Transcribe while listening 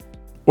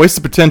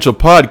Wasted Potential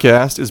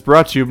podcast is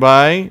brought to you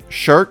by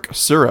Shark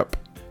Syrup.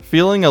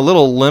 Feeling a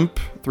little limp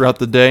throughout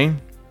the day?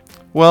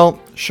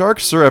 Well, Shark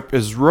Syrup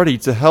is ready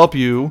to help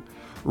you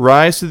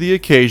rise to the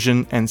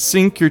occasion and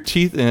sink your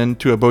teeth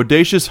into a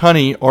bodacious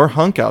honey or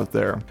hunk out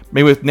there.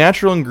 Made with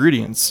natural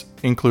ingredients,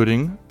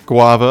 including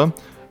guava,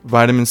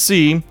 vitamin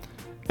C,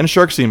 and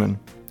shark semen.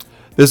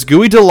 This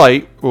gooey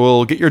delight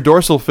will get your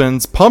dorsal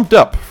fins pumped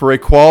up for a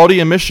quality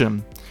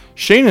emission.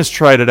 Shane has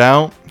tried it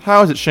out.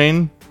 How is it,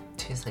 Shane?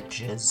 Tastes like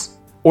jizz.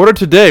 Order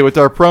today with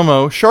our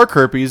promo Shark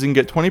Herpes and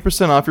get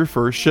 20% off your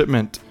first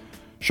shipment.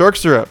 Shark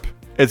Syrup.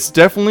 It's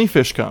definitely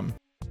fish cum.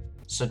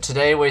 So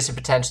today, Wasted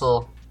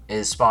Potential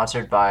is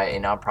sponsored by a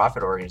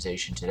nonprofit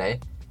organization today,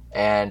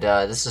 and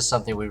this is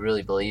something we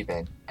really believe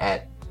in.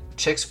 At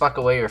Chicks Fuck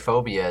Away Your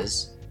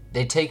Phobias,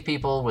 they take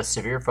people with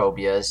severe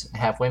phobias and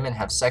have women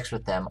have sex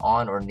with them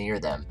on or near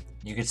them.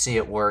 You could see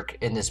it work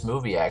in this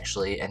movie,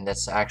 actually, and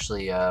that's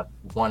actually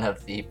one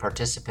of the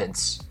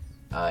participants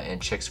in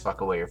Chicks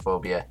Fuck Away Your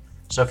Phobia.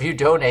 So if you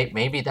donate,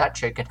 maybe that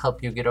chick can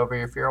help you get over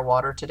your fear of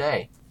water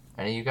today.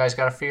 Any of you guys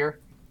got a fear?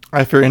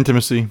 I fear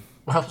intimacy.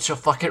 Well, she'll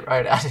fuck it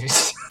right out of you.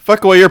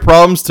 Fuck away your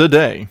problems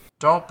today.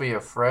 Don't be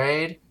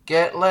afraid.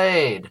 Get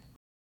laid.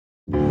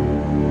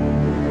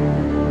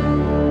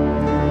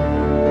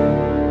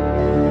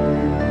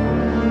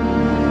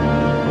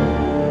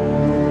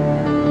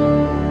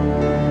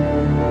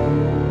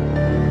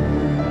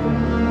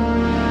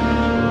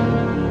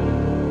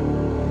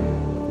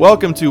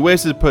 Welcome to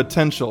Wasted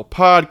Potential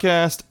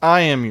Podcast.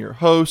 I am your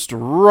host,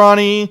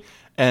 Ronnie,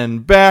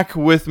 and back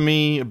with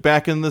me,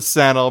 back in the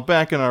saddle,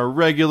 back in our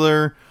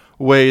regular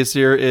ways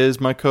here is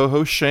my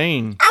co-host,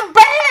 Shane. I'm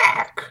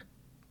back!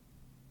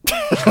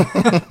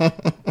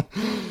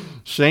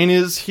 Shane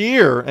is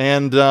here,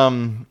 and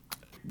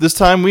this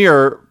time we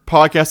are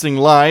podcasting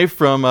live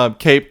from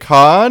Cape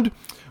Cod.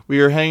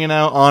 We are hanging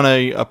out on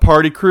a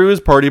party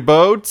cruise, party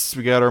boats.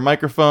 We got our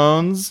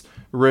microphones,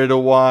 ready to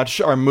watch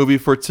our movie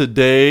for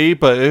today.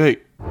 But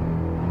wait,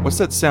 what's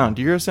that sound?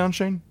 Do you hear a sound,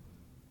 Shane?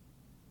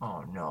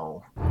 Oh,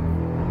 no.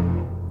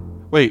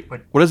 Wait,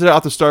 what is it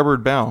out the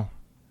starboard bow?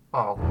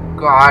 Oh,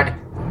 God.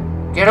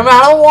 Get him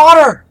out of the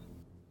water!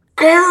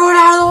 Get everyone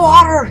out of the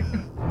water!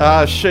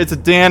 Ah, shit, it's a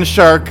Dan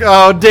shark.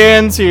 Oh,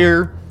 Dan's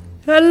here.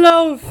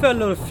 Hello,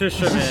 fellow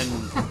fishermen.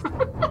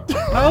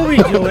 How are we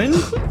doing?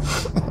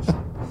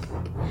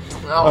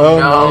 Oh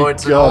no, my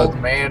it's God. an old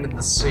man in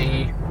the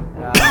sea.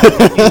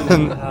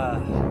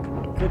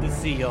 Good to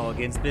see y'all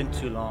again. It's been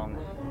too long.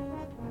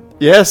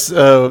 Yes,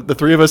 the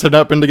three of us have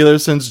not been together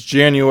since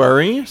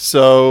January.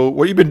 So,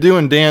 what have you been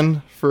doing,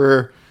 Dan,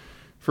 for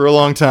a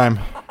long time?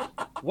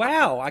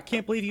 Wow, I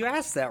can't believe you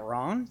asked that,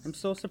 Ron. I'm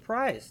so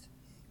surprised.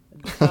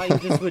 I thought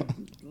you just would.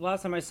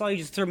 Last time I saw you,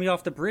 just threw me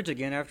off the bridge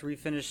again after we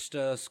finished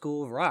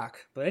School of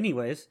Rock. But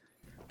anyways,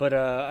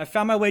 I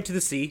found my way to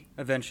the sea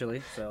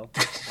eventually, so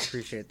I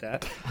appreciate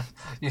that.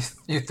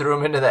 You threw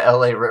him into the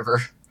LA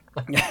River.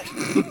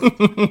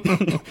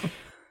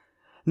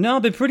 No,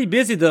 I've been pretty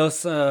busy though,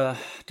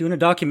 doing a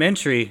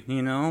documentary,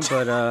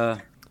 but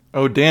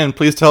Oh, Dan,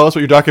 please tell us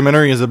what your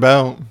documentary is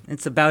about.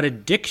 it's about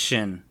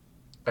addiction.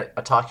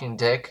 A talking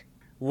dick?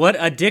 What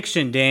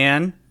addiction,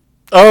 Dan?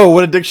 Oh,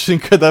 what addiction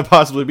could that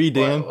possibly be,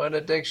 Dan? What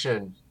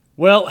addiction?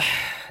 Well,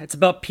 it's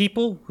about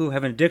people who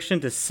have an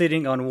addiction to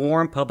sitting on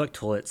warm public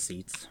toilet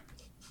seats.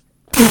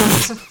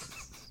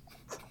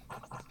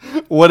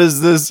 What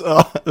is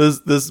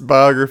this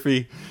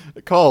biography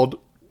called?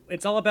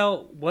 It's all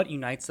about what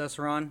unites us,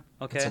 Ron.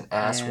 Okay, It's an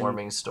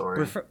ass-warming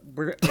story.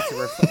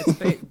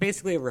 It's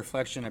basically a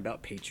reflection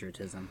about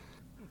patriotism.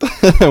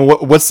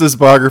 What's this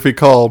biography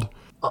called?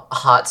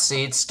 Hot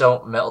seats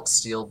don't melt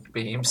steel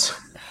beams.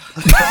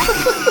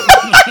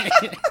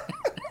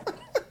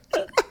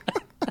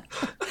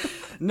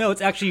 No,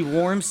 it's actually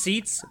warm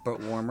seats, but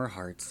warmer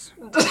hearts.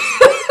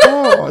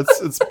 Oh,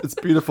 it's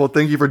beautiful.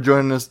 Thank you for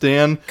joining us,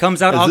 Dan.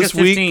 Comes out Is August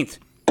this week- 15th.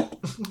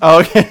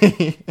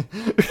 Okay.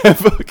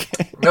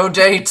 Okay. No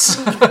dates.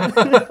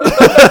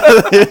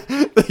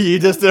 You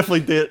just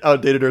definitely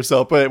outdated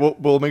yourself, but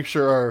we'll make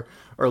sure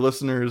our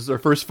listeners, our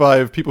first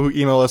 5 people who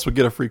email us, will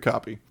get a free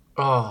copy.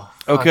 Oh,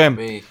 fuck Okay.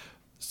 me.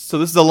 So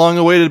this is a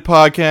long-awaited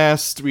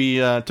podcast. We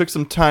took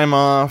some time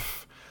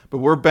off, but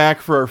we're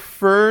back for our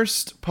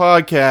first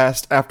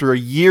podcast after a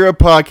year of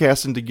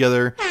podcasting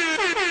together.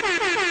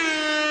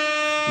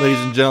 Ladies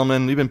and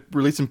gentlemen, we've been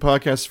releasing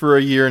podcasts for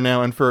a year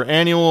now, and for our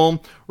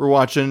annual, we're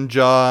watching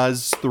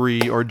Jaws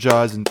 3, or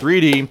Jaws in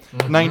 3D,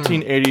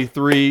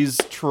 1983's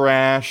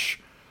trash,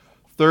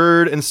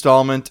 third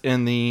installment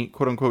in the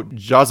quote-unquote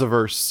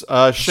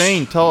Jawsiverse.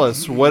 Shane, tell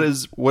us, what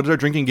is our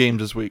drinking games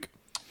this week?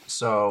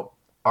 So,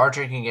 our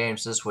drinking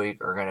games this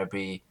week are going to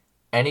be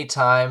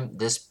anytime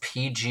this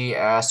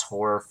PG-ass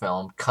horror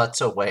film cuts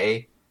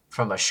away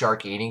from a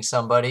shark eating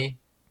somebody,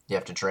 you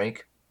have to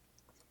drink.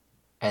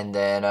 And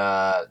then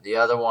the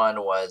other one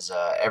was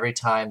every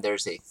time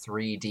there's a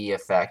 3D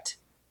effect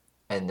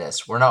in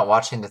this. We're not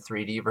watching the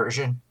 3D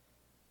version.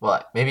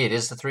 Well, maybe it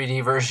is the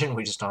 3D version.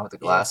 We just don't have the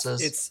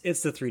glasses.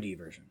 It's the 3D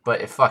version.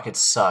 But it fucking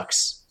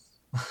sucks.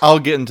 I'll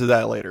get into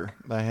that later.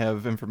 I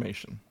have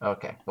information.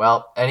 Okay.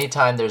 Well,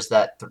 anytime there's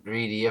that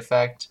 3D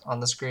effect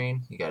on the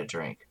screen, you got to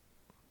drink.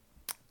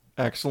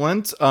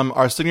 Excellent.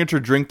 Our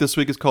signature drink this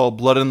week is called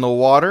Blood in the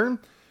Water.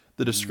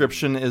 The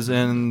description is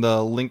in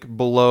the link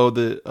below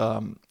the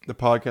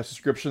podcast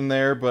description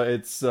there, but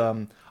it's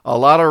a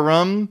lot of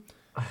rum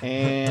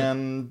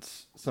and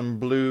some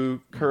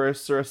blue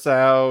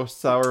curacao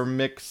sour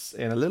mix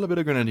and a little bit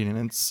of grenadine.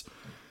 And it's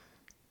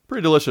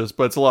pretty delicious,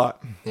 but it's a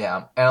lot.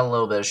 Yeah, and a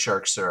little bit of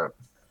shark syrup.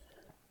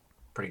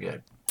 Pretty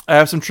good. I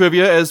have some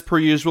trivia as per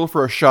usual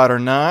for a shot or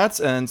not,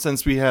 and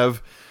since we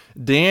have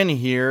Dan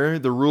here,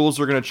 the rules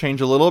are going to change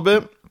a little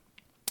bit.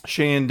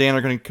 Shane and Dan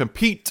are going to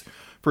compete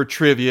for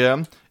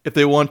trivia. If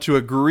they want to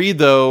agree,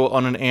 though,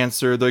 on an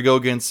answer, they go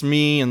against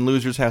me, and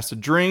losers has to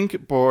drink.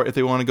 Or if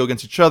they want to go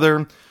against each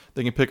other,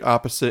 they can pick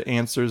opposite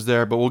answers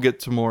there. But we'll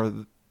get to more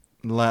of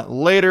that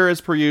later,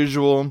 as per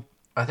usual.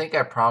 I think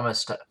I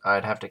promised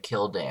I'd have to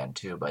kill Dan,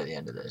 too, by the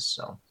end of this,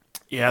 so...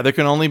 Yeah, there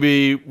can only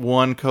be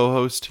one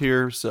co-host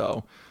here,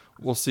 so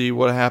we'll see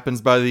what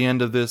happens by the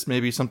end of this.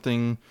 Maybe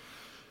something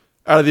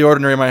out of the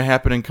ordinary might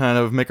happen and kind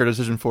of make our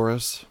decision for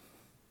us.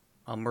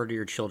 I'll murder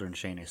your children,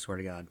 Shane. I swear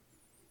to God.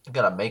 You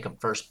gotta make them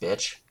first,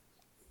 bitch.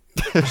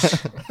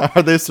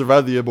 How they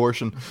survived the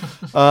abortion.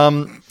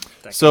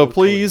 So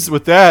please,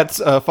 with that,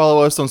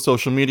 follow us on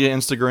social media,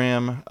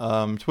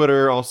 Instagram,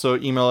 Twitter. Also,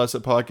 email us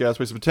at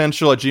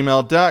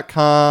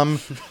podcastwastepotential@gmail.com.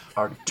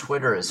 Our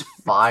Twitter is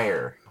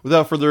fire.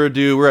 Without further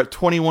ado, we're at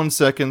 21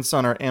 seconds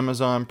on our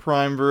Amazon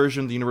Prime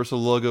version. The Universal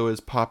logo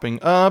is popping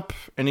up.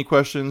 Any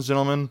questions,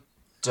 gentlemen?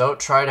 Don't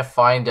try to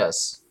find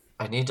us.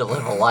 I need to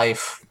live a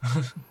life.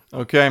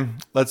 Okay,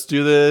 let's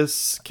do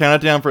this.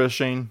 Count it down for us,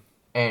 Shane.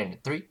 And a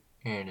 3,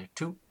 and a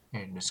 2,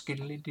 and a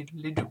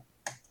skiddly-diddly-doo.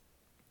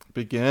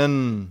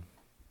 Begin.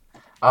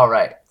 All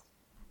right.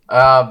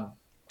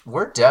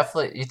 We're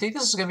definitely... You think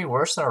this is going to be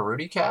worse than our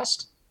Rudy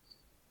cast?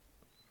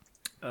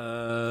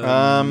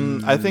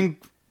 I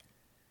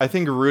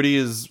think Rudy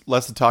is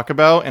less to talk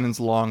about, and it's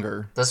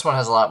longer. This one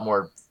has a lot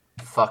more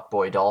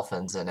fuckboy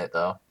dolphins in it,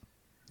 though.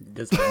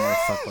 Just more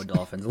fuckboy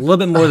dolphins. A little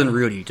bit more than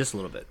Rudy, just a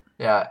little bit.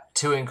 Yeah,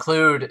 to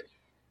include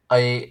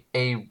a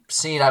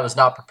scene I was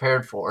not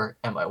prepared for,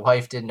 and my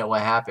wife didn't know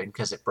what happened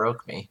because it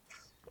broke me,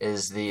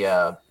 is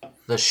the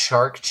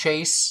shark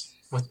chase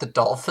with the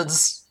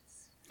dolphins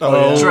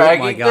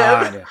dragging my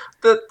God. them.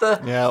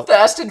 The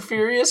Fast and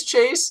Furious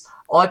chase.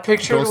 All I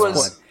pictured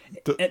was...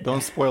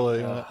 Don't spoil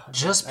it.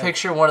 Just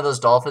picture one of those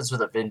dolphins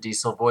with a Vin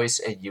Diesel voice,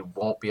 and you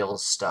won't be able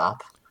to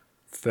stop.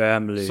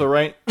 Family. So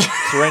right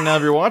now,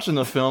 if you're watching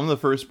the film, the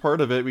first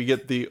part of it, we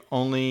get the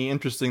only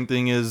interesting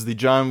thing is the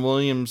John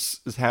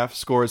Williams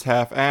score is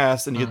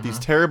half-assed, and you get these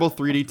terrible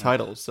 3D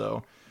titles.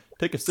 So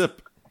take a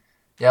sip.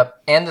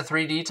 Yep, and the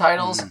 3D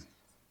titles.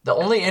 The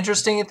only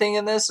interesting thing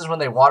in this is when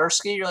they water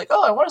ski. You're like,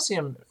 oh, I want to see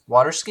them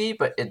water ski,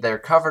 but they're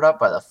covered up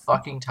by the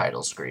fucking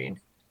title screen.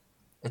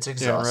 It's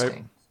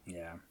exhausting.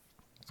 Yeah.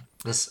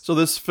 So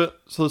this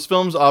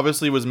film's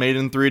obviously was made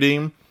in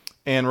 3D.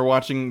 And we're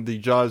watching the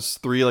Jaws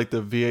 3, like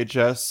the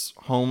VHS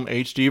home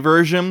HD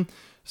version.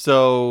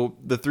 So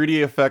the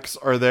 3D effects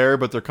are there,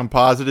 but they're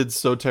composited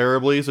so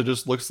terribly. So it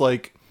just looks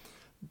like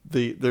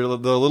they're a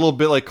little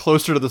bit like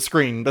closer to the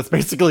screen. That's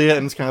basically it,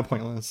 and it's kind of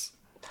pointless.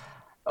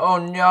 Oh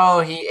no,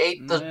 he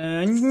ate the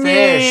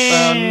fish.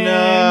 Oh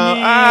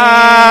no!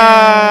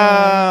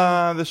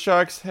 Ah! The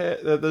shark's head,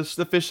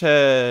 the fish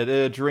head.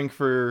 A drink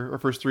for our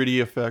first 3D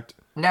effect.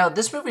 Now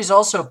this movie's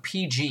also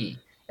PG,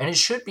 and it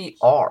should be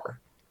R.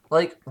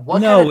 Like,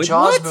 what kind of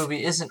Jaws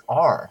movie isn't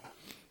R?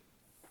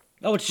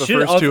 Oh, it the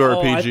should. First two are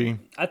PG.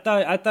 I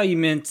thought you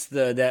meant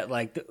the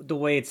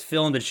way it's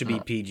filmed. It should be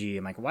PG.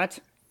 I'm like, what?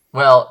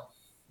 Well,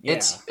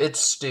 it's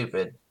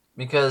stupid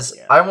because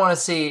I want to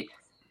see.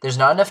 There's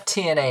not enough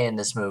TNA in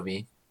this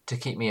movie to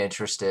keep me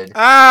interested.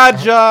 Jaws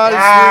 3,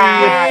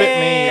 it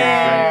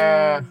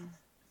bit me.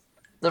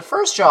 The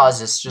first Jaws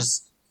is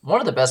just one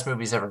of the best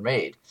movies ever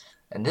made,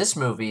 and this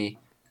movie,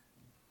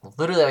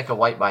 literally, I could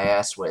wipe my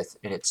ass with,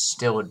 and it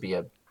still would be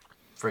a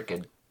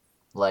freaking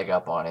leg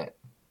up on it.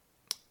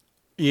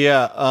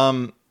 Yeah,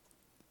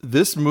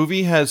 this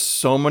movie has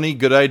so many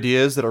good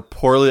ideas that are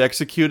poorly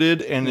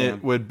executed, and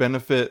it would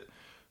benefit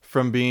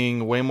from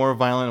being way more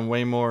violent and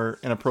way more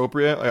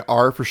inappropriate. Like,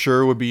 R for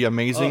sure would be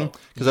amazing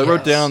because I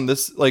wrote down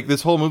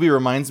this whole movie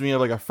reminds me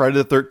of like a Friday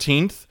the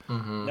 13th,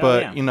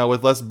 but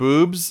with less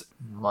boobs,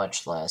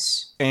 much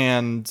less,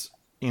 and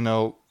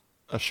a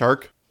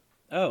shark.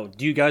 Oh,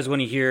 do you guys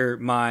want to hear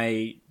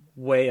my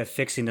way of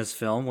fixing this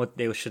film? What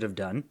they should have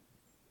done?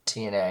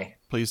 TNA.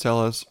 Please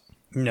tell us.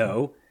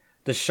 No.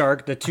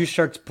 The two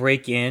sharks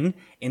break in,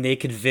 and they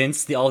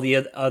convince all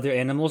the other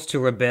animals to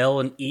rebel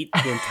and eat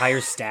the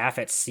entire staff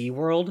at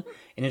SeaWorld,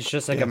 and it's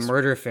just like a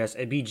murder fest.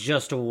 It'd be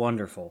just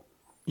wonderful.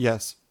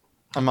 Yes.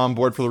 I'm on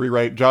board for the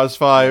rewrite. Jaws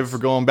 5, we're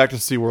going back to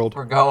SeaWorld.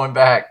 We're going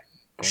back.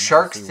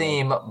 Shark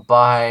theme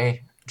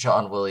by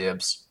John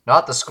Williams.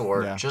 Not the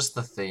score, just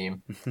the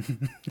theme.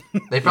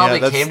 They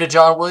probably came to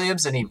John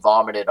Williams, and he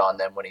vomited on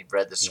them when he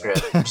read the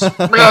script.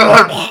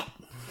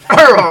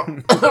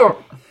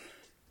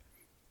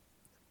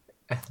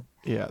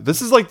 Yeah,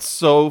 this is like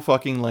so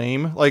fucking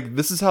lame. Like,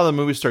 this is how the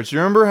movie starts. You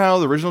remember how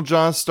the original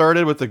Jaws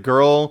started with the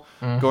girl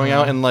going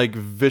out and like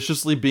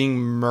viciously being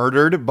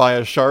murdered by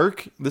a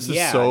shark? This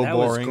is so that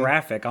boring. was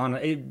graphic.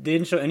 It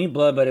didn't show any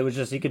blood, but it was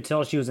just you could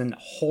tell she was in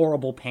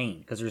horrible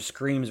pain because her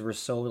screams were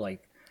so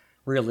like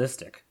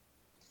realistic.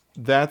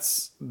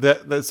 That's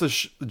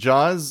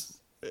Jaws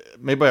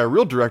made by a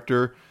real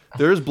director.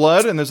 There's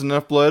blood and there's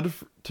enough blood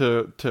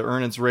to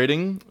earn its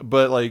rating,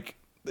 but like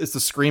it's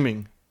the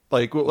screaming.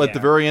 Like at the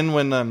very end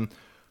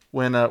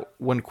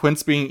when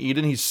Quint's being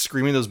eaten, he's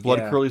screaming those blood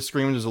curly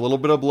screams. There's a little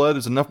bit of blood.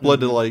 There's enough blood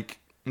to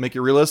like make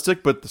it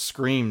realistic, but the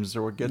screams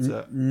are what gets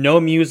it. No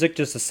music,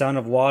 just the sound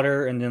of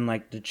water, and then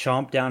like the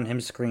chomp down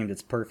him screamed.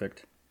 It's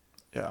perfect.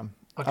 Yeah,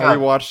 Look I how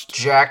rewatched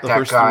Jack the that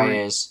first guy three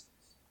is.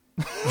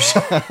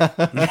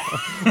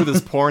 with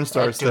his porn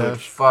star That dude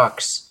stash.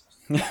 fucks.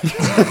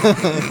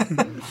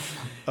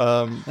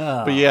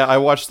 But yeah, I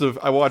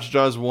watched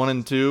Jaws 1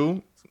 and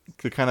 2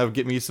 to kind of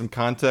get me some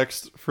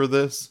context for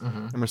this,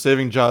 and we're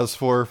saving Jaws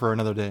 4 for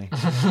another day.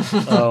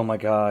 Oh my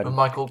god.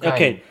 Michael Caine.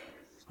 Okay.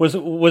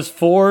 Was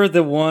 4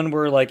 the one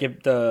where like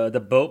if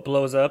the boat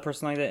blows up or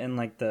something like that in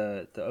like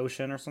the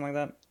ocean or something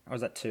like that? Or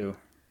was that 2?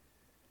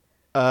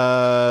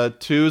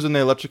 2 is when they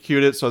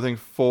electrocute it, so I think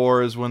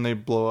 4 is when they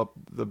blow up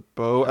the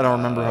boat. I don't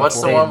remember how What's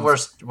the 4 one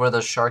ends. where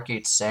the shark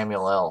eats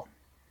Samuel L?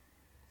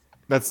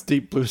 That's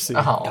Deep Blue Sea.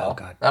 Oh,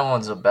 God. that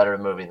one's a better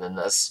movie than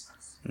this.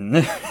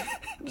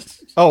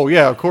 Oh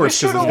yeah, of course. We 'cause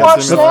should it's have got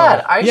watched Samuel L.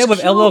 that. Ice Yeah,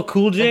 with Cube LL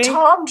Cool J? and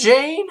Tom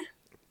Jane.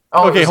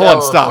 Oh, it Okay, was hold on,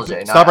 LL stop. Cool J,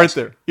 not Stop right Ice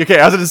Cube. there. Okay,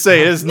 I was gonna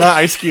say it is not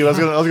Ice Cube. I was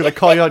gonna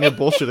call you out on your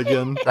bullshit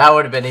again. That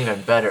would have been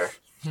even better.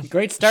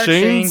 Great start,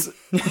 Shane. Shane's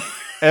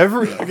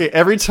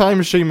every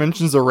time Shane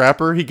mentions a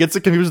rapper, he gets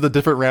it confused with a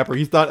different rapper.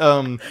 He thought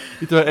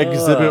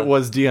Exhibit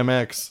was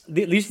DMX.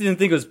 At least he didn't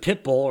think it was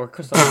Pitbull or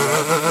Chris.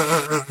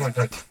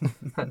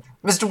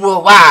 Mr.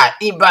 Worldwide,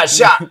 eat by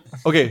shot.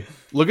 Okay,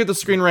 look at the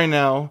screen right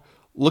now.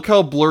 Look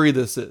how blurry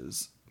this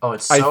is. Oh,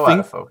 it's I so out think-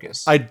 of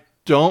focus. I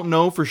don't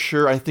know for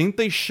sure. I think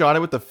they shot it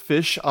with a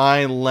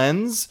fisheye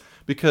lens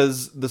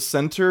because the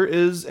center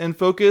is in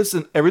focus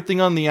and everything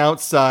on the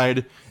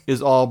outside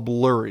is all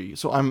blurry.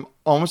 So I'm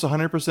almost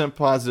 100%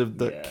 positive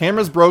the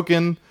camera's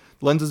broken,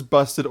 lens is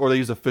busted, or they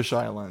use a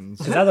fisheye lens.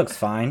 That looks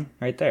fine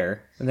right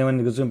there. And then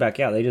when they zoom back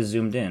out, they just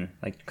zoomed in,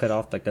 like cut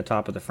off like the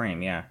top of the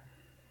frame. Yeah.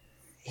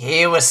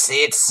 Here was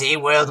at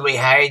SeaWorld, we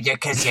hired you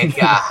because you got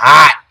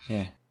hot.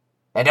 Yeah.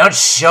 And don't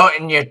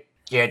shorten your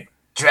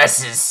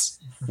dresses.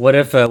 What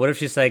if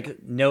she's like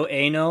no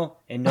anal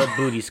and no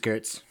booty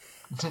skirts?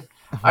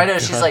 I know,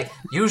 she's like,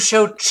 you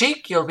show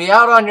cheek, you'll be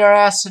out on your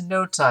ass in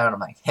no time. And I'm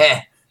like,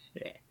 heh.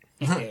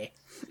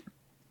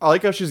 I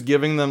like how she's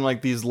giving them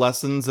like these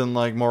lessons in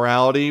like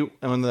morality,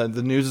 and when the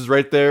news is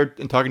right there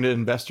and talking to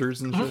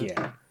investors and shit.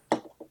 Yeah.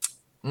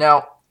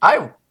 Now,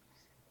 I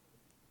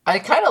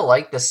kind of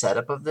like the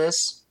setup of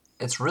this.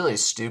 It's really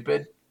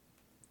stupid.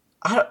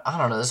 I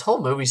don't know. This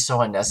whole movie's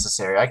so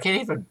unnecessary. I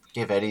can't even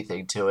give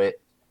anything to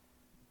it.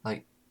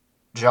 Like,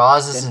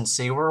 Jaws is in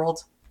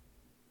SeaWorld?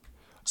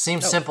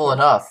 Seems simple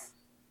enough.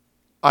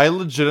 I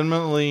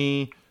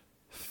legitimately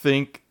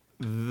think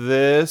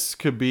this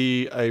could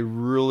be a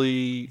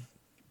really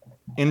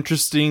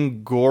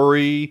interesting,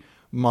 gory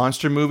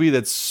monster movie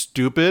that's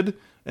stupid.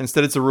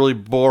 Instead, it's a really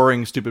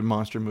boring, stupid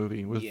monster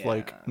movie with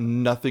like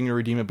nothing to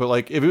redeem it. But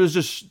like, if it was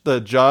just the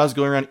Jaws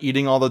going around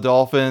eating all the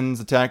dolphins,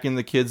 attacking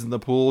the kids in the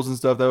pools and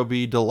stuff, that would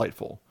be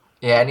delightful.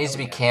 Yeah, it needs to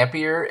be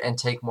campier and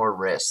take more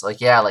risks.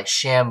 Like, yeah, like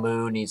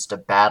Shamu needs to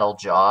battle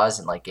Jaws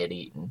and like get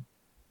eaten.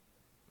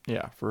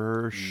 Yeah,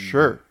 for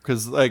sure.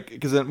 Because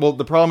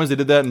the problem is they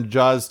did that in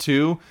Jaws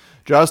 2.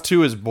 Jaws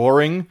 2 is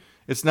boring.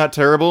 It's not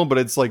terrible, but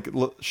it's like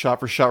shot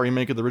for shot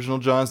remake of the original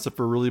Jaws, except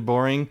for really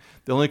boring.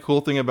 The only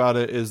cool thing about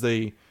it is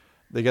they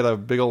got a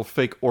big old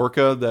fake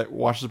orca that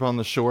washes up on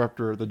the shore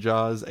after the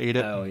Jaws ate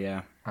it. Oh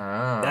yeah. Oh.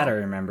 That I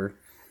remember.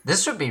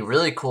 This would be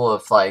really cool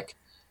if like,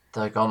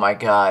 they're like, oh my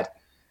god,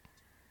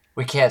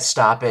 we can't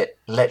stop it.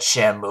 Let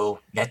Shamu,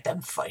 let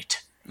them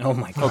fight. Oh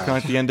my Oh, kind of god.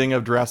 like the ending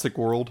of Jurassic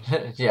World.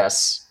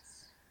 Yes.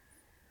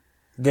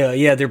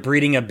 They're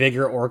breeding a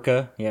bigger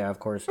orca. Yeah, of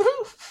course.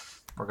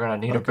 We're gonna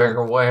need a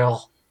bigger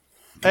whale.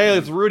 Hey,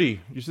 it's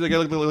Rudy. You see that guy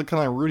look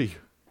kind of like Rudy.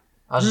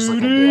 I was just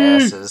looking at the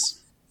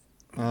asses.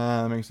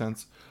 That makes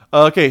sense.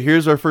 Okay,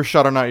 here's our first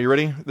shot or not. You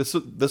ready?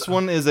 This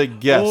one is a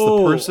guess.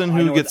 Oh, The person I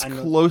who know gets I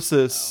know-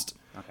 closest,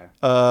 Okay.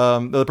 the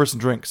other person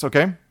drinks.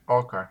 Okay,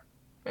 Okay.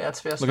 Yeah, it's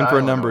Fiesta looking for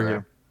a Island number over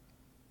here.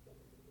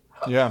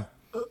 Yeah.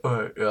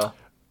 Yeah.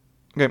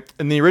 Okay.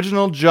 In the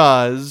original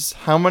Jaws,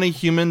 how many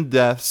human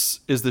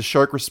deaths is the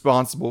shark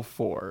responsible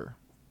for?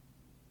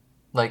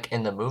 Like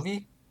in the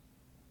movie?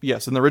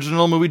 Yes, in the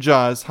original movie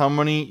Jaws, how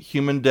many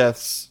human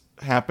deaths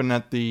happen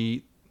at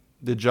the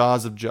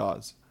Jaws of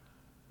Jaws?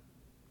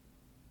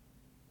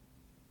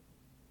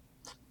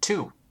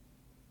 2.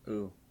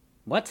 Ooh.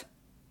 What?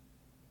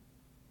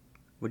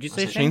 Would you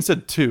say Shane Shane?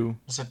 said 2.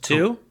 Is it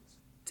 2?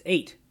 It's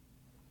 8.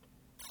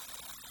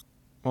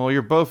 Well,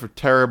 you're both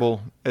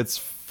terrible. It's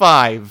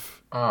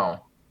 5. Oh.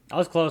 I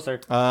was closer.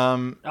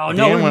 Dan no,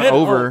 we went mid-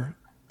 over.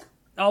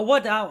 Oh,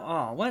 what?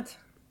 Oh, what?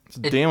 It's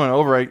a damn one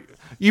over.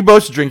 You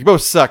both should drink. You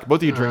both suck.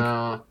 Both of you drink.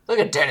 Look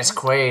at Dennis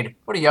Quaid.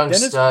 What a young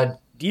Dennis stud.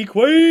 D.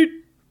 Quaid.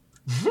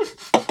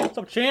 What's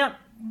up, champ?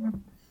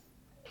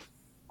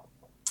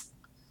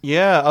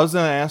 Yeah, I was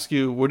gonna ask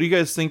you, what do you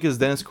guys think is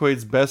Dennis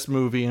Quaid's best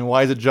movie, and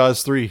why is it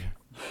Jaws 3?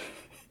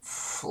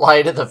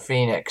 Flight of the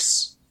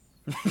Phoenix.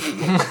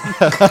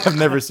 I've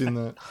never seen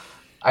that.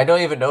 I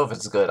don't even know if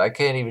it's good. I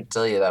can't even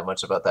tell you that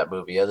much about that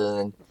movie, other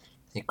than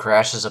he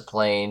crashes a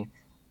plane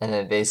and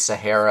then they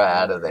Sahara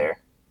out of there.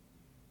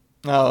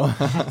 Oh,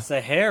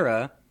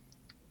 Sahara.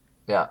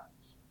 Yeah.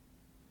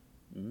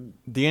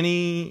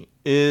 Danny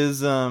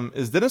is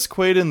Dennis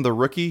Quaid in The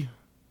Rookie?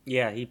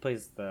 Yeah, he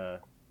plays the.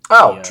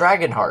 Oh, Yeah,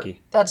 Dragonheart. okay.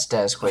 That's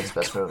Dennis Quaid's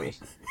best movie.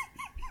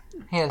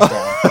 Hands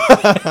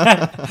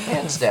down.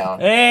 Hands down.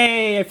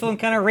 Hey, I feel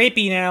kind of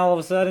rapey now. All of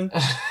a sudden.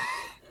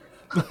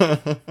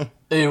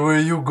 Hey, where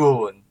you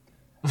going?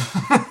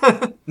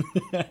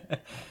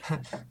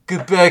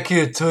 Get back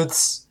here,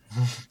 toots.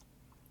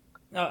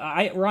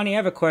 Ronnie, I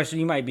have a question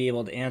you might be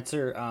able to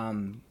answer.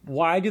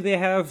 Why do they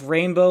have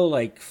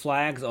rainbow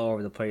flags all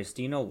over the place?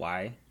 Do you know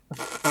why?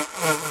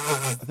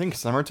 I think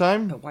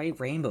summertime. Why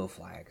rainbow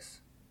flags?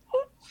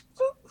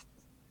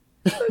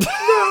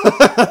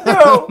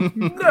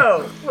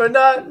 No, we're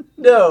not.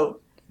 No.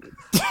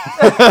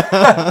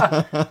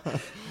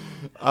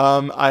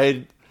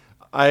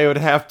 I would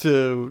have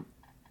to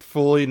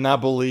fully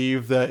not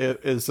believe that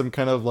it is some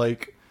kind of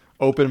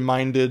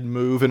open-minded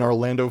move in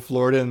Orlando,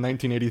 Florida in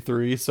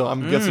 1983. So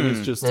I'm guessing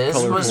it's just This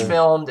colorful. was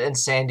filmed in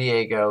San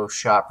Diego,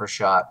 shot for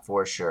shot,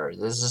 for sure.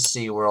 This is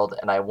SeaWorld,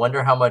 and I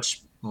wonder how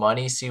much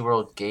money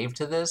SeaWorld gave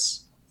to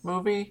this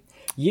movie.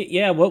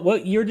 Yeah.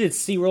 What year did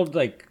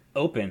SeaWorld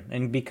open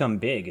and become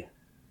big?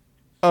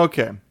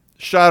 Okay,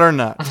 shot or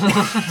not.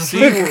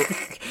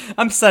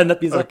 I'm setting up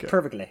these Okay.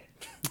 perfectly.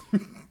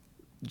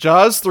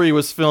 Jaws 3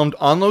 was filmed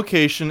on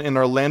location in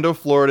Orlando,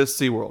 Florida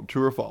SeaWorld.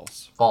 True or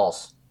false?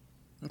 False.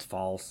 It's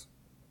false.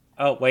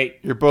 Oh wait,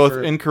 You're both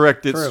True.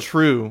 incorrect. It's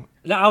true.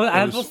 No,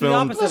 I was was supposed to be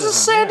filmed- opposite. This of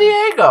is them, San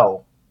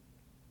Diego.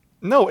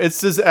 No,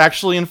 it's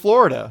actually in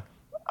Florida.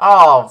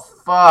 Oh,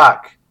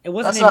 fuck. It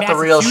wasn't That's in not the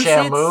real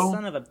Massachusetts, Shamu.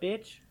 Son of a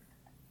bitch.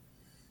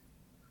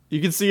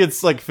 You can see it's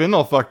fin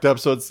all fucked up,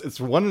 so it's a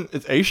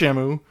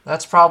Shamu.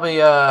 That's probably,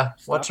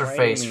 what's her writing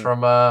face me.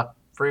 from,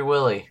 Free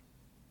Willy.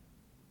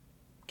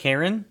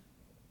 Karen.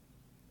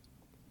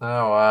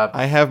 No,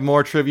 I have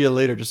more trivia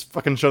later. Just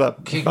fucking shut up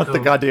about the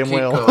goddamn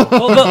whale. Kiko.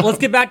 Well, look, let's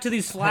get back to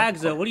these flags,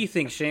 though. What do you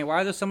think, Shane?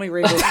 Why are there so many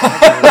rainbow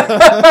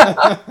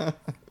flags?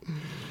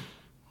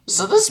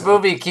 So this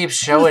movie keeps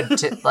showing,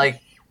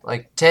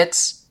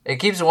 tits. It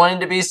keeps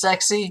wanting to be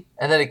sexy,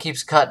 and then it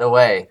keeps cutting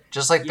away.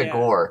 Just like the Yeah.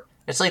 gore.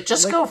 It's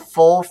just go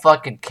full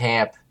fucking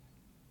camp.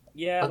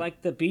 Yeah,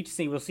 like the beach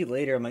scene we'll see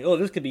later. I'm like, oh,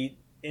 this could be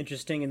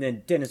interesting. And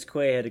then Dennis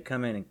Quaid had to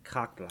come in and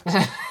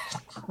cockblock.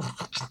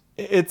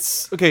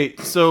 It's okay.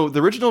 So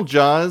the original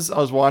Jaws, I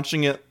was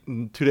watching it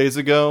 2 days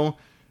ago.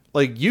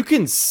 You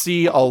can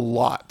see a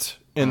lot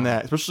in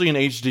that, especially in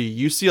HD.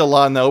 You see a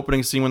lot in the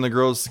opening scene when the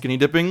girl's skinny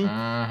dipping.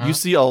 You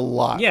see a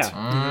lot.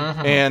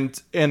 Yeah.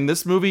 And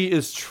this movie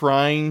is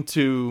trying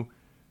to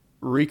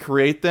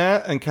recreate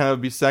that and kind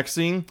of be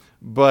sexy,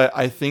 but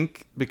I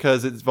think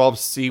because it involves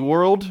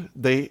SeaWorld,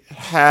 they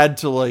had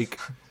to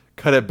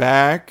cut it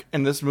back,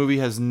 and this movie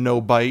has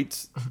no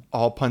bite,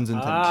 all puns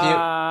intended.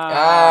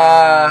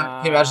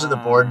 Can you imagine the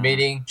board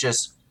meeting?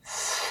 Just,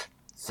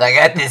 so I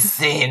got this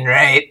scene,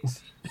 right?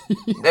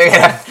 They're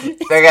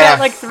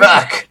gonna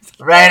fuck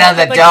right on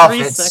the 3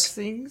 dolphins. sex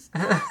scenes.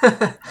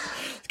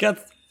 It's got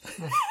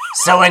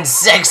So in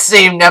sex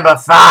scene number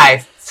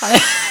 5.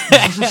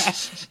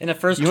 in the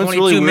first You know what's 22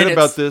 really weird minutes.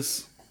 about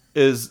this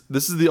is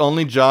the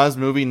only Jaws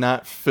movie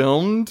not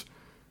filmed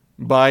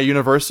by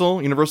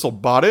Universal. Universal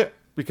bought it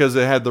because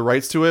they had the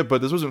rights to it,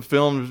 but this wasn't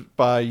filmed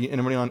by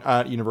anybody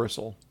at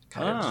Universal.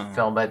 Oh.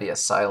 Filmed by the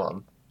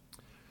Asylum.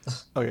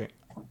 Okay,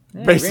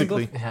 Yeah,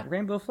 basically.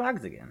 rainbow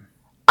flags again.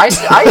 I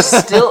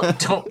still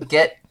don't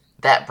get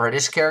that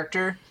British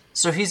character.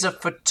 So he's a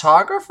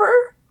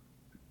photographer?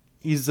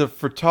 He's a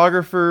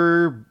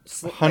photographer,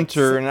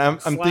 hunter, and I'm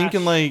slash-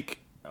 thinking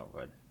Oh,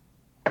 good.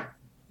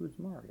 Who's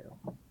Mario?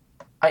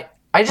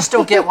 I just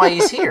don't get why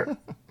he's here.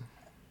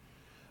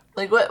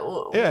 What?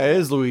 yeah, it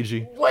is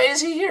Luigi. Why is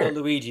he Oh, here?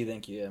 Luigi,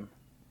 thank you.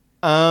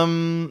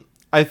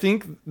 I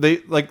think I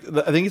think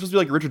he's supposed to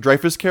be a Richard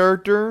Dreyfuss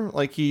character.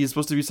 He's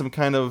supposed to be some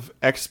kind of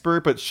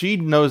expert, but she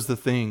knows the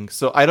thing,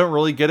 so I don't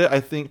really get it.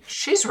 I think,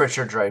 She's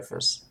Richard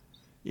Dreyfuss.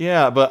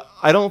 yeah, but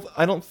I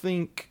don't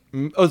think.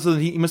 Oh, so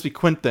he must be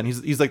Quint then.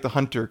 He's the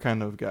hunter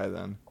kind of guy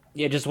then.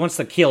 Yeah, just wants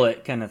to kill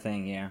it kind of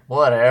thing, yeah.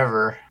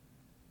 Whatever.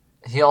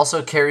 He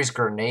also carries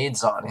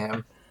grenades on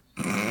him.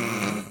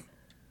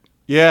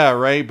 Yeah,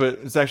 right. But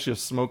it's actually a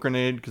smoke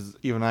grenade because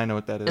even I know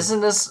what that is.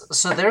 Isn't this...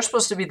 So they're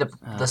supposed to be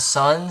the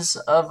sons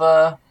of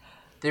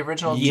the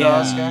original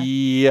Jaws guy?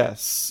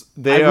 Yes,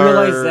 I they are.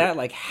 realized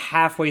that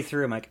halfway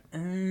through. I'm like,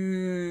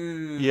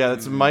 Yeah,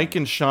 it's Mike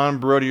and Sean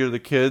Brody are the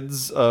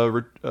kids.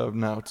 No,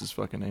 what's his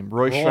fucking name?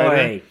 Roy Scheider.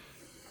 Roy.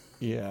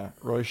 Yeah,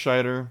 Roy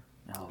Scheider.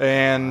 Oh,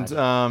 And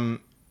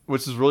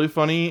which is really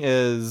funny,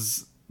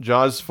 is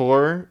Jaws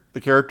 4.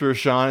 The character of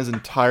Sean is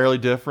entirely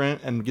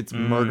different and gets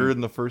murdered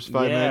in the first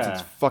 5 minutes.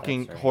 It's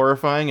fucking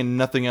horrifying, and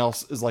nothing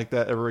else is like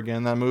that ever again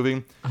in that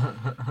movie.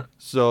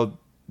 So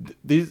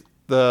the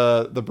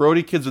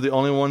Brody kids are the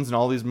only ones in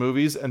all these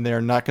movies, and they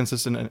are not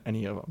consistent in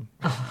any of them.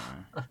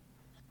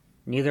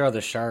 Neither are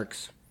the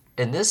sharks.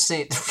 In this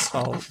scene,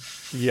 Oh,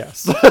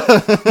 yes.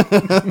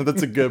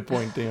 That's a good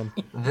point, Dan.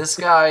 this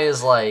guy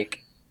is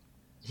like,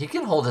 he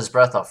can hold his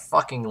breath a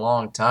fucking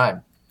long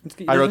time.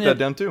 I wrote that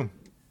down too.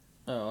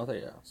 Oh, there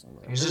you go.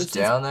 He's just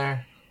down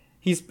there.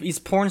 He's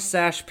porn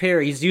stash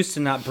Perry. He's used to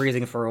not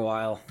breathing for a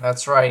while.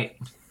 That's right.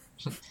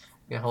 You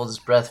can hold his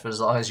breath for as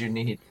long as you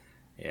need.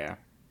 Yeah.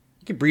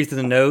 You can breathe through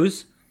the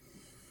nose.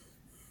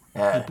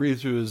 He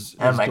breathes through his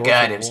Oh my dorsal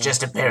god, it was wall.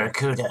 just a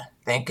barracuda.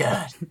 Thank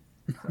God.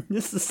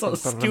 This is so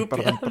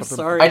stupid. I'm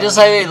sorry. I just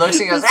like he looks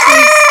and goes, This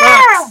scene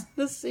sucks.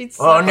 This scene sucks.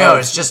 oh no,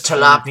 it's just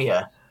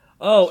tilapia.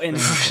 Oh, and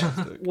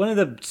one of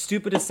the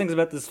stupidest things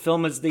about this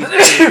film is they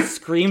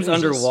screams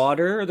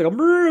underwater. They go.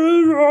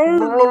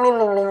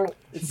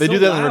 It's They so do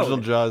that in the loud. original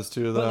Jaws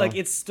too, though. But like,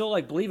 it's still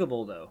like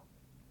believable though.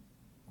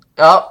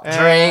 Oh,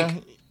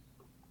 drink.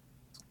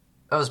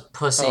 That was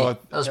pussy. Oh,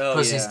 That was Oh,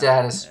 pussy yeah.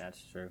 status. Yeah,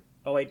 that's true.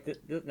 Oh wait,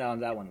 no,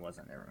 that one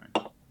wasn't. Never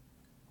mind.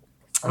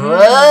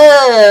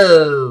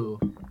 Whoa!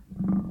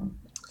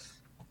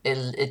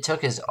 It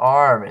took his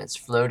arm and it's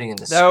floating in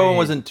the That screen. one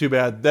wasn't too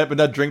bad. But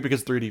that drink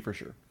because 3D for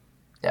sure.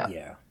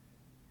 Yeah.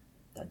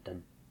 Dun,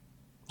 dun.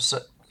 So,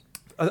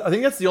 I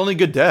think that's the only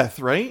good death,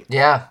 right?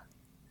 yeah.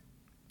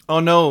 Oh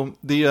no,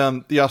 the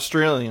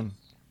Australian.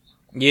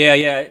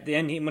 Yeah. The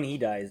end when he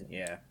dies.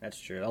 Yeah, that's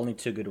true. Only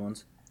 2 good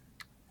ones.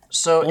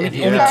 So Only- if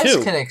you only guys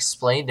 2. can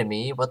explain to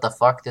me what the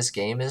fuck this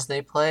game is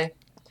they play,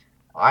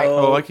 I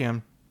Oh, I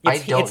can. I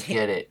don't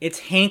get it. It's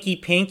hanky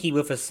panky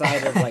with a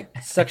side of like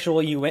sexual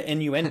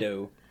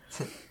innuendo.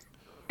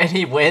 And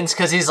he wins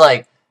because he's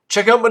like,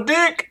 check out my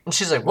dick, and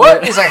she's like,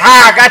 what? He's like,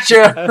 ha, I got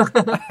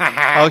you.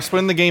 I'll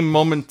explain the game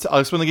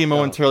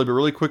momentarily, but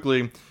really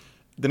quickly,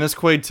 Dennis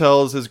Quaid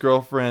tells his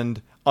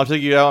girlfriend, "I'll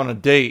take you out on a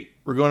date.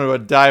 We're going to a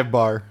dive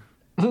bar."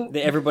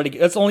 Everybody.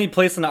 That's the only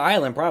place on the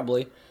island,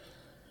 probably.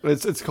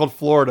 It's called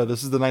Florida.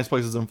 This is the nice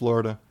places in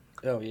Florida,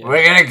 Oh yeah.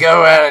 We're gonna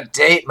go on a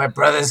date. My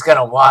brother's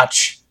gonna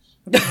watch.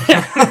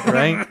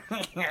 right?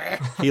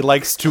 He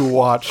likes to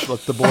watch.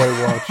 Let the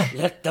boy watch.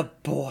 Let the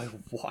boy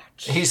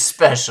watch. He's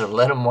special.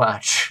 Let him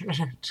watch.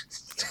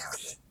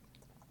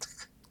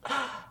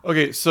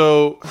 Okay,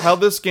 so how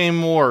this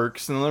game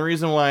works, and the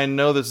reason why I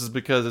know this is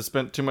because I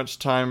spent too much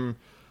time,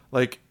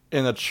 like,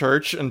 in a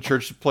church, and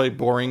church play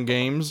boring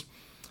games.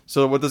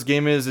 So what this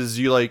game is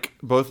you, like,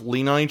 both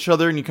lean on each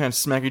other, and you kind of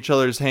smack each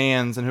other's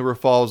hands, and whoever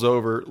falls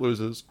over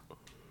loses.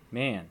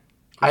 Man.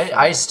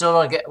 I still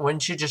don't get.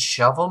 Wouldn't you just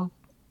shove him?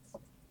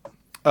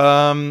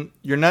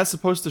 You're not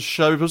supposed to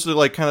shove. You're supposed to,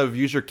 like, kind of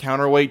use your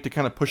counterweight to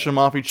kind of push them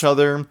off each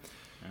other.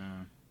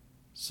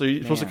 So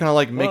you're supposed to Man. kind of,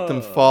 like, make them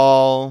Whoa.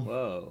 fall.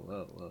 Whoa.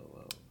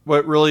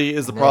 What really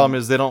is the problem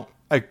is they don't.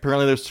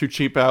 Apparently, they're too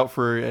cheap out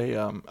for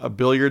a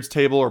billiards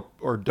table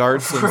or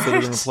darts, and so they're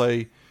going Right. to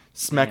play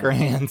smack our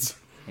hands.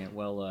 Yeah,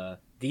 well,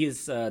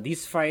 these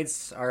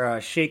fights are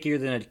shakier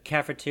than a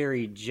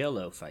cafeteria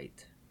Jello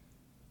fight.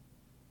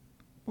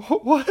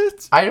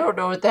 What? I don't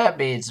know what that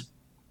means.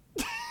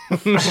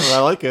 I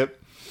like it.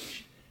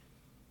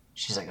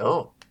 She's like,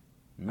 oh,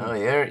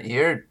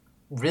 you're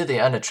really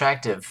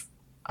unattractive.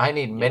 I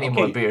need many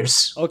more okay.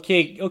 beers.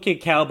 Okay,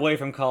 cowboy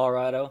from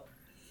Colorado.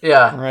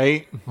 Yeah,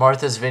 Right?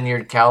 Martha's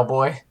Vineyard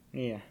Cowboy.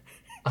 Yeah,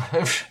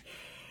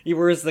 he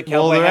wears the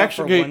Well, cowboy they're hat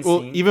actually for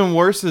one scene. even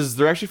worse is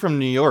they're actually from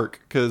New York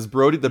because the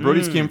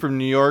Brodies came from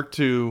New York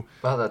to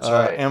Oh, that's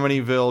right.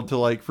 Amityville to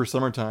like for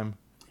summertime.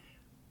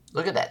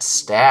 Look at that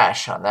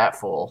stash on that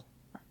fool.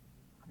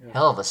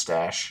 Hell of a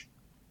stash.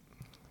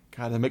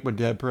 God, they make my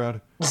dad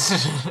proud.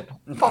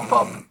 Pop,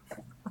 pop.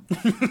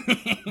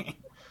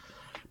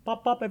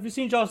 Pop. Have you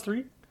seen Jaws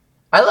 3?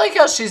 I like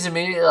how she's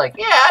immediately like,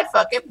 yeah, I'd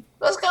fuck him.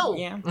 Let's go.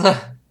 Yeah.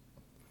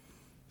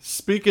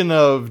 Speaking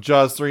of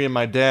Jaws 3 and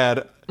my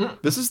dad,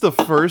 this is the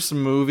first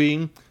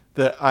movie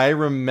that I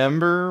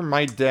remember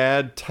my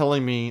dad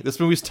telling me, this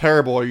movie's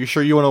terrible. Are you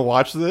sure you want to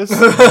watch this?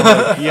 I'm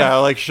like, yeah, I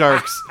like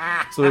sharks.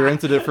 So he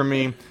rented it for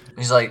me.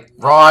 He's like,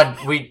 Ron,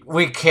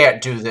 we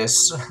can't do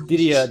this. Did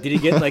he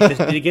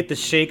get the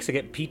shakes to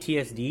get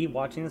PTSD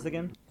watching this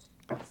again?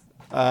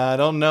 I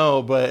don't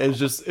know, but it's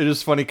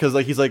just funny because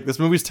like he's like, this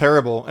movie's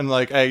terrible, and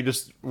like I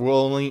just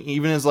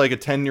even as like a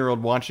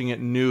 10-year-old watching it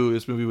knew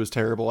this movie was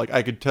terrible. Like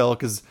I could tell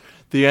because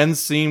the end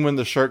scene when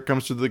the shark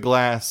comes through the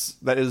glass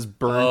that is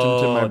burnt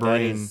into my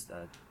brain.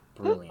 That is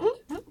brilliant.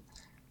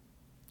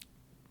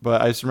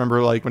 But I just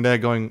remember like my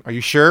dad going, "Are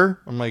you sure?"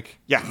 I'm like,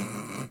 "Yeah."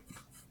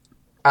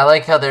 I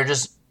like how they're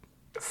just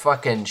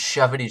fucking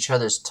shoving each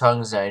other's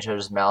tongues down each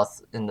other's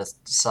mouth in the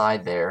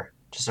side there,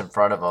 just in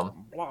front of them.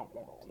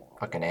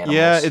 Fucking animals.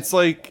 Yeah, it's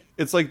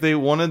like they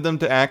wanted them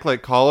to act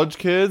like college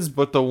kids,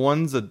 but the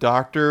one's a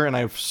doctor, and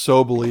I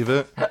so believe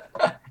it.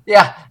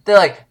 Yeah, they're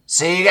like,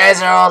 so you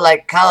guys are all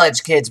like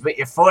college kids, but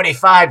you're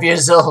 45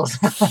 years old.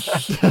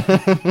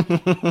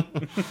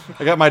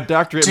 I got my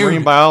doctorate in Dude.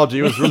 marine biology.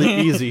 It was really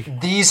easy.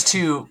 These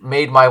two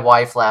made my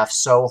wife laugh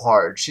so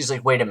hard. She's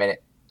like, wait a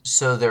minute.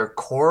 So they're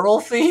coral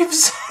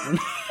thieves?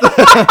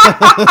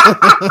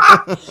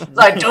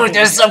 Like, dude,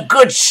 there's some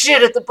good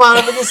shit at the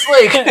bottom of this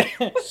lake.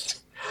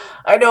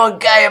 I know a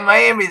guy in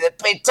Miami that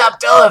paid top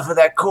dollar for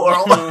that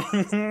coral. I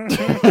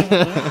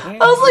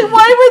was like,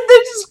 why would they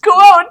just go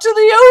out into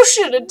the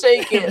ocean and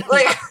take it?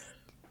 Like,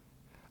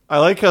 I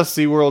like how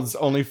SeaWorld's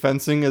only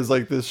fencing is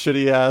like this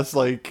shitty ass,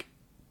 like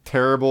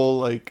terrible,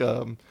 like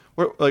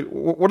what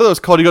are those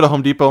called? You go to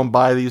Home Depot and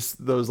buy those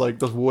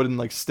wooden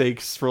like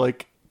stakes for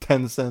like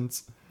 10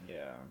 cents. Yeah,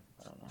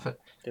 I don't know.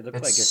 They look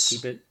like as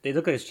cheap as they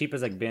look as cheap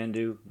as like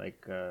bamboo,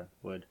 like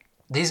wood.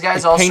 these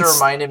guys It also paints-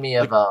 reminded me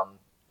of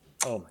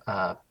Oh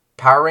my.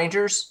 Power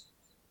Rangers.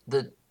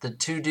 The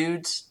two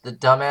dudes, the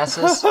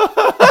dumbasses.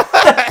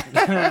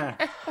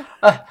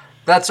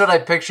 That's what I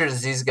pictured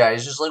as these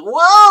guys. Just like,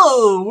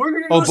 whoa, we're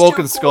gonna go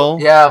Vulcan steal Skull?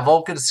 coal. Yeah,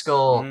 Vulcan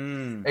Skull.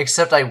 Mm.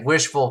 Except I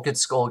wish Vulcan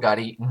Skull got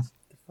eaten. What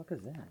the fuck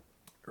is that?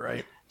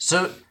 Right.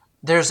 So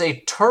there's a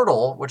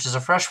turtle, which is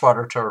a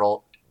freshwater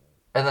turtle,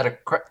 and then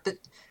they're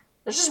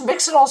just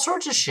mixing all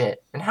sorts of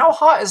shit. And how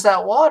hot is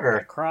that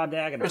water?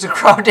 Crawdad and There's a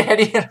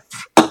crawdaddy.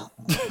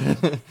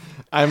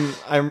 I'm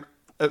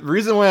the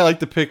reason why I like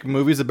to pick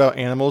movies about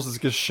animals is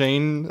because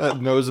Shane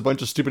knows a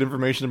bunch of stupid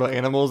information about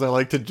animals, and I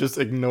like to just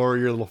ignore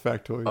your little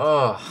factoids.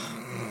 Ugh.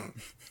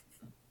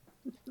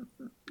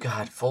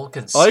 God,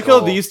 Vulcan I Skull. like how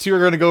these two are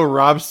going to go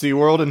rob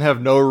SeaWorld and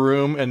have no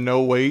room and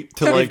no weight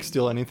to like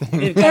steal anything.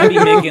 They've got to be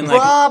making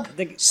like rob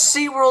they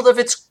SeaWorld of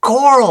its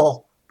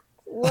coral.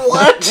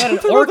 What? got an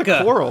What's the orca.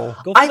 coral?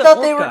 Go for I the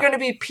thought they were orca. going to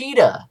be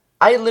PETA.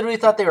 I literally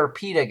thought they were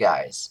PETA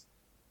guys.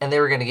 And they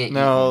were going to get eaten.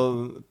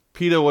 No,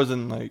 PETA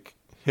wasn't like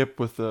hip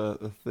with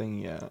the thing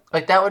yet.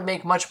 Like, that would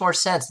make much more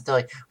sense. They're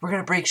like, we're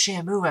going to break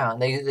Shamu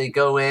out. And they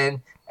go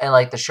in, and,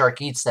 like, the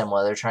shark eats them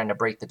while they're trying to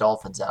break the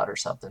dolphins out or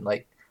something.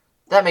 Like,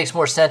 that makes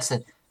more sense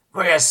than,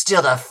 we're going to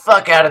steal the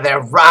fuck out of their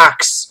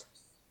rocks.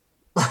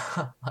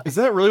 Is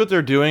that really what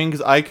they're doing?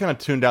 Because I kind of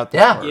tuned out that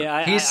Yeah. part.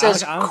 Yeah, He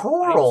says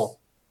coral.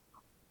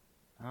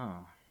 Oh.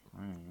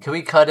 Can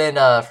we cut in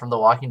from The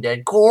Walking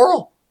Dead?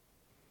 Coral.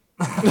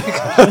 I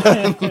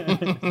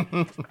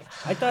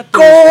thought Go!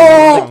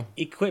 there was like,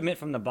 equipment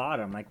from the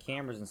bottom, like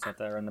cameras and stuff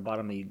that are in the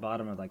bottom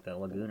of like the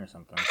lagoon or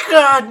something.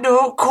 God,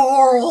 no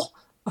coral.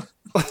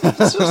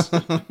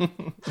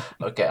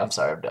 Okay, I'm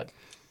sorry, I'm done.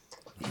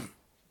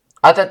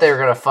 I thought they were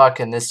going to fuck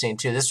in this scene,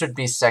 too. This would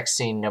be sex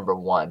scene number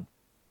 1.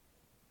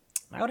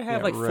 I would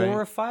have Yeah, like right.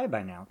 4 or 5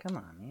 by now. Come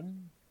on,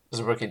 man. This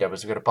is Rookie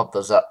Dubbers. We're going to pump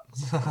those up.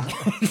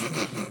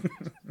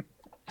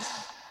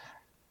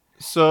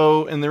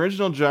 So in the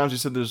original Jobs, you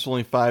said there's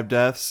only 5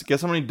 deaths.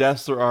 Guess how many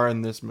deaths there are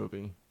in this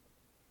movie?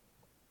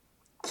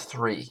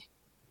 3.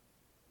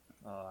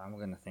 Oh, I'm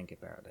gonna think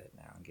about it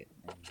now and get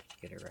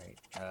it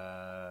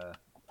right.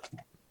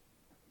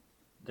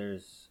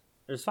 There's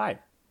 5.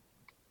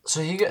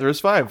 So you get... There's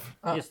 5.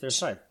 oh, Yes, there's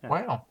 5. Yeah.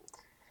 Wow.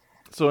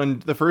 So in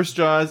the first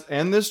Jaws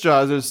and this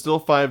Jaws, there's still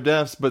 5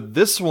 deaths, but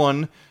this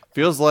one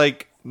feels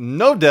like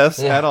no deaths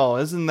Yeah. at all.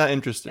 Isn't that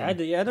interesting? I had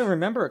to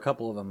remember a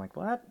couple of them. Like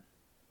what?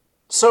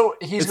 So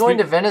he's It's going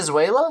be- to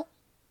Venezuela?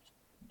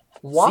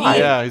 Why?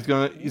 Yeah, he's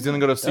gonna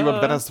go to SeaWorld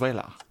Duh.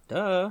 Venezuela.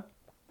 Duh.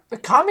 The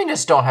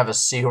communists don't have a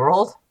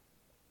SeaWorld.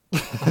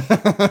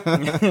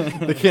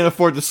 They can't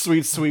afford the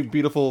sweet, sweet,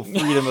 beautiful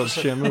freedom of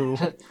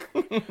Shamu.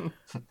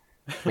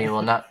 We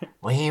will not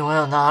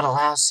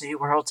allow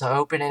SeaWorld to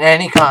open in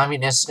any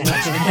communist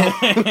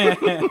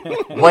nation.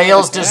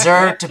 Whales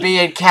deserve to be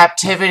in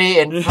captivity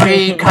in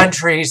free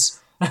countries.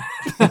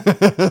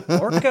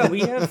 Orca,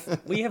 we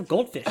have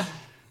goldfish.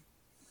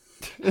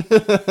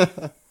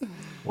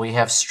 We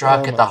have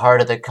struck Oh at the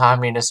heart of the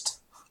communist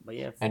But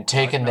yeah, and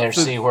taken their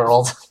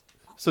SeaWorld.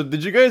 So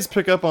did you guys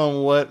pick up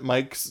on what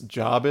Mike's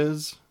job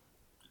is?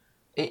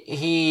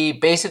 He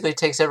basically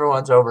takes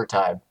everyone's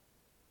overtime.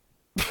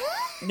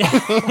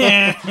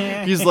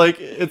 He's like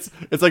it's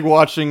like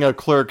watching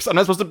Clerks. I'm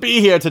not supposed to be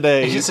here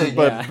today. He's a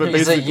but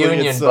He's a basically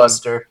union it's,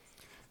 buster.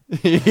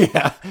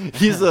 Yeah,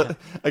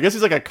 I guess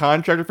he's like a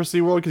contractor for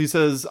SeaWorld because he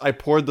says I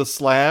poured the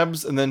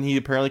slabs, and then he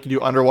apparently can do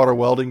underwater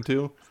welding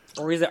too.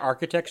 or is it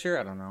architecture?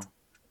 I don't know.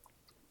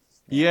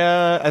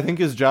 Yeah, I think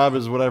his job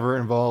is whatever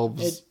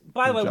involves.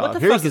 By the way, what job. the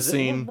Here's fuck the is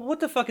scene. What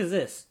the fuck is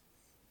this?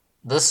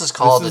 This is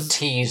called This a is-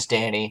 tease,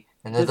 Danny.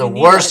 And they're Does the he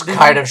need worst a-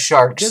 kind of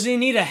sharks. Does he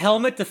need a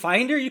helmet to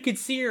find her? You can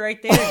see her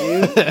right there,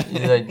 dude.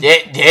 He's like,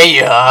 there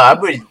you are.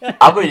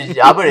 I'm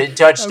gonna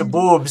touch the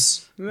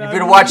boobs. You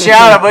better watch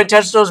out. I'm gonna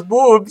touch those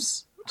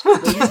boobs.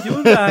 What are you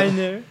doing behind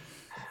there?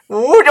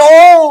 Oh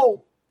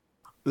no!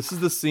 This is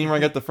the scene where I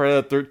got the Friday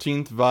the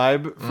 13th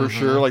vibe for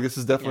sure. Like this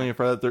is definitely a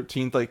Friday the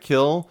 13th like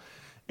kill,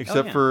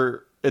 except yeah.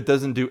 for it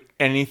doesn't do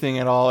anything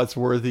at all. It's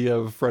worthy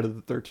of Friday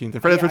the 13th.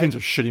 And Friday the 13th are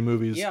shitty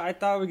movies. Yeah, I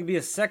thought it could be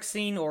a sex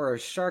scene or a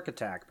shark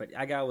attack, but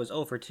I was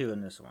 0 for 2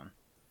 in this one.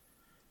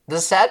 The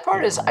sad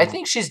part is, I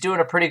think she's doing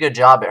a pretty good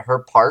job at her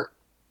part.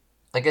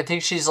 Like, I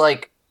think she's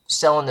like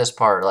selling this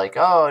part. Like,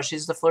 oh,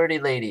 she's the flirty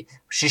lady.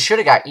 She should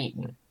have got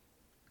eaten.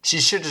 She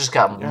should have just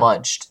got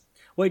munched.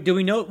 Wait, do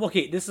we know?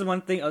 Okay, this is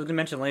one thing I was gonna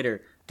mention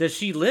later. Does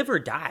she live or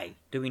die?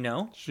 Do we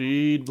know?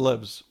 She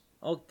lives.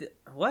 Oh,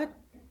 what?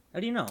 How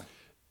do you know?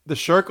 The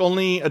shark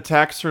only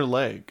attacks her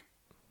leg.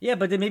 Yeah,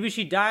 but then maybe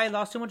she died,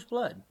 lost too much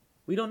blood.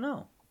 We don't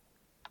know.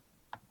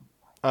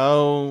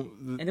 Oh,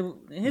 And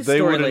in his they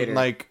story wouldn't later,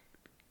 like.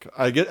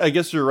 I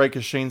guess you're right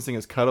because Shane's thing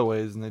is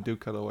cutaways, and they do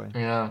cut away.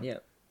 Yeah. yeah.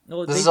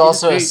 No, This is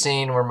also a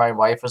scene where my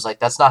wife was like,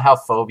 "That's not how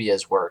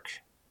phobias work.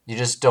 You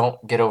just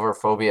don't get over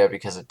phobia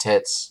because of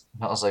tits."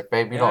 And I was like,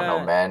 "Babe, you don't know,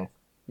 man."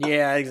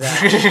 Yeah,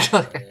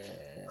 exactly.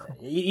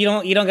 You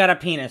don't got a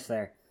penis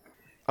there.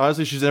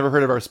 Honestly, she's never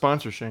heard of our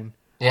sponsor, Shane.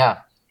 Yeah,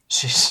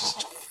 she's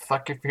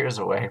fuck your fears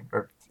away,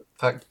 or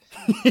fuck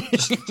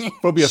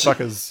Phobia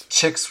fuckers.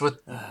 chicks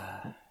with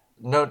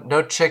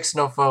no chicks,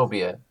 no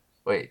phobia.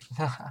 Wait,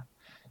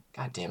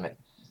 god damn it.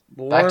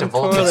 Back to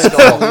Warm Vulcan toilets,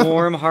 Skull.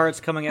 Warm Hearts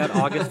coming out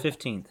August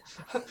 15th.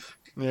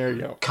 There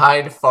you go.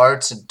 Kind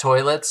farts and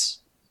toilets.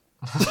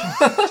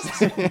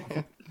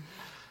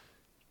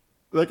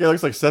 That guy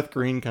looks like Seth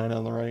Green kind of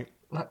on the right.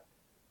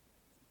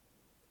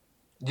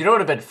 You know what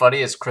would have been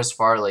funny is Chris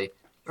Farley.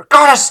 We're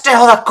gonna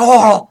steal the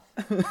coral!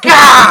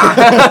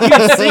 Gah!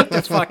 You sink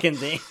this fucking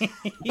thing.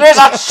 There's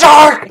a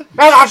shark!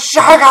 There's a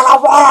shark on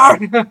the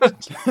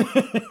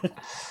water!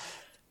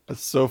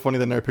 It's so funny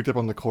that I never picked up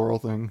on the coral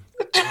thing.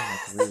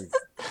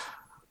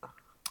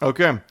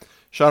 Okay,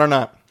 shot or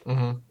not.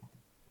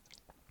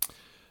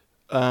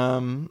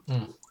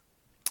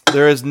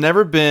 There has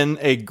never been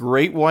a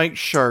great white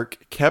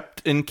shark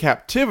kept in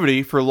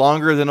captivity for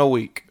longer than a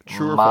week.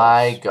 True or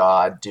My false?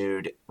 god,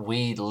 dude.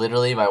 We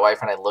literally, my wife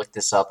and I looked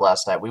this up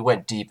last night. We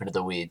went deep into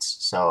the weeds.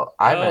 So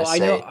I'm going to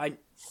say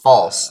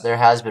false. There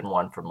has been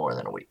one for more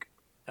than a week.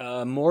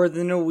 More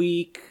than a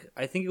week.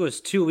 I think it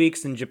was 2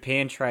 weeks, and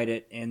Japan tried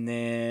it, and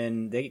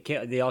then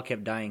they all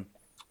kept dying.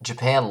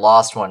 Japan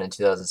lost one in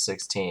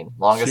 2016.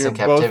 Longest So in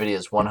you're both- captivity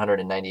is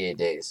 198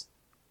 days.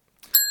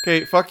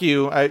 Okay, fuck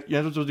you. You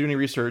don't have to do any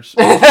research.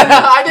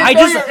 I didn't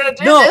know you were going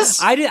to do this.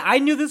 I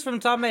knew this from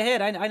the top of my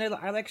head.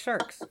 I like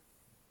sharks.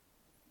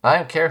 I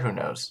don't care who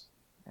knows.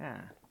 Yeah.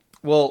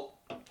 Well,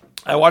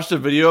 I watched a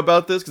video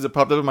about this because it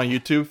popped up in my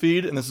YouTube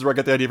feed, and this is where I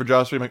got the idea for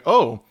Josh 3. I'm like,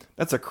 oh,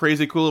 that's a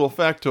crazy cool little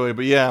factoid.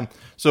 But yeah,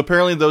 so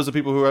apparently those are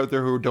people who are out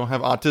there who don't have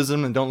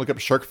autism and don't look up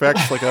shark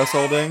facts like us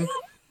all day.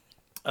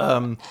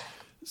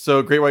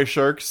 So great white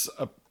sharks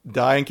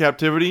die in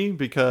captivity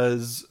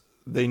because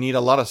they need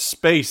a lot of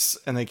space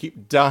and they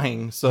keep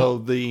dying. So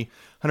the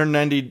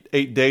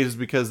 198 days is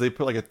because they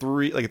put like a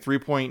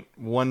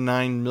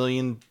 3.19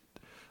 million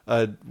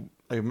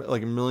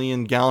like a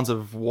million gallons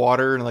of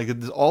water, and like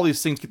all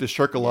these things keep the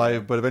shark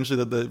alive, but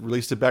eventually they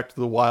released it back to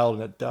the wild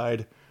and it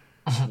died.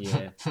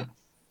 Yeah.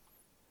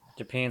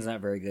 Japan's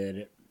not very good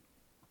at it.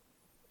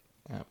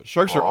 Yeah, but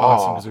sharks are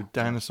awesome because they're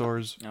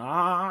dinosaurs.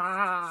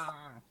 Ah.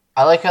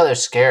 I like how they're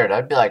scared.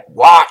 I'd be like,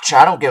 watch,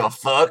 I don't give a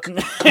fuck.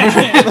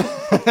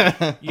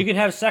 You can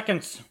have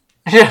seconds.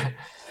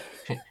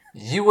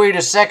 You wait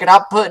a second,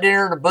 I'm putting it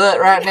in the butt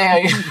right now.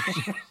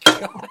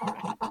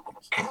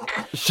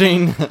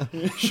 Shane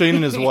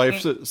and his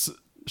wife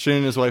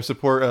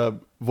support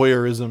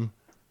voyeurism.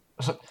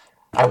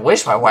 I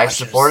wish my wife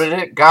supported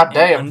it. God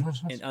damn.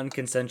 And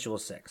unconsensual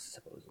sex,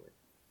 supposedly.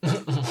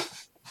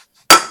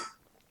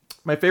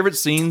 My favorite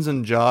scenes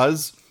in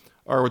Jaws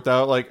are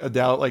without like a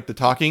doubt like the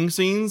talking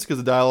scenes because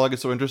the dialogue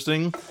is so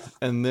interesting,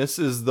 and this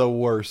is the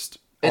worst.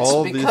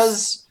 It's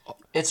because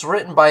it's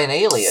written by an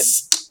alien.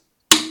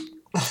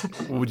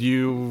 Would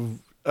you?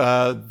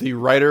 The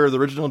writer of the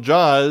original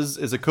Jaws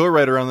is a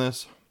co-writer on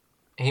this.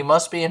 He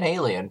must be an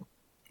alien.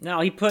 No,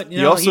 he put.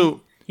 He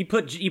also he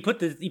put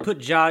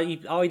Jaws.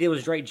 All he did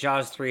was write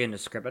Jaws 3 in the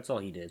script. That's all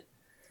he did.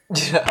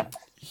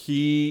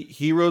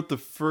 he wrote the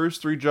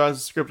first 3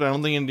 Jaws script. I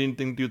don't think he did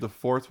anything to do with the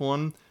 4th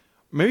one.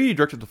 Maybe he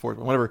directed the 4th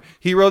one. Whatever.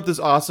 He wrote this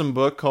awesome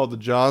book called The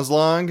Jaws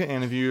Log,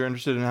 and if you're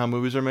interested in how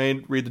movies are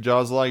made, read the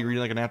Jaws Log. You read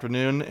it like an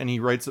afternoon, and he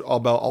writes all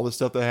about all the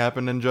stuff that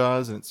happened in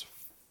Jaws, and it's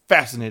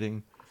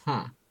fascinating.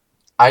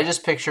 I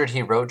just pictured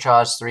he wrote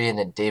Jaws 3 and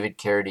then David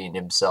Carradine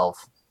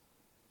himself.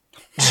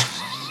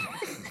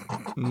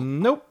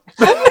 Nope.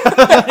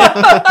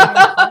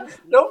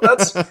 Nope,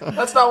 that's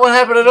not what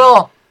happened at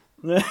all.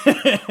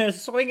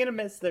 Swing and a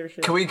miss there.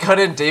 Shit. Can we cut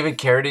in David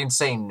Carradine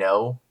saying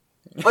no?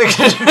 Like,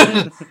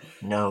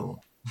 no.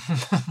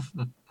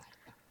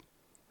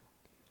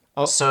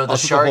 So the I'll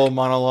shark. the whole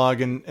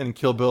monologue in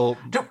Kill Bill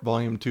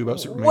Volume 2 about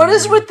Superman. What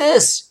is with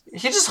this?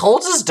 He just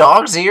holds his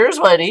dog's ears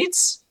while it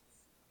eats?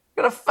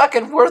 What a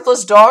fucking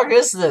worthless dog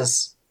is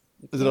this?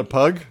 Is it a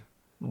pug?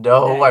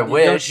 No, Yeah, I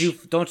wish.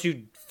 Don't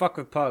you fuck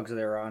with pugs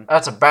there, Ron.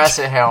 That's a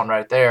basset hound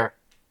right there.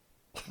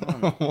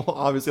 Well,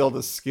 obviously all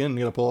the skin, you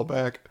gotta pull it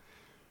back.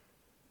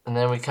 And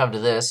then we come to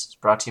this. It's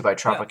brought to you by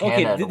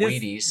Tropicana and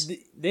Wheaties.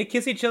 They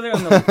kiss each other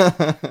on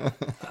the.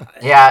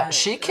 Yeah,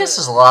 she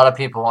kisses a lot of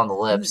people on the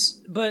lips.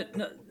 But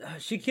no,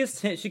 she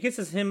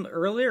kisses him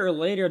earlier or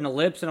later on the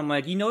lips, and I'm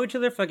like, you know each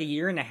other for like a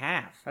year and a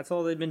half. That's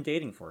all they've been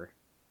dating for.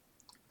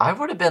 I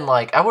would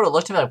have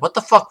looked at him like, what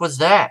the fuck was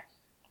that?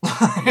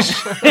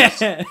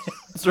 Start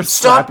Stop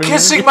slapping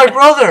kissing him. my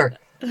brother!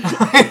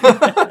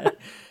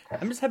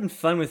 I'm just having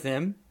fun with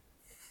him.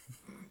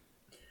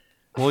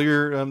 Well,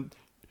 your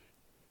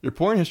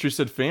porn history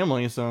said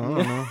family, so I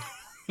don't know.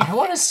 I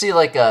want to see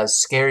like a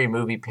scary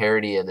movie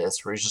parody of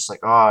this where he's just like,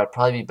 oh, it'd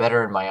probably be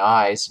better in my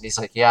eyes. And he's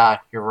like, yeah,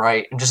 you're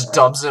right. And just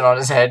dumps it on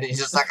his head. And he's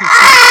just like,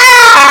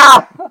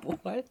 ah!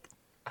 What?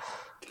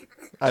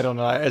 I don't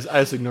know. I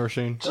just ignore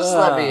Shane. Just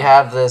let me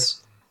have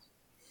this.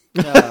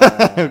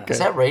 Okay. Is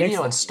that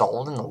radio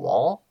installed in the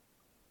wall?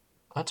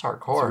 That's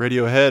hardcore.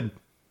 Radiohead.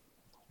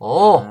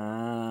 Oh,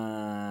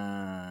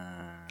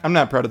 I'm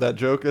not proud of that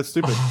joke. That's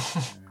stupid.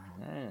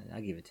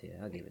 I'll give it to you.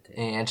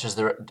 he answers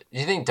the. Do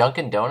you think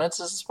Dunkin' Donuts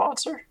is a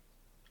sponsor?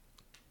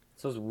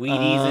 So it's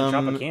Wheaties and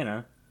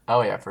Tropicana.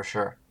 Oh yeah, for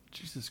sure.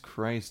 Jesus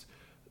Christ.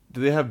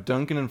 Do they have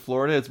Dunkin' in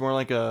Florida? It's more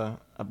like a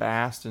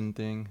Bastion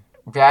thing.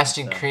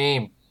 Bastion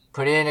cream.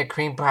 Put it in a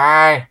cream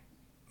pie.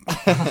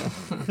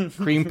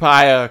 Cream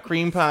pie.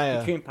 Cream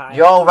pie.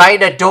 Yo,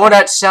 right a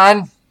donut,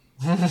 son.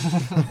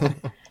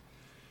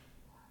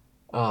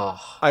 Oh,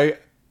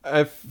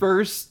 I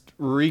first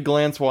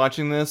re-glanced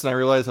watching this, and I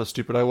realized how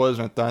stupid I was,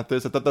 and I thought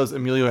that was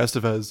Emilio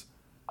Estevez.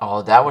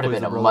 oh, that would have Always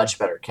been a a brother. much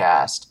better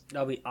cast.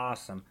 That'll be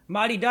awesome.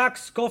 Mighty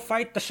Ducks, go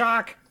fight the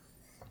shark.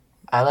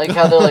 I like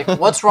how they're like,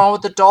 what's wrong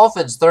with the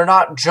dolphins? They're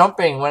not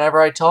jumping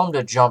whenever I tell them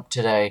to jump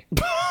today.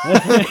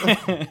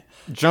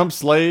 Jump,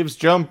 slaves,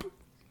 jump.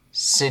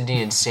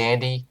 Cindy and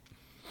Sandy,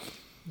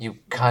 you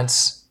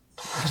cunts.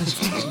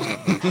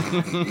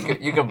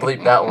 you can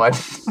bleep that one.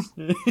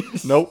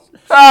 Nope.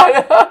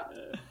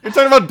 You're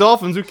talking about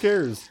dolphins. Who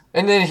cares?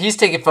 And then he's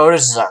taking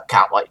photos. He's like,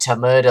 can't wait to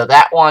murder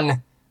that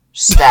one.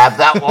 Stab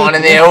that one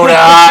in the old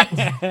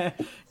heart.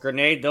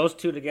 Grenade those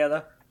two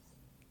together.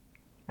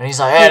 And he's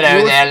like,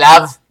 hello there,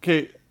 love.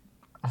 Okay.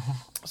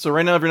 So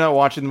right now, if you're not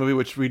watching the movie,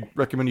 which we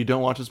recommend you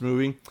don't watch this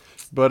movie,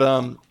 but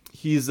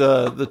he's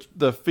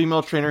the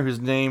female trainer whose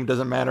name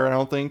doesn't matter. I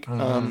don't think.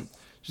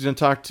 She's gonna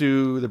talk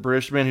to the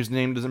British man whose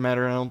name doesn't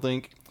matter. I don't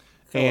think.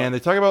 And they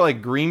talk about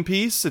like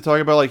Greenpeace. They talk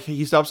about like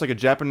he stops like a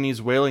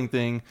Japanese whaling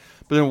thing.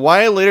 But then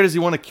why later does he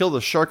want to kill the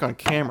shark on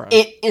camera?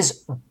 It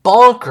is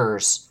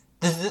bonkers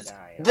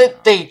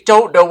that they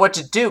don't know what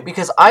to do,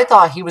 because I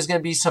thought he was going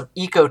to be some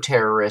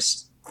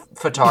eco-terrorist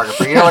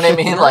photographer. You know what I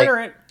mean?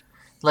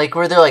 Like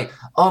where they're like,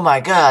 oh my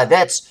god,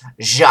 that's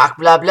Jacques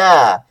blah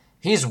blah.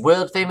 He's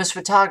world famous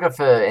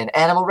photographer and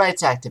animal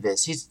rights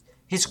activist.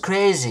 He's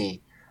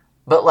crazy.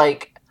 But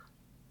like,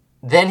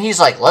 then he's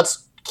like,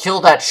 let's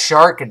kill that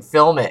shark and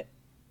film it.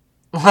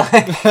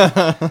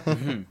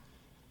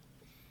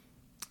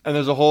 And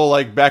there's a whole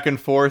like back and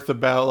forth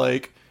about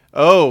like,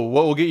 oh,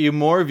 what will get you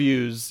more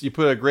views? You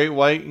put a great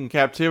white in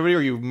captivity,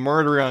 or you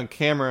murder it on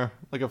camera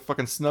like a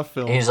fucking snuff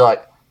film? He's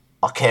like,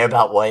 I care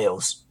about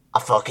whales. I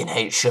fucking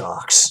hate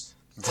sharks.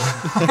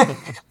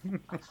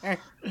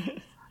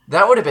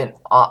 That would have been.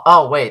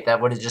 Oh wait,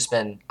 that would have just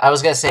been. I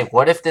was gonna say,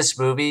 what if this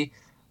movie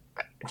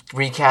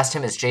recast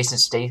him as Jason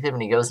Statham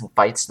and he goes and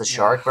fights the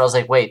shark? But I was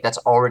like, wait, that's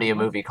already a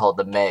movie called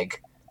The Meg.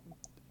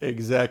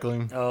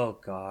 Exactly. Oh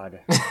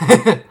God.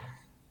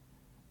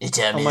 You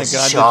tell Oh me my it's a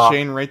god, shark. did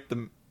Shane rate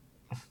the?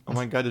 Oh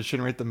my god, did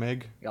Shane rate the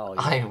Meg? Oh,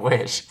 yeah. I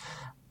wish.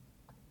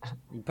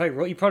 You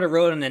probably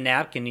wrote on the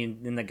napkin,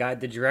 and the guy,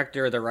 the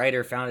director or the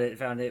writer, found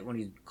it when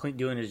he's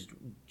doing his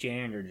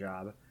janitor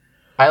job.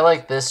 I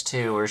like this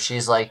too, where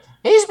she's like,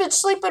 he's been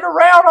sleeping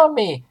around on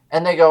me.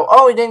 And they go,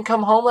 oh, he didn't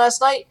come home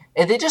last night?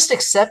 And they just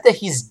accept that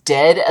he's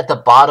dead at the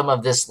bottom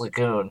of this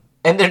lagoon.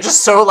 And they're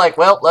just so like,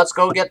 well, let's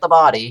go get the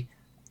body.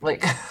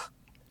 Like,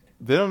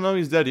 They don't know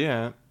he's dead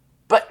yet.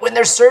 but when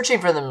they're searching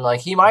for them, like,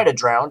 he might have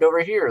drowned over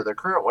here. The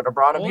current would have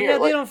brought him Well, here. yeah,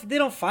 Like, they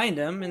don't find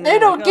him, and they they're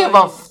don't like, give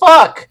oh, a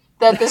fuck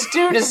that this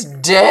dude is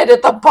dead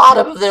at the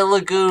bottom of their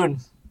lagoon.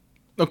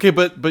 Okay,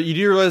 but you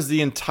do realize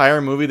the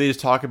entire movie they just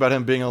talk about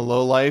him being a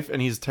lowlife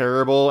and he's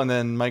terrible, and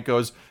then Mike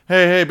goes,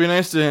 "Hey, be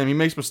nice to him. He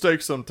makes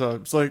mistakes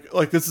sometimes."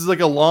 Like this is like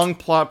a long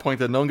plot point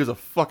that no one gives a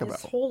fuck about.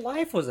 His whole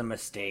life was a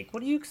mistake.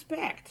 What do you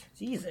expect?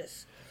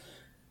 Jesus.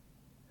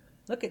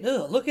 Look at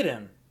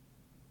him.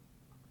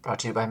 Brought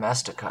to you by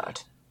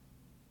MasterCard.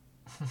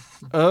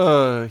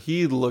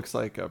 He looks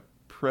like a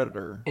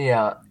predator.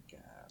 Yeah.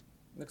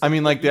 Looks I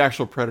mean, like the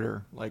actual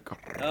predator. Like,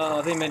 Oh,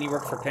 I think man, he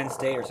worked for Penn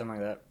State or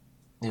something like that.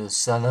 You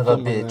son of a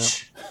Something like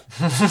bitch.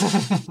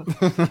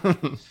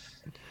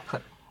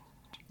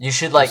 You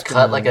should like Just cut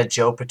gonna- like a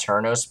Joe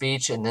Paterno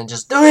speech and then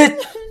just do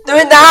it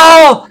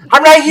now.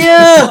 I'm right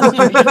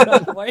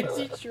here. Why is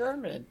he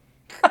German?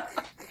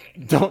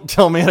 don't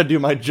tell me how to do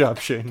my job,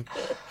 Shane.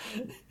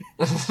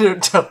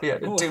 Don't tell me how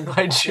to do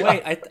my job.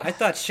 Wait, I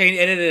thought Shane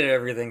edited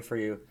everything for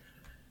you.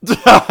 As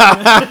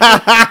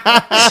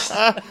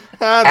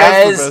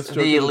joke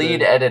the of lead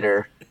day.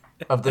 editor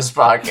of this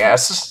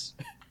podcast.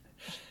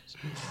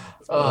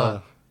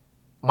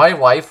 My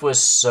wife was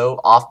so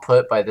off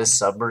put by this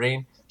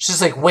submarine.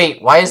 She's like,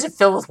 "Wait, why is it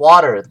filled with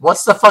water?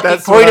 What's the fucking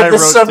That's point what I of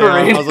this wrote down.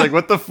 submarine?" I was like,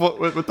 what the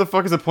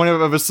fuck is the point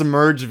of a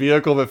submerged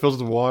vehicle that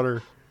fills with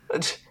water?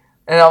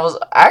 And I was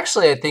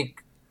actually, I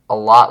think a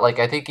lot. Like,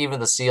 I think even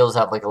the seals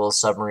have like a little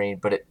submarine,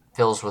 but it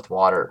fills with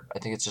water. I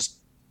think it's just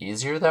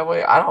easier that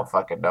way. I don't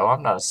fucking know.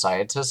 I'm not a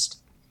scientist.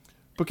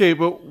 Okay,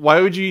 but why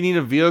would you need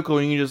a vehicle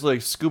when you can just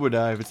like scuba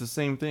dive? It's the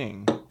same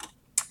thing.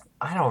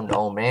 I don't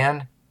know,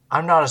 man.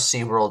 I'm not a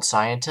SeaWorld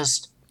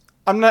scientist.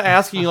 I'm not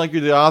asking you like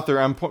you're the author.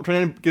 I'm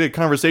trying to get a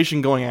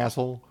conversation going,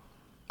 asshole.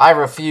 I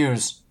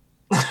refuse.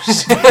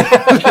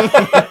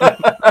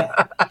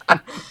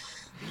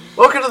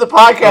 Welcome to the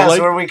podcast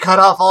where we cut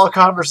off all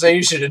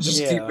conversation and just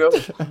keep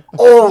going.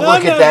 Oh,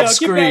 look at that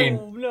screen.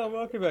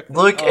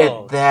 Look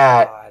at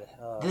that.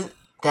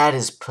 That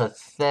is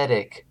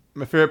pathetic.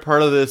 My favorite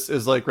part of this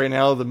is like right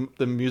now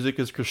the music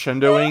is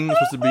crescendoing. It's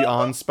supposed to be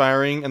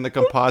awe-inspiring, and the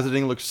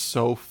compositing looks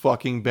so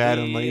fucking bad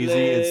and lazy.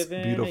 It's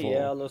beautiful.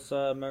 Yellow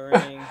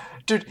submarine.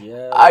 Dude,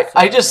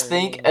 I just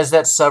think as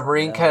that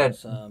submarine kind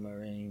of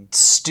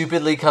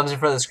stupidly comes in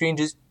front of the screen,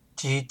 just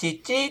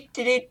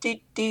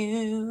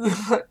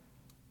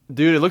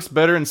dude, it looks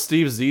better in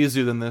Steve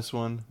Zissou than this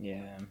one.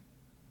 Yeah.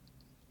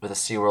 With a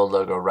SeaWorld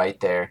logo right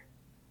there.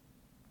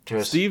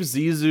 Just... Steve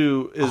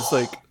Zissou is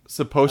like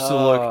supposed to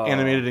look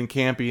animated and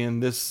campy,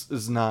 and this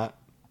is not.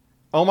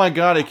 Oh my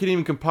god, I can't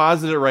even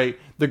composite it right.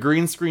 The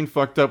green screen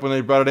fucked up when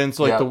they brought it in,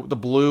 so like the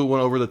blue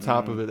went over the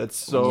top of it. That's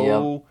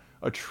so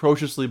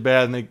atrociously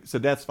bad, and they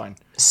said that's fine.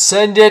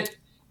 Send it.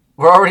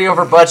 We're already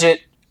over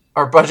budget.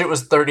 Our budget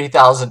was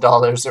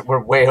 $30,000, and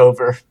we're way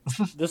over.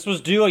 This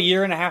was due a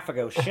year and a half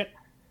ago. Shit.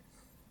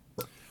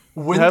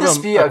 Wouldn't this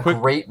be a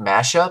great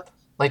mashup?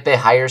 Like they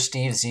hire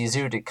Steve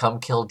Zissou to come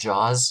kill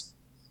Jaws?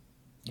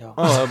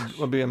 Oh, that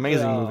would be an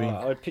amazing movie.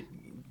 I would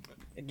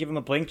give him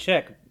a blank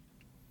check.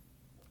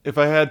 If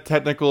I had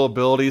technical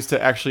abilities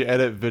to actually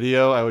edit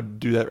video, I would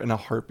do that in a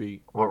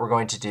heartbeat. What we're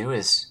going to do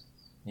is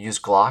use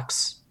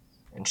Glocks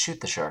and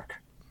shoot the shark.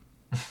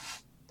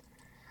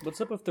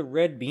 What's up with the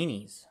red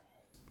beanies?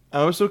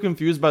 I was so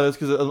confused by this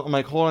because I'm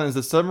like, hold on, is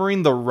the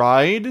submarine the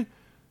ride?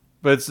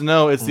 But it's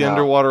the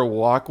underwater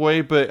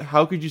walkway. But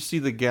how could you see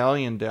the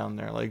galleon down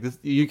there? Like this,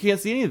 you can't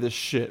see any of this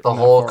shit. The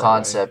whole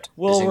concept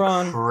is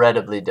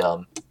incredibly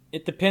dumb.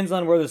 It depends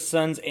on where the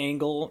sun's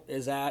angle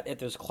is at. If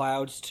there's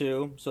clouds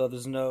too, so if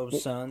there's no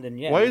sun, then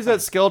yeah. Why is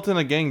that skeleton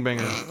a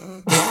gangbanger?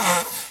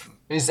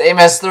 He's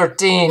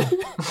MS-13.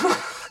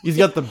 He's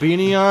got the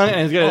beanie on,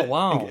 and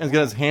he's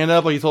got his hand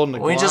up like he's holding the.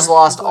 We just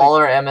lost all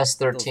our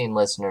MS-13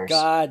 listeners.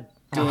 God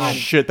damn.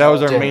 Shit, that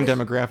was our main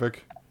demographic.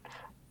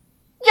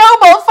 Yo,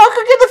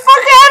 motherfucker, get the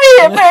fuck out of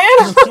here, man!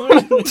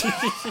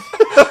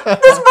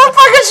 This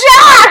motherfucker's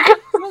shark!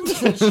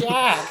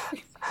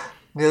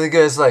 The other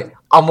guy's like,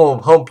 I'm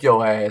gonna hump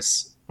your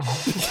ass.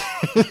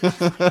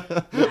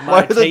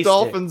 Why are the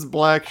dolphins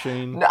black,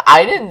 Shane? No,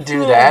 I didn't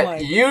do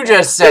that. You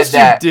just said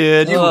that. You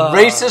did. You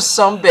racist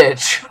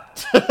sumbitch.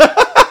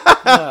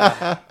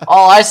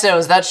 All I said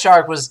was that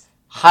shark was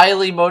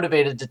highly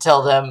motivated to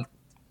tell them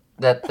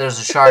that there's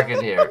a shark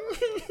in here.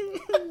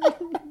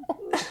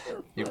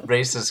 You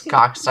racist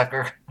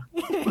cocksucker.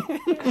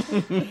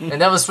 And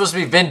that was supposed to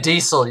be Vin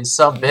Diesel, you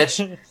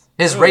sumbitch.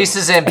 His race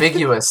is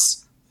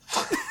ambiguous.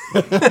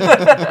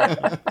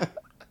 I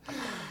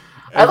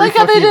like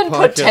how they didn't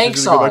put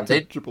tanks on.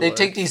 They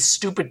take these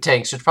stupid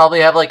tanks, which probably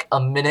have like a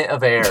minute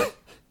of air.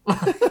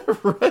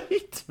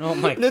 Right? Oh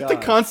my god. They have to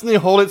constantly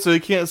hold it so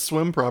he can't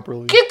swim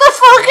properly. Get the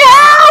fuck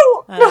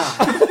out! What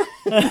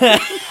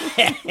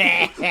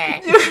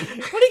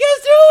are you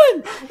guys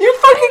doing? You're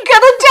fucking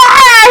gonna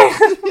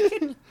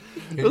die!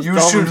 You should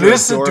dolphins are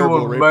listen to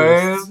adorable him,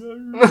 man.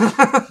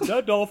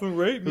 That dolphin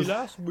raped me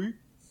last week.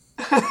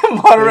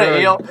 Monterey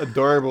They're eel.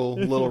 Adorable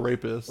little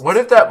rapist. What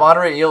if that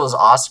Monterey eel is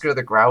Oscar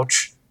the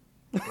Grouch?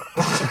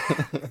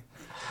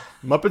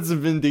 Muppets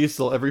and Vin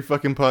Diesel every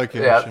fucking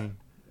podcast. Yeah. Shane.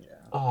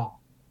 Oh.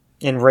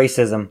 In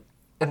racism.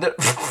 And then...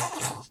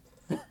 Just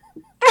a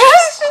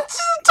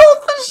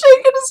dolphin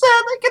shaking his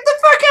head like, get the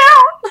fuck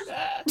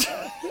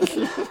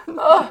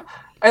out!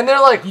 And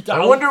they're like,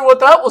 I wonder what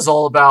that was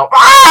all about.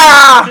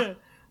 Ah!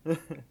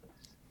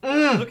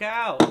 Look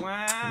out.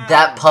 Wow.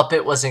 That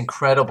puppet was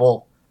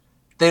incredible.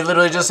 They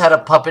literally just had a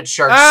puppet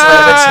shark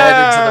slam its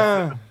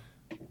head into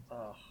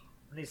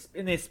the...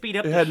 And they speed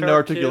up It the had shark no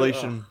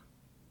articulation.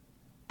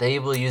 They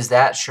will use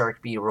that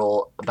shark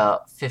B-roll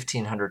about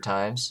 1,500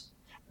 times.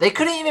 They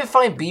couldn't even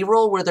find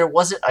B-roll where there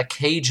wasn't a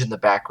cage in the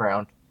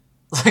background.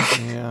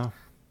 Yeah.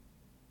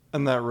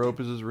 And that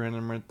rope is just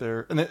random right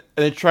there. And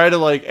they try to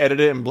like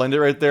edit it and blend it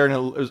right there, and it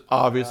was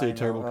obviously a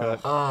terrible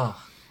cut.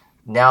 Oh.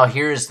 Now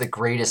here's the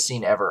greatest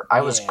scene ever.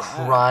 I was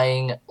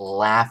crying,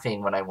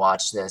 laughing when I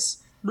watched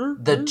this.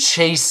 The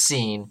chase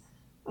scene.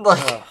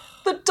 Like,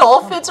 the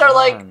dolphins are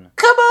like,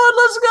 come on,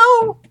 let's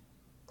go!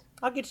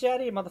 I'll get you out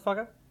of here,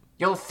 motherfucker.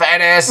 Your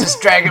fat ass is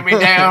dragging me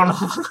down.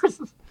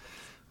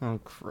 Oh,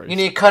 Christ. You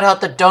need to cut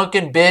out the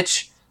Dunkin',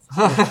 bitch.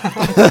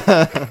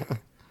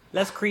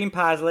 Less cream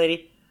pies,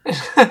 lady.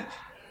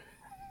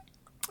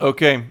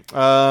 Okay,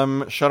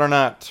 shut or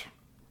not.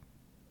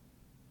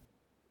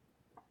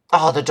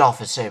 Oh, the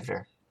dolphin saved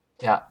her.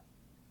 Yeah.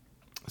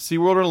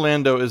 SeaWorld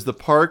Orlando is the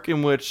park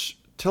in which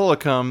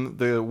Tilikum,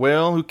 the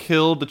whale who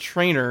killed the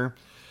trainer,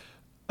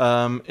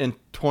 in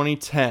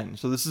 2010.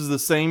 So this is the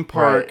same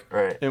park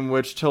Right. in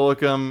which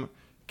Tilikum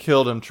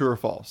killed him. True or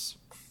false?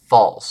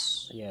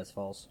 False. Yeah, it's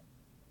false.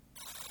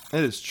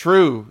 It is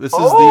true. This is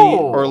the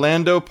Oh!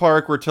 Orlando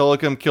park where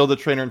Tilikum killed the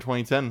trainer in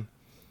 2010.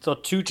 So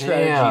 2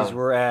 tragedies Damn.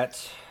 were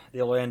at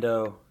the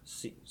Orlando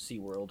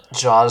SeaWorld.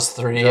 Jaws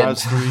 3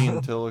 Jaws and 3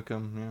 and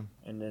Tilikum.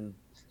 Yeah. And then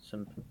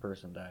some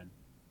person died.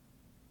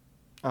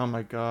 Oh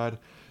my god.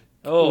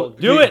 Oh, Well,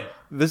 do okay,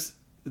 it!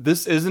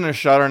 This isn't a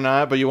shot or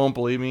not, but you won't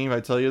believe me if I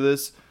tell you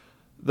this.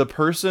 The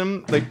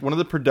person, like one of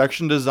the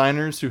production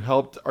designers who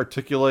helped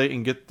articulate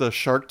and get the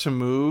shark to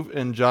move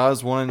in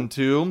Jaws 1 and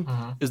 2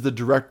 is the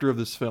director of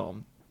this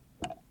film.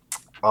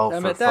 Oh, I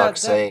for mean,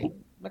 fuck's sake.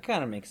 That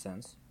kind of makes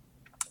sense.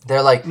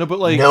 They're like, No, but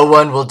like- no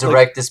one will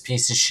direct this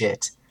piece of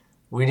shit.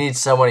 We need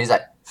someone. He's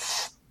like,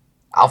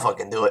 I'll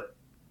fucking do it.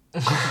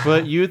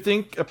 But you would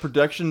think a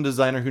production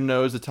designer who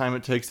knows the time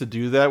it takes to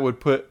do that would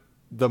put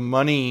the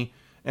money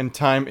and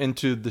time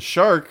into the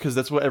shark because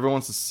that's what everyone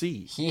wants to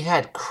see. He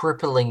had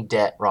crippling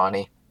debt,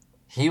 Ronnie.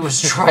 He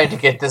was trying to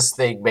get this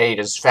thing made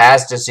as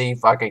fast as he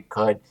fucking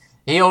could.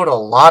 He owed a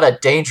lot of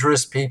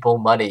dangerous people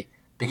money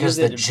because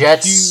He was the a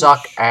Jets huge-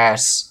 suck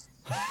ass.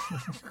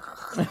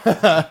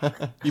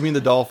 You mean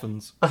the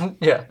Dolphins?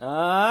 Yeah.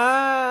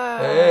 Ah,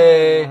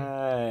 Hey.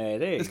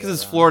 there you It's go, because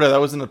it's Ron. Florida. That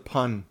wasn't a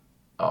pun.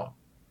 Oh.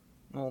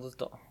 Well, this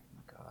oh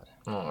my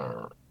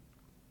god.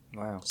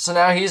 Wow. So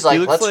now he's like,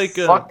 looks let's like,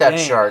 fuck that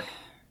dang. shark.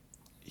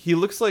 He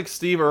looks like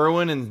Steve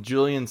Irwin and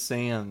Julian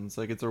Sands.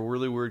 Like it's a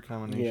really weird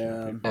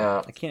combination.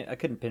 Yeah. Yeah. I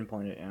couldn't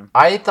pinpoint it. Yeah.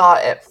 I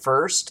thought at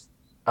first,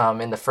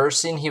 in the first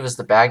scene, he was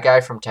the bad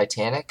guy from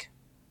Titanic.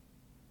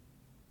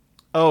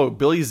 Oh,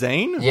 Billy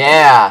Zane?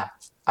 Yeah.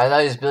 I thought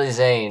he was Billy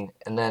Zane.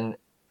 And then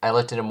I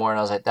looked at him more and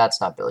I was like, that's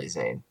not Billy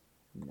Zane.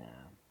 Nah.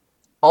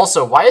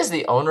 Also, why is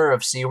the owner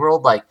of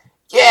SeaWorld like,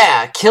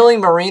 yeah, killing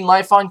marine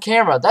life on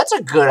camera? That's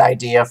a good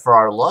idea for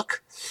our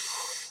look.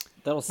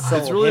 That'll sell.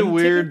 It's really him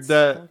weird tickets?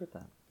 that- I don't get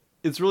that.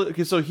 It's really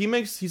okay. So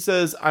he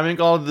says, I make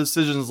all the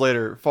decisions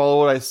later. Follow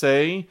what I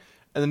say.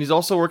 And then he's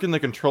also working the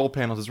control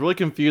panels. It's really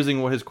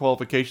confusing what his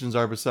qualifications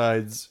are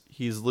besides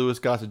he's Louis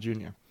Gossett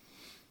Jr.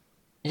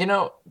 You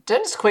know,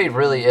 Dennis Quaid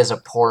really is a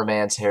poor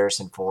man's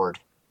Harrison Ford.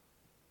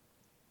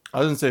 I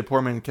was going to say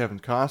poor man Kevin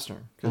Costner.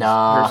 'Cause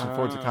Nah. Harrison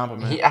Ford's a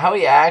compliment. How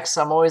he acts,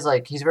 I'm always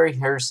like, he's very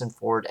Harrison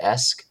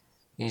Ford-esque.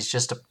 He's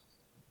just a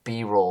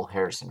B-roll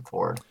Harrison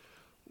Ford.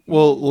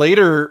 Well,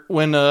 later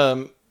when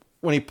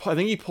I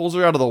think he pulls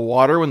her out of the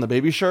water when the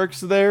baby shark's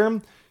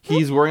there,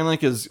 he's wearing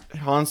like his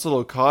Han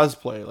Solo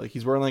cosplay. Like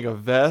he's wearing like a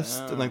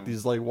vest and like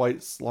these like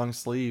white long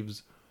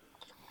sleeves.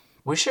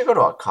 We should go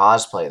to a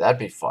cosplay. That'd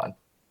be fun.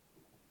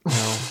 You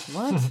know?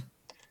 What?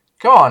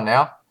 Come on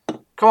now.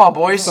 Come on,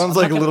 boys. Sounds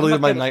I'm like not gonna- literally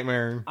I'm not my gonna-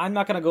 nightmare. I'm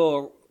not gonna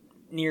go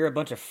near a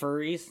bunch of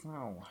furries.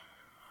 No.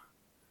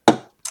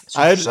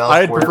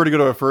 I'd prefer to go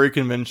to a furry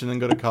convention than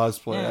go to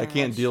cosplay. Yeah, I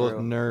can't that's deal true.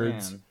 with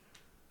nerds. Man.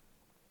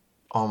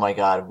 Oh my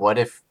god, what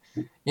if...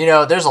 You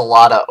know, there's a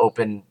lot of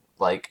open,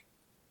 like,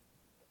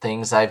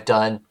 things I've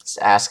done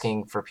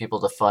asking for people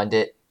to fund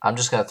it. I'm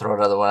just going to throw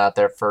another one out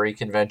there. Furry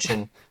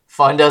convention.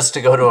 Fund us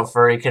to go to a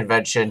furry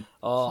convention.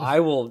 Oh, I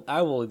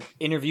will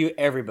interview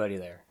everybody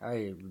there.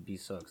 I would be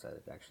so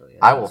excited, actually.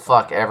 I will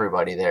fuck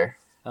everybody there.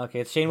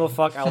 Okay, Shane will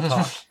fuck. I'll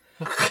talk.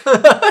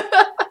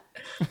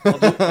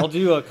 I'll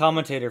do a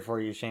commentator for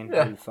you, Shane.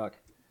 Yeah. You fuck.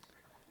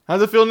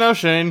 How's it feel now,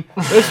 Shane?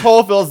 This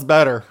hole feels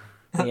better.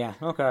 Yeah.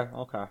 Okay.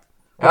 Oh,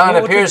 and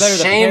it What would be appears better,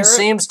 the Shane parrot?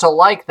 seems to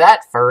like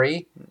that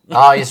furry.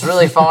 Oh, he's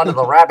really fond of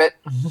the rabbit.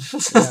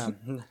 Yeah.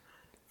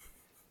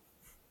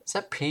 Is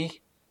that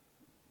pee?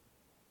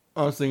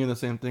 I was thinking the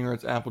same thing, or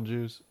it's apple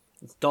juice.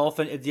 It's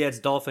dolphin. It's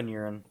dolphin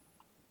urine.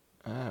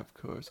 Of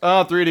course.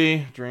 Oh,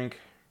 3D drink.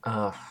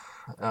 I'm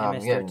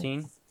getting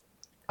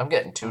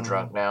MS-13. too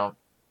drunk now.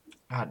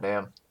 God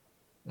damn.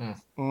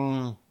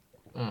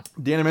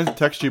 Dan, I meant to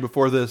text you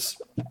before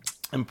this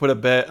and put a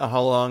bet on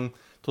how long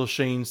till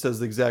Shane says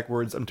the exact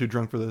words. I'm too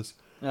drunk for this.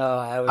 Oh,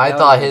 I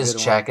thought his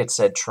jacket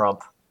said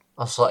Trump.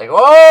 I was like,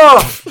 oh!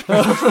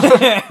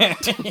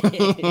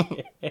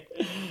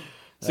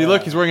 See,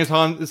 look, he's wearing his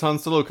Han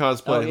Solo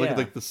cosplay. Oh, Look yeah. at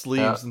like the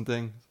sleeves Yeah. and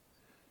things.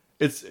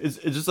 It's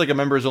just like a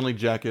members only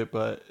jacket,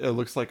 but it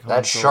looks like Han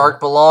That Solo. shark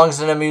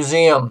belongs in a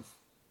museum.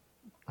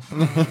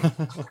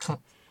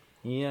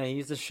 Yeah,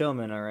 he's a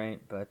showman, all right.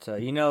 But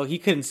he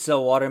couldn't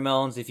sell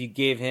watermelons if you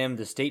gave him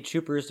the state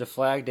troopers to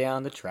flag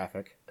down the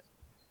traffic.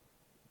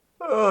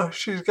 Oh,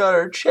 she's got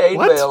her chainmail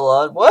What?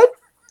 on. What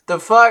the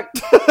fuck?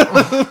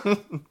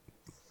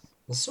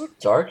 It's so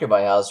dark in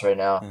my house right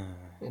now.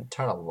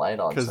 Turn a light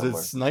on Because somewhere.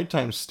 it's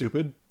nighttime,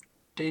 stupid.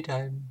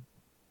 Daytime.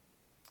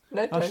 Oh,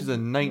 Nighttime. she's a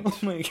knight. Oh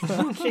my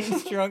god,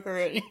 Shane's drunk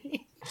already.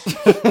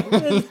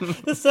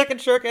 The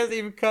second shark hasn't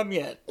even come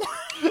yet.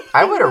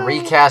 I would have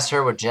recast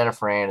her with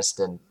Jennifer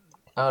Aniston.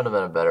 That would have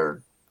been a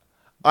better...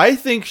 I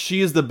think she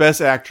is the best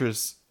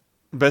actress.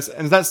 And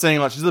it's not saying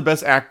a lot. She's the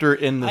best actor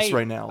in this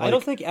right now. I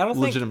don't think.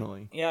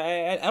 legitimately.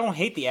 Yeah, I don't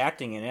hate the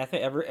acting in it. I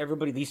think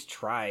everybody at least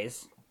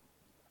tries.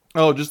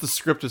 Oh, just the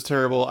script is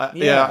terrible.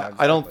 Yeah,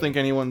 I don't exactly. think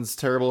anyone's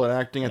terrible at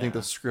acting. I think Yeah.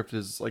 the script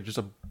is like just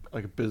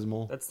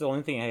abysmal. That's the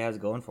only thing he has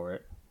going for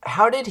it.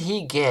 How did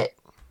he get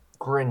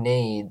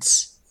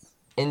grenades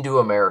into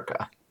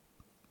America?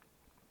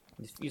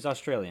 He's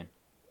Australian.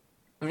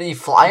 Did he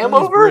fly He's him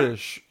over?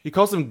 British. He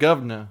calls him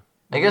governor.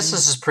 I guess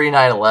this is pre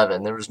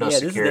 9/11. There was no yeah,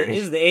 this security.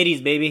 is the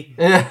 80s, baby.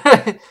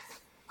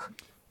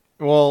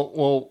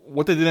 Well,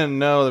 what they didn't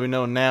know that we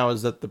know now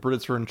is that the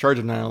Brits were in charge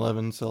of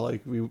 9/11. So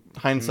like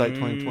hindsight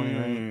 2020,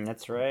 right?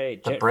 That's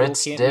right. The Jet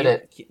Brits fuel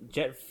did can't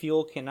Jet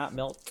fuel cannot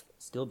melt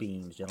steel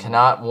beams, gentlemen.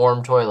 Cannot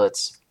warm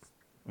toilets.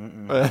 but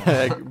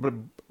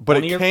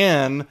Only it your-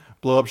 can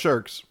blow up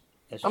sharks.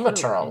 That's I'm gonna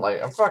true. turn on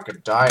light. I'm fucking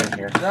dying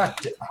here. God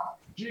damn.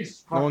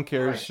 Jeez. No one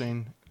cares,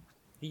 Shane.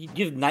 You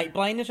give night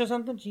blindness or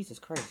something? Jesus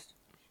Christ.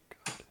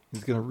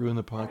 He's gonna ruin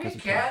the podcast.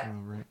 if cat. talking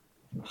over it.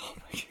 What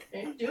are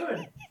you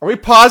doing? Are we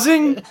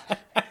pausing?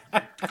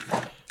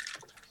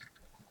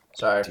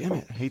 Sorry. Damn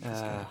it! I hate this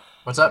guy.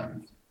 What's up?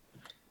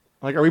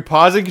 Like, are we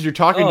pausing because you're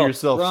talking to Oh,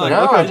 yourself? Ron. So, like,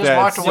 No, look I at just that.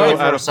 walked So away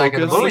for out a of second.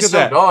 focus. The Look movie's at still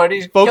that. going.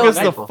 He's Focus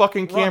killing the people.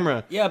 fucking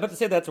camera. Yeah, about to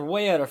say that's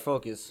way out of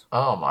focus.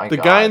 Oh my The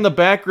god. guy in the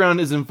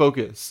background is in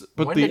focus,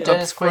 but When the did up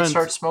Dennis Quaid front.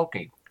 start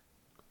smoking?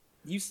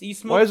 You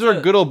smoked Why is there a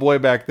the- good old boy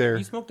back there?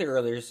 You smoked it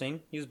earlier,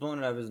 Sing. He was blowing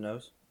it out of his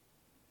nose.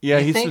 Yeah,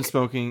 You he's been think-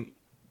 smoking.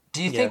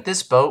 Do you Yeah. think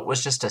this boat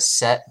was just a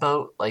set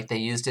boat? Like they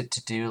used it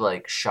to do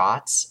like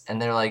shots, and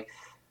they're like,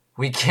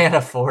 we can't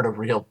afford a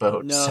real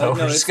boat, No, so no,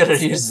 we're just it's- gonna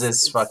it's- use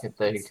this it's- fucking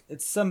thing.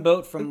 It's some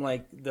boat from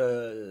like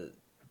the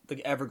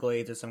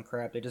Everglades or some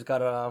crap. They just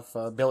got it off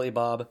Billy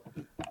Bob.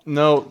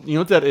 No, you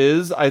know what that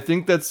is? I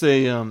think that's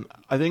I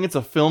think it's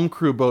a film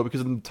crew boat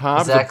because on the top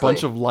there's a Exactly.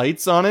 bunch of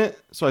lights on it.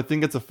 So I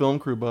think it's a film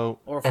crew boat.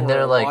 Or for And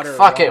they're a like, water-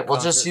 fuck water it, we'll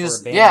just concert for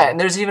use a band. yeah. And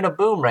there's even a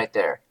boom right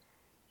there.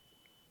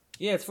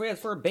 Yeah, it's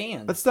for a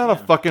band. That's not a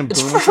fucking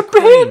It's boom. for It's a a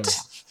crane. band.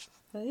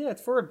 Yeah,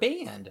 it's for a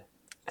band.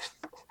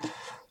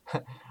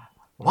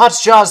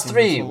 Watch Jaws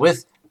 3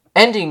 with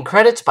ending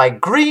credits by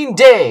Green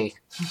Day.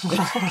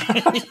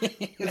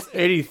 It's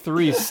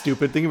 83,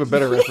 stupid. Think of a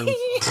better reference.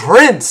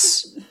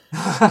 Prince.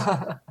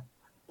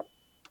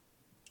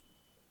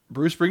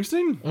 Bruce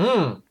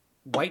Springsteen?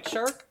 White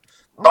Shark?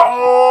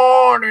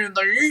 Born in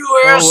the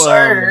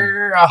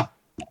USA.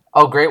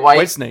 Oh, Great White.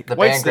 Whitesnake. The Whitesnake.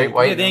 band Great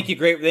White.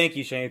 Yeah, thank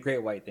you, Shane.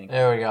 Great White thing.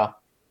 There we go.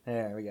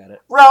 Yeah, we got it.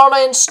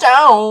 Rolling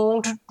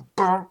Stone.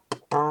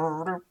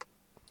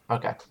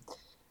 Okay.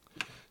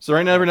 So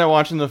right now we're not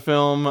watching the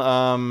film.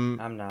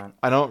 I'm not.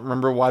 I don't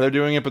remember why they're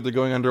doing it, but they're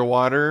going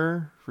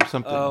underwater for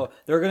something. Oh,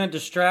 they're gonna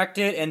distract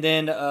it, and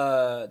then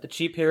the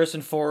cheap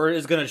Harrison Ford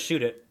is gonna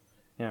shoot it.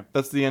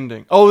 That's the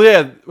ending. Oh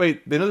yeah,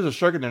 wait. They know there's a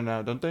shark in there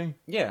now, don't they?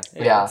 Yeah.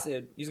 Yeah.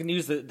 He's gonna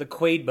use the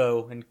Quaid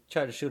bow and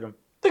try to shoot him.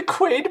 The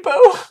Quaid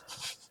bow.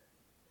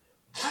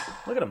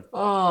 Look at him.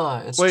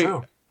 Oh, it's Wait.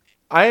 true.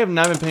 I have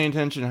not been paying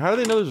attention. How do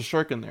they know there's a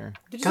shark in there?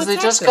 Because they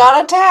attack just them.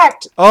 got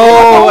attacked.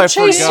 Oh, I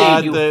chasing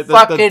forgot you, the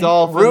fucking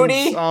dolphins.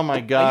 Rudy. Oh my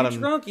Are god, you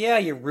drunk? Yeah,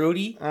 you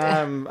Rudy.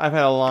 I've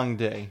had a long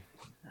day.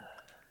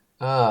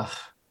 Ugh.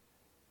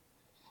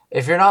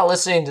 If you're not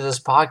listening to this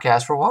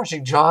podcast, we're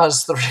watching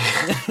Jaws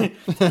 3.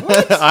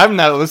 I'm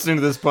not listening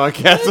to this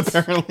podcast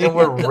apparently. and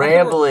we're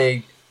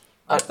rambling.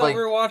 I thought like,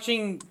 we were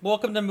watching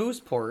Welcome to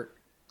Mooseport.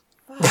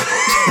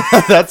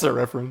 That's a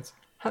reference.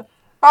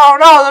 oh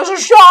no, there's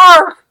a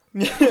shark!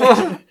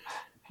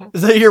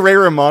 Is that your Ray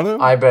Romano?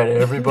 I bet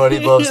everybody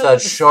loves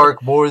that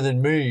shark more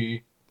than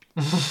me.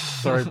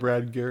 Sorry,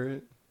 Brad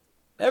Garrett.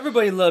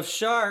 Everybody loves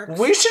sharks.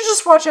 We should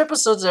just watch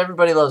episodes of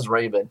Everybody Loves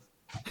Raymond.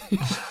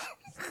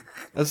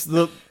 That's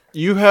the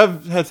you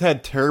have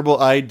had terrible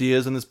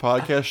ideas in this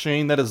podcast,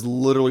 Shane. That is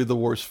literally the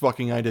worst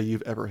fucking idea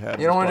you've ever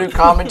had. You don't want to do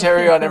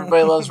commentary on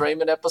Everybody Loves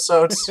Raymond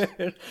episodes?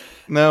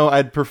 No,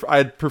 I'd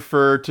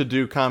prefer to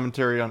do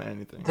commentary on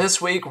anything. This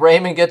week,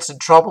 Raymond gets in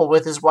trouble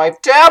with his wife,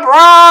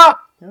 Deborah!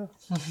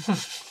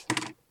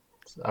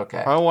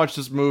 Okay. I'll watch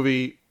this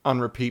movie on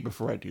repeat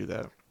before I do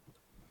that.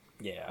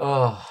 Yeah.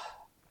 Ugh.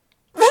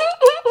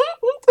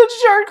 The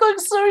shark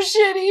looks so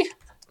shitty.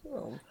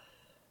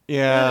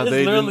 Yeah, It's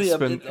they didn't literally a-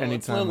 spend any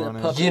it's time literally a on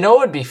it. puppet. You know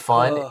what would be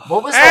fun? Ugh.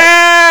 What was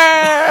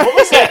that? What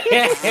was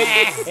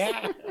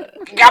that?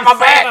 You got my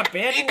back!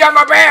 bitch. You got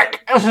my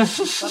back!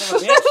 Son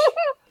of a bitch.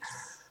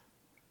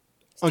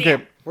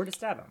 Okay, Where'd to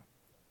stab him?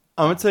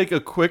 I'm gonna take a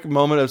quick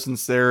moment of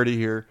sincerity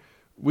here.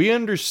 We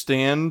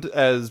understand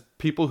as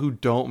people who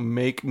don't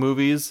make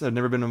movies, have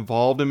never been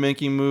involved in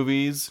making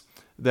movies,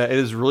 that it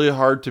is really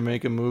hard to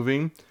make a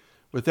movie.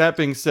 With that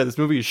being said, this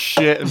movie is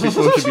shit and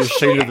people should be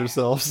ashamed of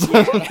themselves.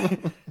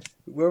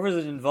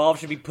 Whoever's involved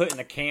should be put in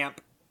a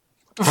camp.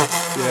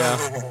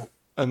 Yeah.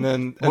 And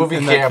then Movie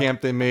in that camp.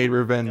 camp they made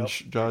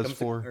Revenge, Jaws Here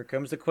 4.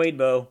 comes the Quaid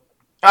bow.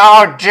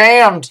 Oh,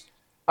 jammed!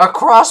 A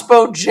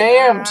crossbow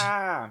jammed!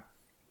 Ah.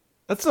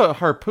 That's a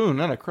harpoon,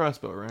 not a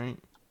crossbow, right?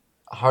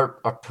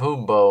 A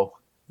poom bow.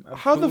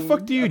 How the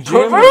fuck do you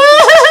jam a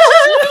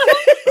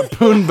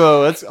harpoon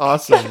bow? That's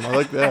awesome. I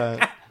like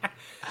that.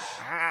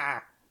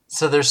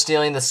 So they're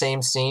stealing the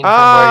same scene from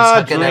where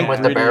he's hooking them drink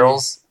with the 3D.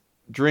 barrels?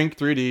 Drink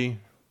 3D.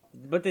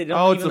 But they don't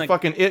Oh, it's even a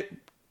fucking It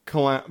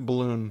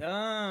balloon.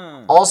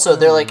 Also,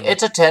 they're like,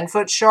 it's a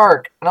 10-foot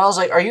shark. And I was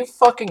like, are you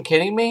fucking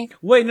kidding me?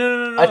 Wait,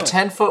 no. A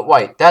 10-foot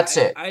white. That's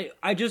it.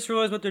 I just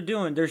realized what they're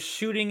doing. They're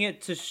shooting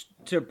it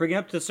to bring it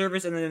up to the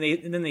surface, and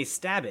then they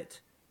stab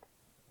it.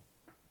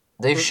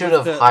 They should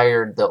have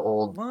hired the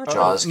old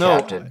Jaws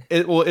captain.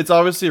 It's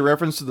obviously a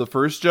reference to the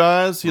first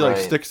Jaws. He like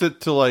Right. sticks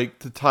it to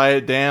tie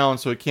it down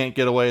so it can't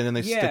get away, and then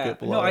they stick it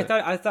below. No, it.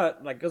 I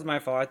thought like it was my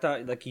fault. I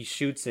thought like he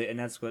shoots it, and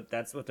that's what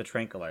the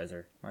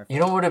tranquilizer. You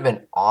know what would have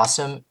been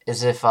awesome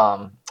is if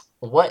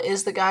what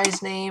is the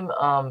guy's name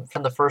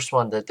from the first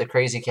one, the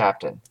crazy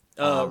captain?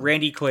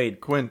 Randy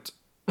Quaid. Quint.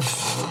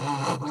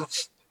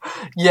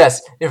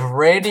 Yes, if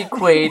Randy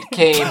Quaid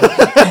came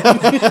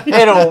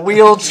in a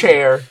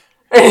wheelchair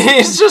and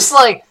he's just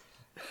like,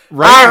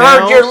 I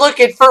heard you're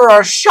looking for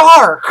a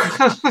shark.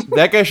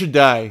 That guy should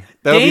die.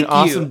 That would be an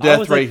awesome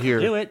death right here.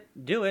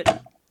 Do it.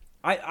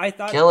 I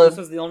thought Kill him. this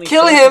was the only.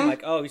 Kill shark. him. I'm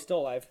like, oh, he's still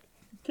alive.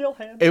 Kill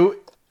him.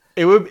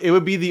 It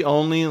would be the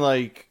only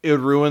like it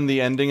would ruin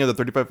the ending of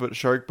the 35-foot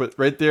shark, but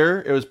right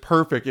there it was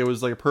perfect. It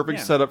was like a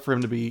perfect setup for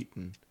him to be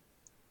eaten.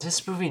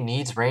 This movie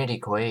needs Randy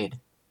Quaid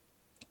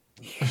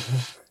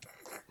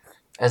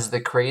as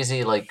the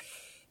crazy like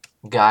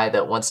guy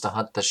that wants to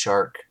hunt the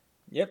shark.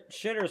 Yep,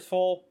 shitter's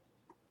full.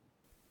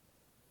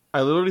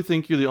 I literally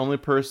think you're the only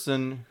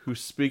person who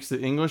speaks the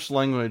English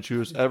language who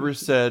has ever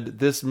said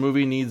this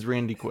movie needs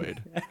Randy Quaid.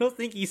 I don't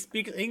think he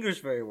speaks English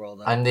very well,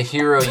 though. I'm the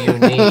hero you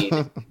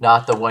need,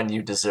 not the one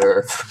you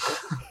deserve.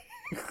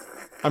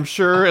 I'm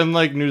sure in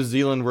like New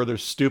Zealand where they're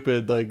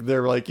stupid, like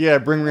they're like, yeah,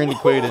 bring Randy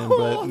Quaid in,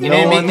 but You no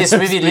need to one make this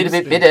movie a little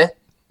bit better.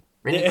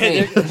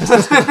 Randy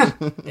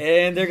Quaid.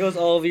 And there goes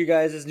all of you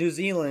guys as New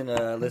Zealand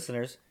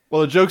listeners.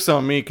 Well, the joke's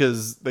on me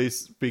because they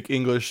speak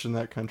English in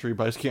that country,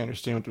 but I just can't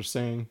understand what they're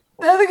saying.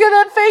 Now look at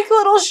that fake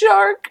little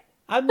shark.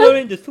 I'm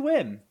learning to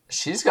swim.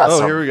 She's got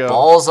Here we some go.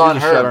 balls on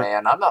Here's a her, shutter.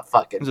 man. I'm not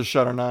fucking. Is it a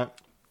shot or not?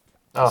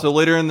 Oh. So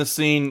later in the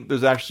scene,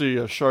 there's actually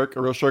a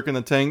real shark in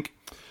the tank.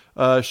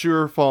 True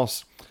or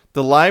false?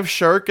 The live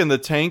shark in the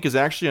tank is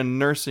actually a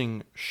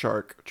nursing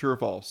shark. True or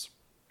false?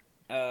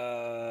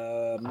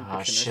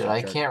 Shit,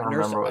 I can't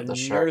remember what the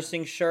shark. A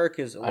nursing shark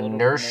is A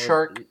nurse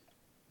shark?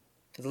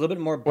 It's a little bit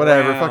more brown.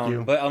 Whatever, fuck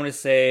you. But I'm gonna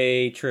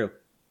say true.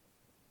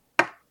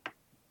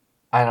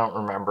 I don't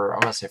remember. I'm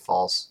gonna say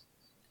false.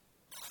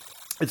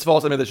 It's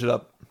false. I made that shit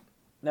up.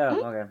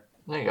 No, okay.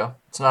 There you go.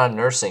 It's not a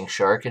nursing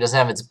shark. It doesn't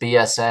have its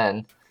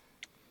BSN.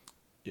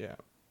 Yeah.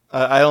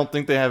 I don't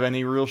think they have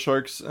any real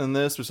sharks in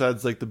this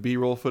besides like the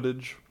B-roll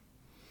footage.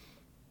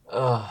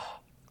 Ugh.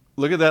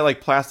 Look at that like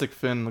plastic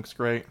fin. Looks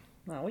great.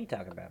 Oh, what are you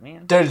talking about,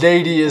 man? The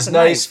lady is a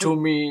nice knife. to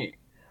me.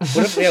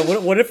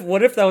 What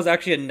if that was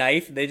actually a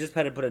knife? They just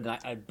had to put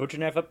a butcher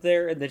knife up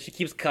there, and then she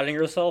keeps cutting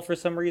herself for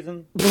some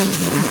reason.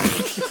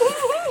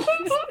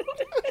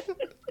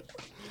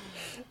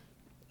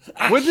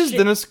 When does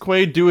Dennis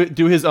Quaid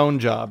do his own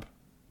job?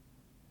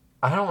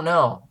 I don't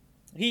know.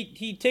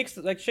 He takes,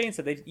 like Shane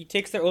said, he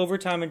takes their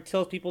overtime and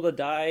tells people to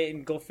die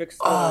and go fix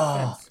the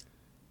fence.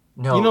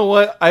 No. You know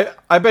what?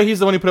 I bet he's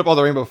the one who put up all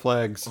the rainbow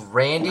flags.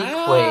 Randy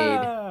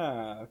Quaid.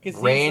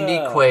 Randy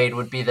Quaid. Quaid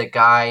would be the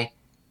guy.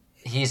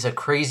 He's a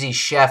crazy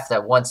chef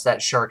that wants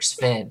that shark's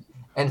fin.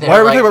 And Why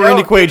are we like, talking about "No."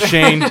 Randy Quaid,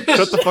 Shane?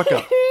 Shut the fuck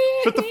up.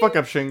 Shut the fuck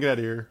up, Shane. Get out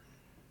of here.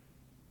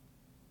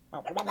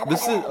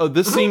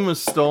 This scene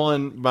was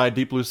stolen by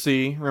Deep Blue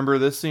Sea. Remember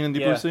this scene in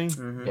Deep Blue Sea?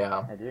 Mhm.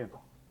 Yeah. I do.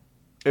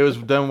 It was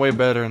done way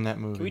better in that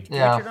Can we movie.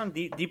 turn on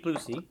Deep Blue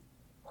Sea?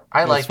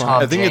 I like It's fine.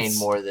 Tom I think Jane it's-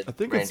 more than I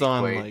think Randy it's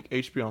on Quaid. like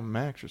HBO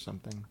Max or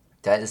something.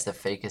 That is the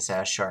fakest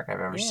ass shark I've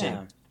ever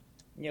seen.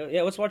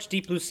 Yeah, let's watch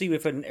Deep Blue Sea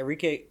with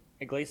Enrique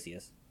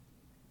Iglesias.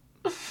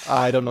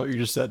 I don't know what you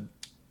just said.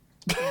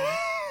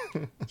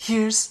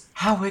 Here's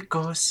how it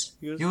goes.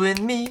 Yes. You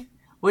and me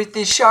with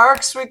the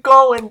sharks, we're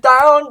going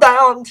down,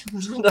 down.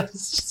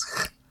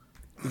 Is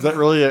that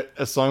really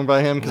a song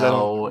by him? Because I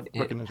No, don't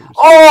fucking know who you're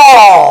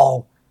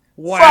Oh!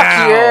 Wow, Fuck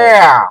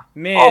yeah!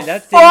 man, Oh,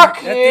 that fuck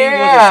thing was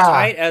yeah!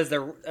 as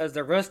tight as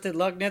the rusted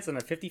lug nuts on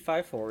a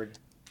 55 Ford.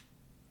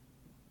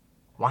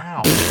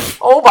 Wow.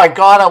 Oh my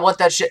god, I want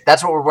that shit.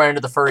 That's what we're wearing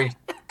to the furry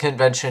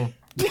convention.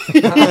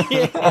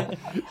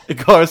 We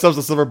call ourselves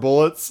the Silver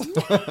Bullets.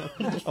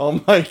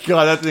 Oh my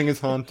god, that thing is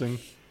haunting.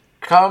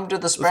 Come to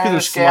the kids are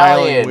Spanish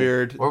smiling Galleon,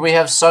 weird. where we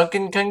have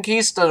sunken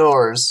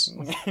conquistadors.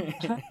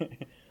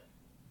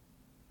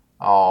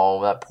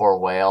 Oh, that poor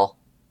whale.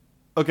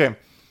 Okay.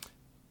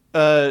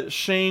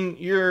 Shane,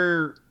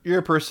 you're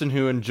a person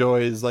who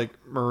enjoys like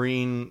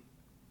marine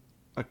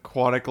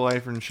aquatic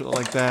life and shit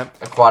like that.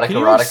 Aquatic Can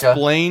you erotica.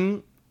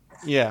 explain?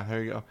 Yeah,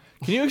 there you go.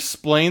 Can you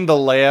explain the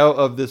layout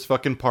of this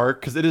fucking park?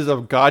 Because it is a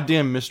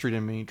goddamn mystery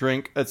to me.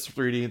 Drink. That's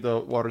 3D. The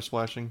water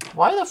splashing.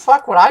 Why the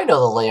fuck would I know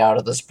the layout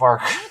of this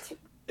park?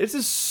 It's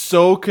just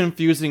so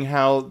confusing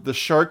how the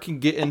shark can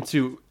get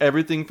into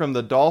everything from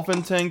the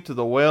dolphin tank to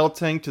the whale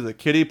tank to the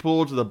kiddie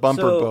pool to the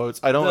bumper boats.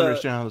 I don't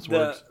understand how this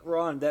works.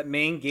 Ron, that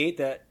main gate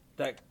that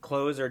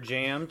closed or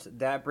jammed,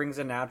 that brings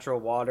in natural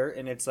water,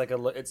 and it's like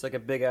a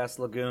big ass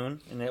lagoon,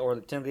 or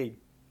technically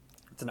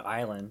it's an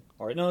island,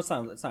 or no, it's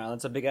not. It's not.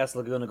 It's a big ass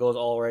lagoon that goes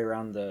all the way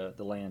around the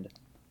land.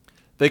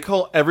 They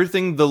call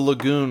everything the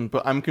lagoon,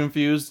 but I'm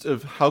confused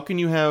of how can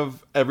you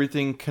have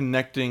everything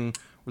connecting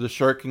where the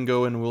shark can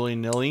go in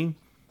willy-nilly?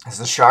 Because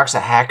the shark's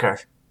a hacker.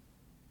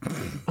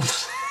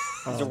 He's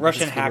a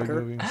Russian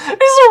hacker. He's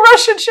a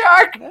Russian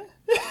shark!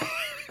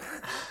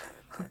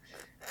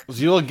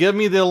 You'll give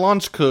me the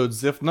launch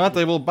codes. If not,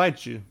 they will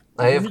bite you.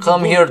 I have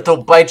come here to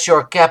bite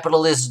your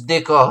capitalist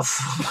dick off.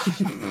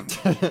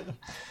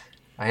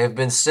 I have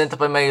been sent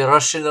by my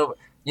Russian...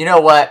 You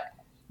know what?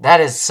 That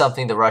is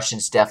something the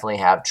Russians definitely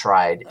have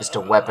tried, is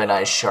to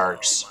weaponize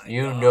sharks.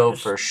 You know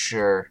for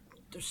sure.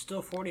 There's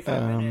still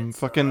 45 minutes.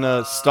 Fucking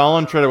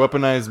Stalin tried to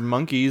weaponize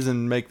monkeys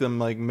and make them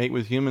like mate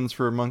with humans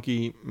for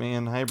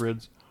monkey-man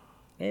hybrids.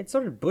 And so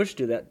did Bush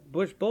do that.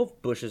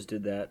 Both Bushes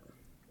did that.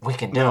 We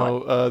can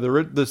do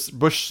it. This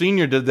Bush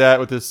Sr. did that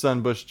with his son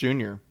Bush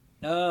Jr.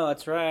 Oh,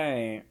 that's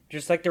right.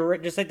 Just like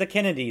the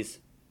Kennedys.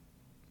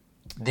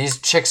 These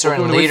chicks are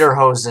in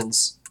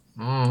lederhosens.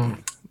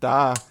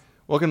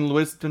 Welcome to the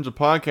Waste Potential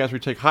Podcast, where we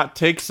take hot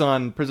takes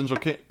on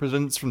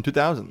presidents from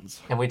 2000s.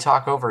 And we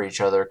talk over each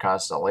other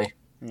constantly.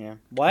 Yeah.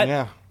 What?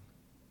 Yeah.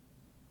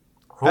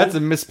 Who? That's a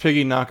Miss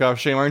Piggy knockoff.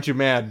 Shame, aren't you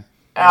mad?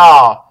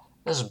 Oh,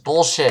 this is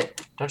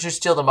bullshit. Don't you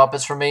steal the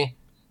Muppets from me?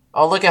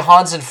 Oh, look at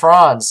Hans and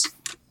Franz.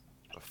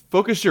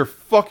 Focus your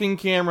fucking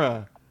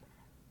camera.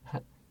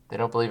 They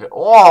don't believe it.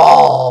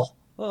 Oh!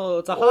 Oh,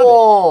 it's a hobbit.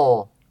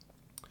 Oh!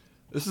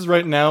 This is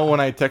right now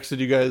when I texted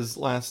you guys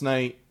last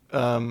night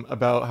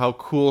about how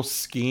cool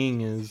skiing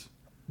is.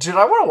 Dude,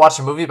 I want to watch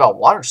a movie about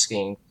water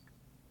skiing.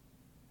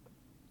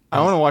 I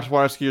want to watch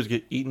water skiers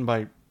get eaten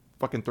by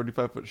fucking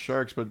 35-foot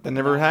sharks, but that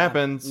never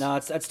happens. No,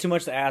 that's too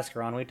much to ask,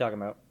 Ron. What are you talking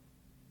about?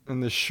 In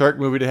the shark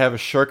movie to have a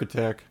shark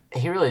attack.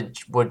 He really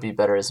would be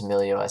better as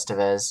Emilio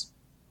Estevez.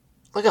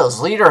 Look at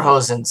those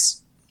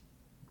lederhosens.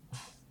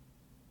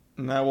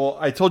 Now, well,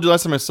 I told you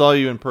last time I saw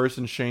you in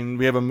person, Shane,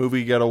 we have a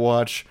movie you gotta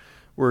watch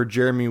where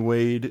Jeremy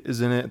Wade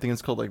is in it. I think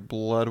it's called like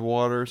Blood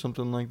Water or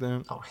something like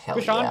that. Oh, hell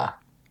Fish yeah. on?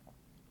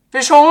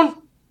 Fish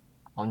on!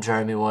 I'm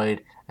Jeremy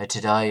Wade, and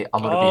today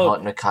I'm going to be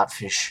hunting a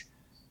catfish.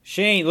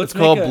 Shane, let's It's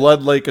called make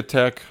Blood Lake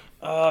Attack.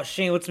 Oh,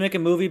 Shane, let's make a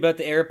movie about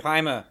the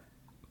Arapaima.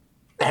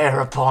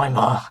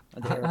 Arapaima.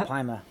 The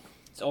Arapaima.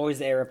 It's always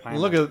the Arapaima.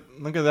 Look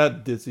at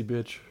that ditzy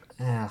bitch.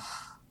 Yeah.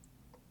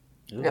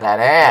 Look at that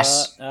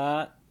ass.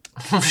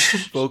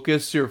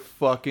 Focus your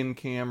fucking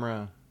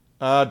camera.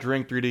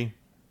 Drink 3D.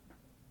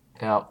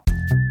 Yeah.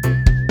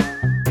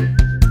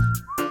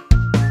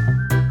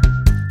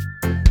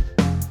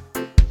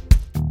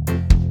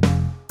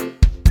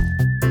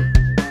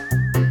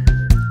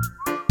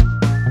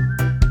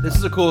 This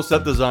is a cool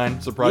set design,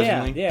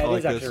 surprisingly. Yeah, I it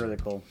is like actually this. really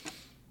cool.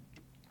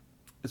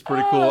 It's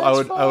pretty cool.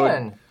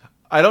 Fun.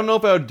 I don't know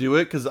if I would do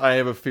it because I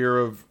have a fear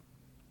of.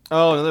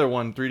 Oh, another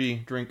one,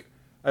 3D drink.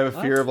 I have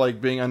a fear of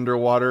like being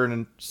underwater and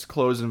in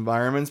closed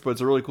environments, but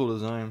it's a really cool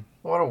design.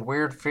 What a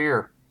weird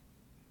fear.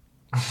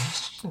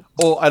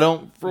 Oh, I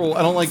don't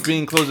like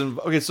being closed in.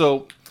 Okay,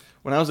 so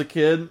when I was a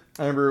kid,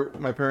 I remember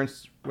my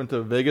parents went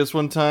to Vegas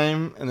one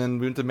time, and then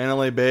we went to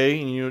Mandalay Bay,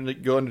 and you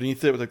go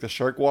underneath it with like the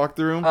shark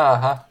walkthrough.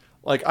 Uh-huh.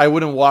 Like I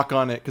wouldn't walk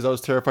on it because I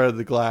was terrified of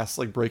the glass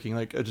like breaking.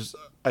 Like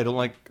I don't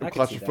like I can see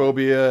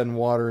claustrophobia and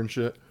water and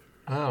shit.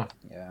 Oh.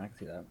 Yeah, I can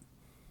see that.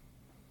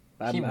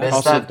 He I'm missed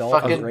also that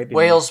dolphins fucking raping me.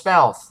 whale's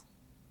mouth.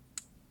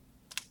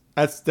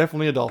 That's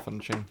definitely a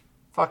dolphin, Shane.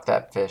 Fuck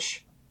that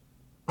fish.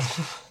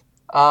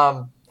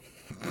 Oh,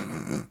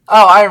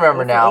 I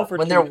remember now. over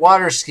When two. they're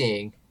water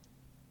skiing,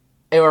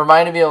 it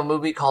reminded me of a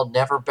movie called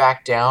Never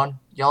Back Down.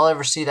 Y'all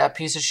ever see that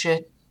piece of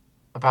shit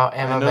about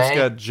MMA? I know it's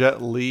got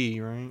Jet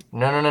Li, right?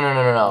 No.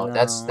 No.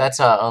 That's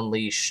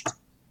Unleashed,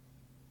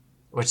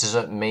 which is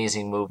an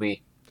amazing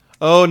movie.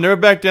 Oh, Never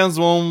Back Down's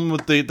the one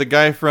with the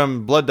guy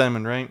from Blood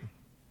Diamond, right?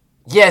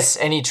 Yes,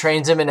 and he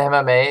trains him in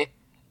MMA,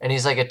 and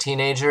he's like a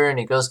teenager, and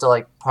he goes to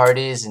like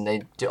parties, and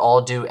they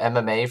all do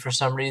MMA for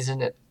some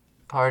reason at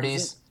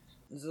parties.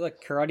 Is it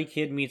like Karate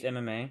Kid meets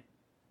MMA?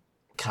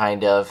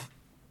 Kind of,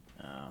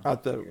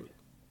 Out there.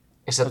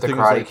 except I the think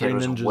it was Karate like Kid Three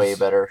was Ninjas. way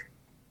better.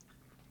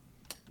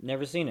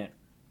 Never seen it.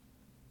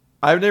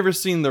 I've never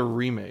seen the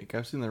remake.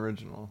 I've seen the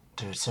original.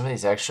 Dude, some of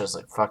these extras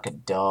look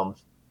fucking dumb.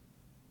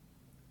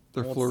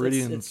 They're Well,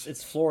 Floridians.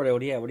 It's Florida.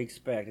 What do you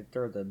expect?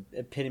 They're the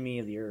epitome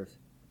of the earth.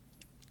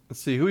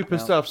 Let's see, who we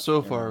pissed off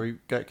so far? We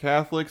got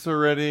Catholics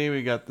already,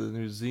 we got the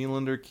New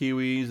Zealander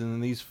Kiwis, and then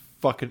these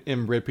fucking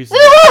inbred pieces of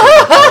shit.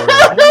 Oh,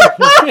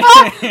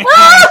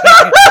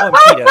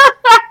 Cheetah.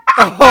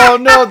 Oh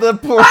no, the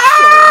poor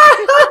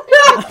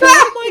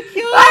Oh my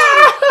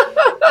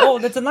god! Oh,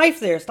 there's a knife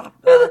there. Stop.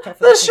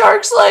 The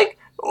shark's like,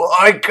 well,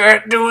 I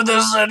can't do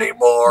this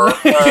anymore.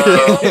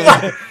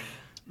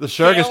 The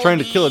shark is trying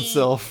to kill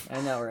itself.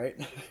 I know, right?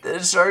 The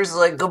shark's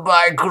like,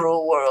 goodbye,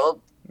 cruel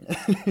world.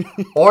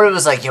 Or it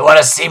was like, you want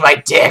to see my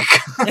dick?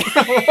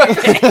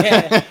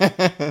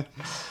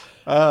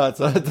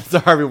 It's a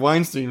Harvey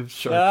Weinstein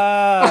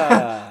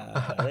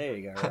shark. There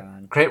you go,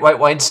 Ron. Great White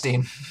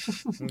Weinstein.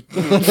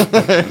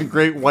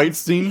 Great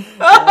Whitestein.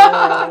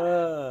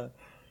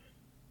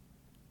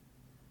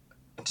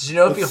 Did you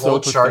know if you That's so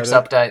hold sharks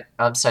pathetic.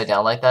 upside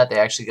down like that, they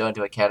actually go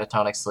into a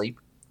catatonic sleep?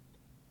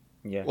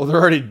 Yeah. Well, they're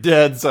already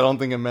dead, so I don't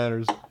think it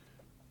matters.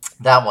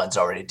 That one's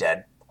already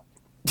dead.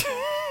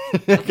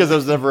 Because I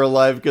was never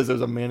alive because it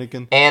was a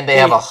mannequin. And they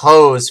have a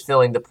hose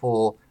filling the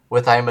pool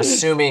with, I'm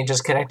assuming,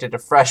 just connected to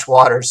fresh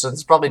water, so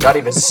there's probably not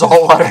even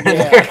salt water in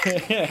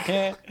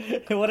there.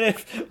 What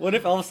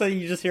if all of a sudden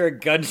you just hear a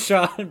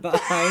gunshot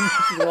behind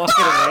she's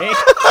walking away?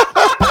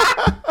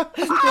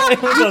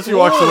 She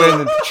walks away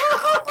and then...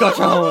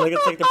 Gotcha! Like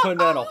it's like they're putting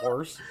down a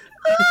horse.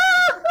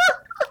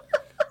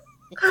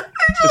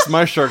 It's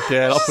my shark,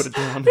 Dad. I'll put it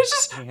down. It's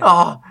just,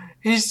 oh,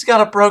 he's got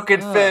a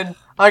broken fin.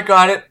 I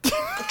got it.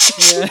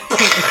 Yeah.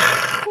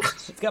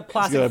 It's got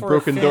plastic He's got a for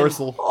broken fin.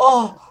 dorsal.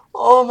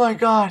 Oh my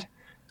God.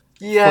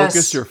 Yes.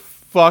 Focus your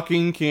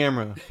fucking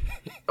camera.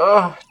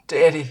 Oh,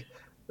 Danny,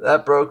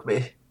 that broke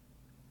me.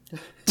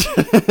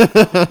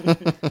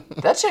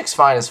 That chick's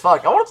fine as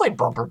fuck. I want to play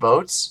bumper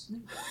boats.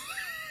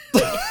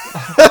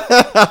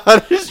 How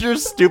does your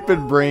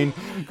stupid brain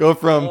go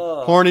from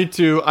horny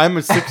to I'm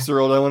a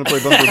 6-year-old, I want to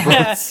play bumper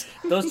boats?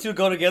 Those two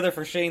go together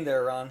for Shane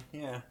there, Ron.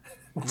 Yeah.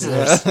 Ew.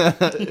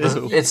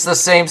 It's the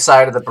same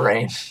side of the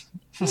brain.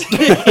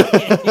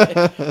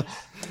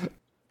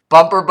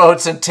 Bumper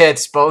boats and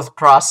tits both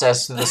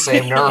process through the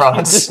same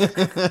neurons. No,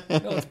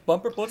 it's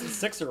bumper boats and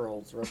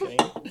 6-year-olds, Shane.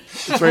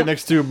 It's right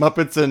next to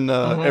Muppets and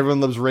Everyone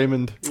Loves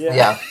Raymond.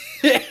 Yeah.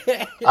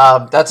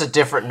 That's a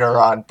different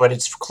neuron, but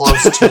it's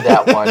close to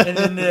that one. And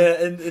then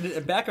in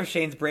the back of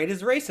Shane's brain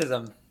is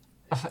racism.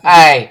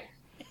 Hey.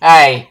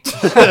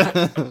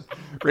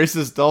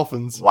 Racist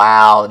dolphins.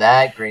 Wow,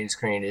 that green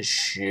screen is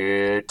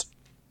shit.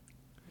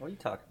 What are you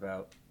talking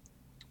about?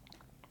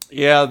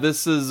 Yeah,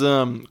 this is,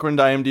 according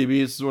to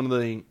IMDb, this is one of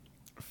the...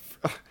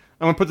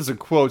 I'm going to put this in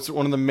quotes.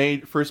 One of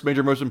the first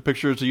major motion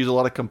pictures to use a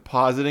lot of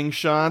compositing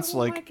shots. Oh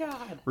my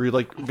God. Where you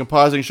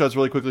compositing shots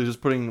really quickly,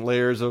 just putting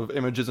layers of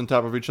images on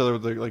top of each other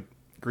with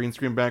green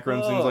screen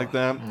backgrounds, things like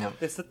that. Yep.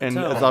 They set the And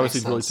tone. it's obviously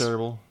makes really sense.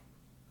 terrible.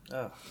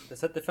 Oh, they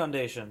set the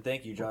foundation.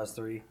 Thank you, Jaws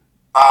 3.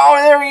 Oh,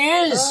 there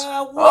he is!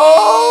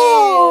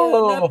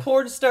 Oh! That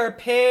porn star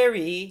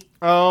Perry.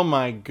 Oh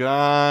my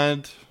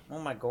God. Oh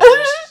my God.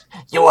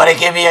 You want to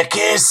give me a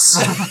kiss?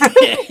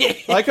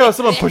 I like how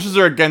someone pushes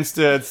her against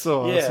it. It's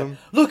so awesome.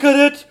 Look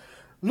at it.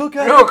 Look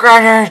at Look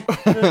at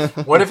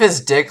it! What if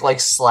his dick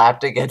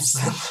slapped against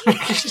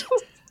the...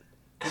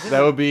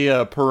 That would be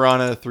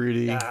Piranha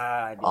 3D.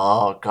 God.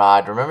 Oh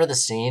God! Remember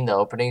the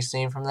opening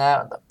scene from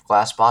that? The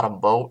glass bottom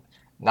boat.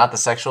 Not the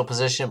sexual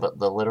position, but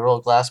the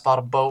literal glass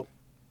bottom boat.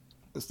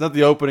 It's not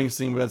the opening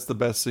scene, but that's the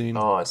best scene.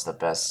 Oh, it's the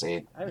best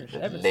scene. I haven't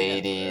seen that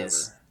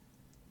Ladies. forever.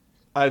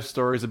 I have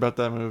stories about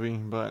that movie,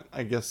 but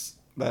I guess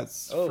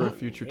that's for a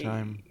future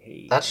time.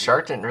 That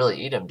shark didn't really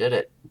eat him, did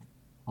it?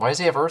 Why does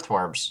he have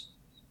earthworms?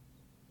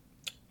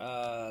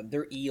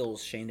 They're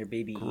eels, Shane. They're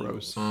baby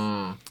Gross.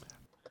 eels.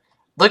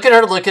 Look at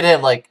her, look at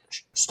him, like,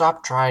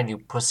 stop trying, you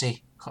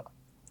pussy.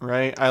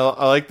 Right? I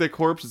like the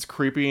corpse. It's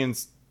creepy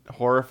and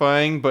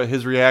horrifying, but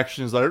his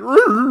reaction is like...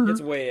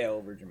 It's way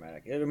over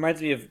dramatic. It reminds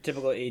me of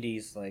typical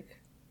 80s,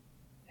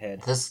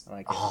 head. This, I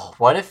like it.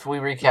 what if we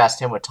recast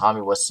him with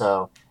Tommy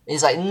Wiseau?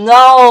 He's like,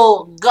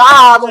 no,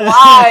 God,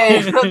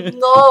 why?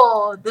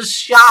 No, the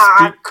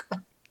shark.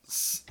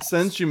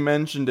 Since you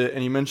mentioned it,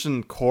 and you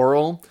mentioned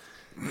Coral,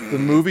 the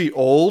movie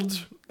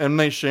Old, M.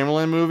 Night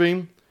Shyamalan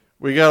movie,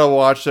 we gotta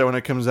watch that when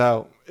it comes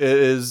out. It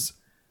is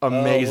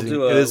amazing.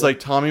 It is like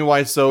Tommy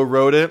Wiseau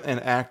wrote it and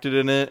acted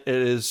in it. It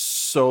is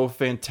so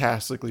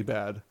fantastically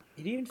bad.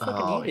 He didn't even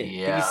fucking eat it. Did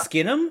yeah. he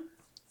skin him?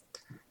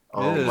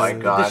 Oh It my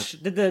is. God.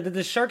 Did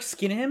the shark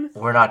skin him?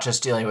 We're not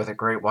just dealing with a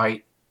great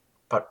white,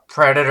 but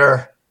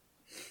predator.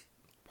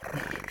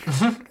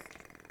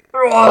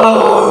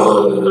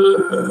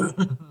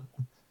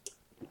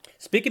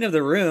 Speaking of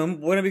The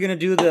Room, when are we going to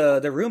do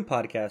the Room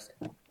podcast?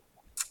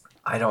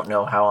 I don't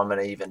know how I'm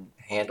gonna even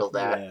handle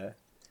that. Yeah.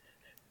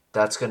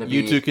 That's gonna be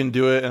You two can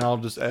do it, and I'll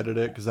just edit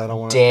it because I don't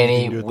want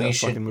Danny. to do with We that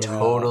should fucking movie.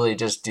 totally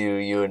just do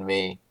you and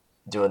me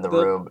doing the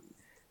But- room.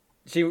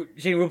 She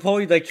will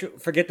probably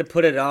forget to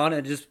put it on,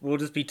 and we'll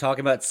just be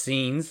talking about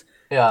scenes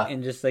Yeah.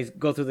 and just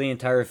go through the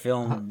entire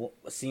film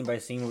scene by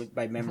scene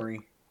by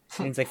memory.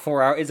 And it's like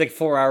 4 hours. It's like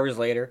 4 hours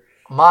later.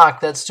 Mark,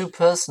 that's too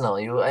personal.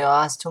 You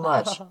ask too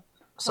much.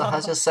 So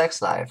how's your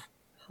sex life?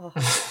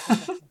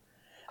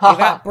 I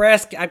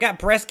got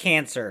breast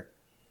cancer.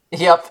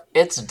 Yep,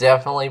 it's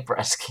definitely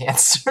breast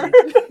cancer.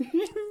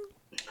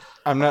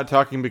 I'm not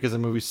talking because the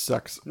movie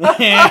sucks. This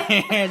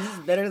is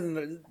better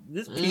than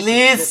this. piece of shit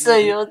Lisa,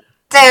 movie. you're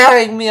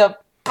tearing me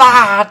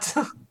apart.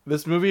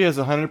 This movie has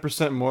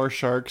 100% more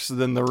sharks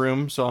than The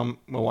Room, so I'm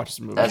gonna watch this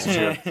movie. That's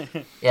true.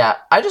 Yeah,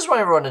 I just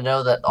want everyone to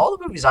know that all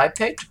the movies I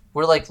picked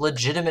were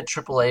legitimate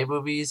AAA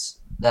movies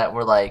that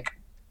were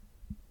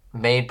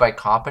made by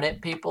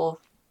competent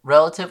people,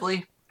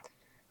 relatively.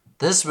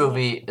 This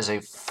movie is a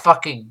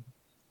fucking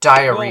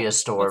diarrhea Well,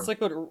 storm. It's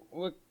like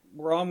what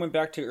Ron went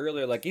back to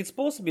earlier. Like, he's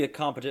supposed to be a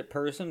competent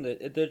person.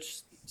 That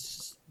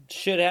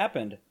shit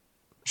happened.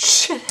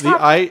 Shit.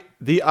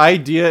 The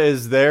idea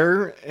is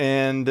there,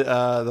 and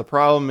the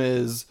problem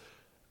is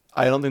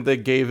I don't think they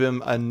gave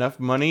him enough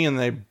money, and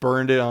they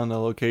burned it on the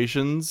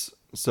locations.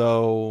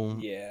 So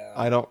Yeah.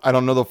 I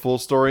don't know the full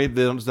story.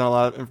 There's not a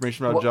lot of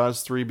information about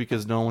Jaws 3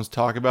 because no one's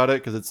talking about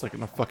it because it's like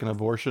a fucking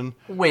abortion.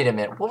 Wait a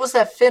minute. What was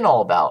that fin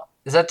all about?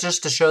 Is that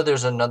just to show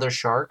there's another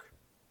shark?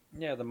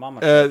 Yeah, the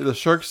mama. The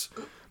sharks,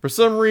 for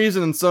some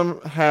reason and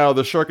somehow,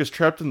 the shark is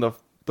trapped in the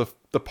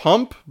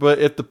pump. But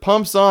if the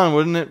pump's on,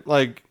 wouldn't it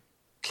like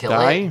Kill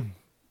die? it?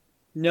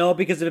 No,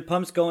 because if the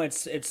pump's going,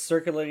 it's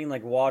circulating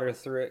like water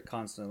through it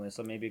constantly,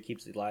 so maybe it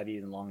keeps it alive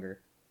even longer.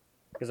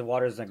 Because the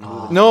water's like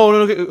moving. No,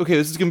 okay,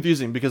 this is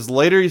confusing because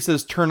later he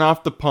says turn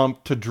off the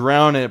pump to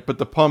drown it, but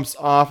the pump's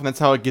off and that's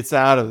how it gets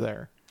out of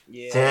there.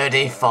 Yeah.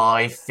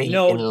 35 feet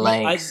in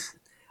length.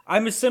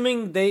 I'm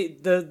assuming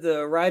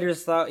the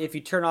writers thought if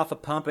you turn off a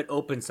pump, it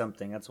opens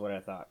something. That's what I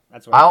thought.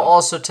 I'll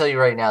also tell you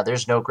right now,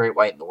 there's no great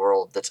white in the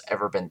world that's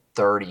ever been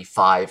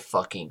 35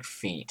 fucking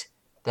feet.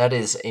 That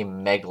is a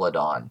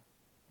megalodon.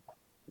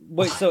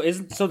 Wait, so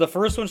the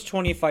first one's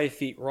 25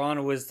 feet.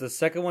 Ron, was the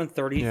second one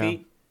 30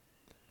 feet?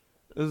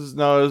 This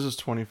is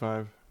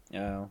 25.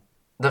 Oh.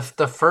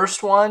 The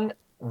first one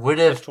would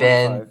have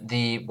been 25.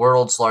 the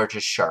world's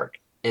largest shark,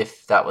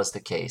 if that was the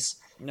case.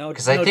 No,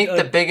 Because I think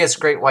the biggest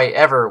great white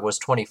ever was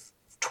 20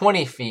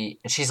 feet,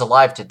 and she's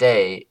alive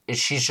today.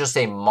 She's just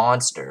a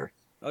monster.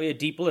 Oh yeah,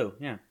 deep blue.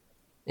 Yeah.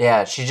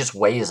 Yeah, she just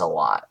weighs a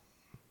lot.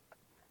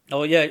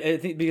 Oh yeah, I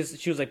think because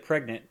she was like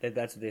pregnant.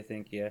 That's what they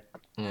think. Yeah.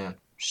 Yeah,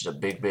 she's a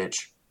big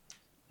bitch.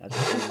 That's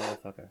a big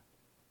motherfucker.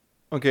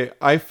 Okay,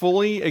 I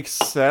fully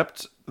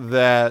accept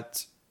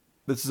that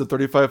this is a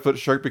 35-foot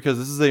shark because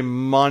this is a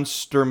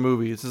monster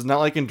movie. This is not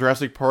like in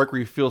Jurassic Park where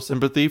you feel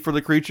sympathy for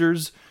the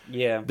creatures.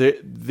 Yeah.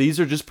 These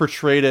are just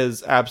portrayed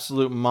as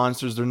absolute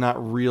monsters. They're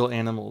not real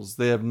animals.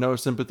 They have no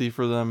sympathy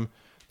for them.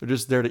 They're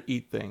just there to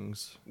eat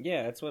things.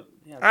 Yeah, that's what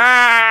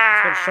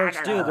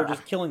sharks do. They're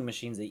just killing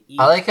machines. They eat.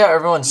 I like how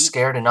everyone's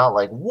scared and not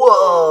like,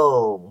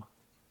 whoa!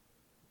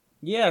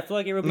 Yeah, I feel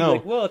like everybody's No.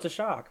 like, well, it's a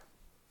shock.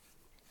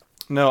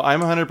 No,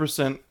 I'm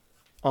 100%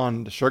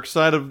 on the shark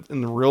side in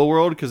the real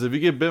world because if you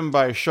get bitten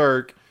by a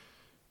shark,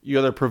 you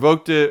either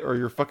provoked it or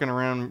you're fucking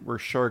around where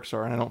sharks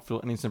are, and I don't feel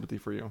any sympathy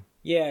for you.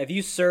 Yeah, if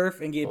you surf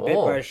and get bit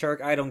by a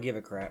shark, I don't give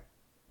a crap.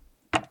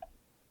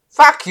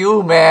 Fuck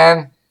you,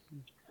 man!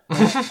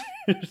 And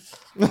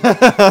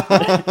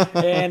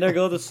there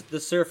goes the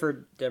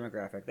surfer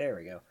demographic. There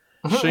we go.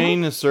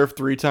 Shane has surfed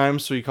 3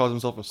 times, so he calls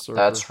himself a surfer.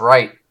 That's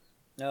right.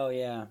 Oh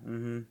yeah.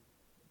 Mm-hmm.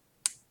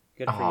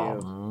 Good for you.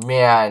 Oh,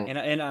 man.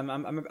 And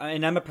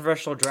I'm a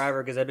professional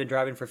driver because I've been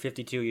driving for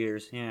 52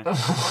 years. Yeah.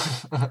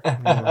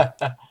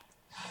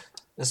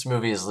 This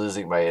movie is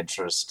losing my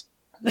interest.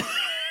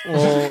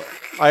 Well,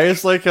 I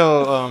just like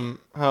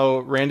how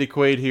Randy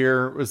Quaid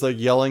here was like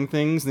yelling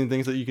things and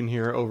things that you can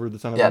hear over the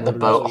sound of Yeah, the the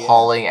motors. boat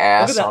hauling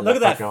ass. Look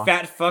at that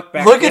fat fuck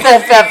back Look there. at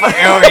that fat fuck.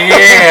 Oh,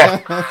 yeah.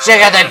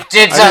 Check out the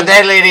tits on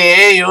that lady.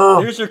 Hey, you.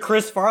 Here's your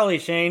Chris Farley,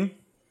 Shane.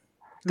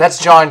 That's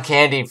John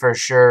Candy for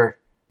sure.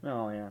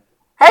 Oh yeah.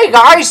 Hey,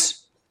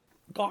 guys.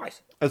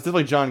 Guys. That's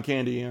definitely John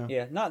Candy, yeah.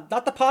 Yeah, not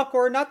the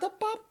popcorn, not the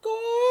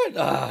popcorn.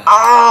 Ugh.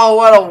 Oh,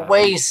 what a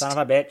waste. Son of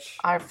a bitch.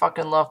 I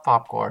fucking love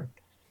popcorn.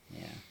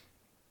 Yeah.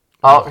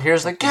 Oh,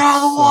 here's the get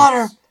out of the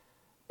water.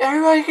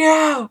 Everybody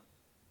get out.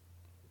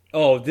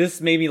 Oh,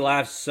 this made me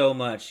laugh so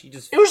much. You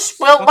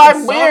spilled my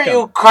fucking beer, sock him.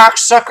 you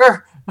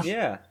cocksucker.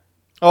 Yeah.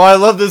 Oh, I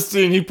love this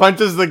scene. He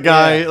punches the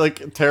guy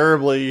like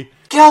terribly.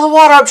 Get out of the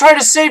water. I'm trying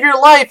to save your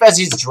life as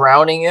he's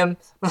drowning him.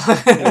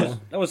 That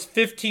was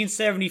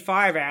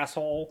 1575,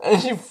 asshole.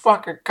 You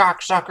fucking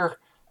cocksucker.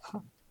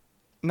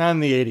 Not in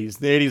the 80s.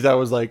 The 80s, that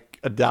was like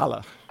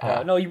 $1.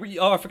 No,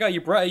 I forgot you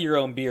brought your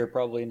own beer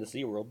probably into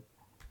SeaWorld.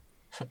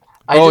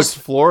 It's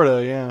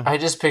Florida, yeah. I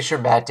just picture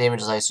Matt Damon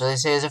just like, so they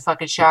say there's a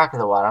fucking shark in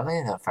the water. I'm like,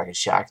 there's no fucking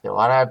shark in the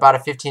water. I bought a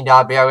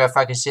 $15 beer. I'm gonna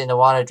fucking sit in the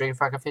water and drink a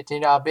fucking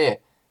 $15 beer.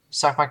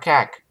 Suck my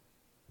cock.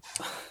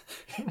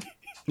 Did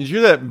you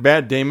hear that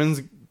Matt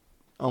Damon's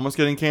almost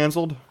getting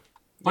canceled?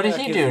 What did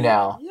he do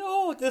now?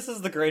 Yo, this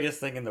is the greatest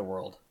thing in the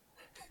world.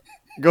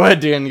 Go ahead,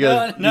 Dan. You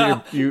gotta,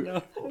 No.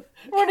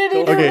 What did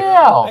he do Okay.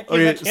 now? I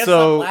Okay, can't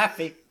so- stop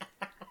laughing.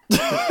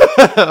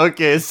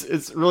 okay,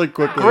 it's really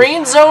quickly.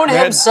 Green Zone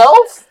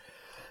himself?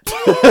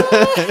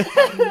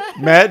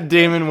 Matt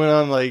Damon went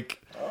on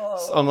like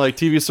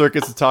TV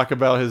circuits to talk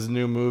about his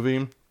new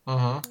movie.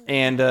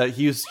 And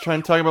he was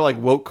trying to talk about like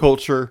woke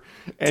culture,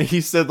 and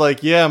he said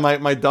like, yeah,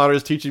 my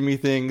daughter's teaching me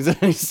things. And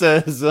he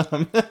says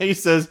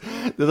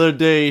the other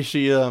day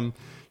she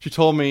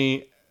told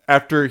me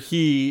after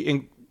he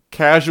in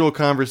casual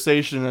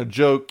conversation a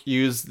joke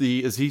used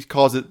the, as he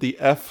calls it, the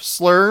F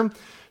slur.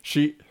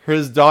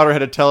 His daughter had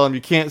to tell him, you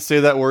can't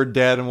say that word,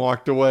 Dad, and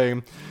walked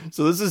away.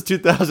 So this is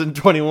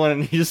 2021,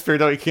 and he just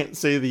figured out he can't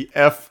say the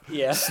F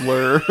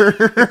slur.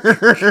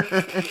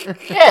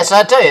 Yes,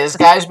 I tell you, this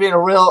guy's being a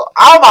real.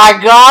 Oh my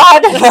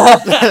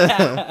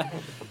god!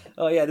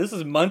 Oh yeah, this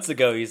was months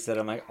ago. He said,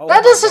 "I'm like, oh."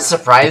 That doesn't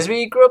surprise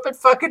me. He grew up in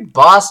fucking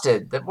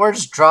Boston. That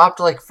word's dropped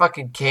like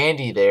fucking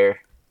candy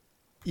there.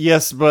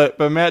 Yes, but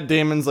Matt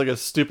Damon's like a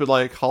stupid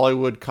like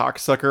Hollywood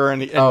cocksucker,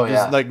 and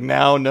just like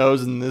now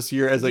knows in this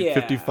year as like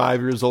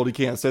 55 years old he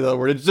can't say that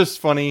word. It's just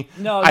funny.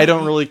 No, I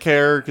don't really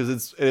care because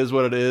it is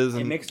what it is.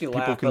 And it makes me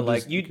people laugh, can but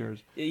like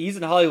just, he's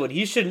in Hollywood.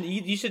 He shouldn't.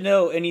 You should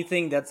know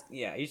anything that's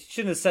He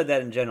shouldn't have said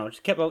that in general.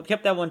 Just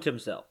kept that one to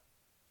himself.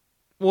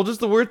 Well,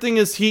 just the weird thing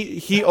is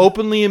he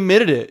openly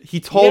admitted it. He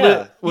told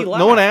it. He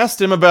No one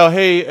asked him about,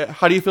 hey,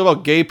 how do you feel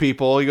about gay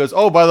people? He goes,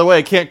 oh, by the way,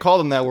 I can't call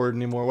them that word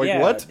anymore.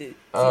 Like, what? It's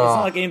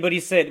not like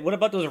anybody said, what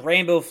about those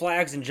rainbow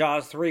flags in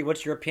Jaws 3?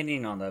 What's your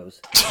opinion on those?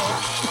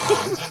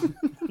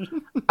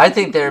 I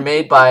think they're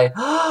made by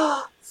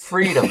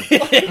freedom.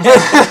 Freedom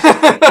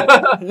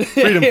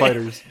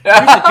fighters. We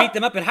used to beat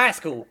them up in high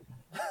school.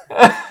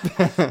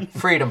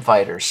 Freedom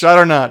fighters. Shot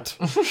or not.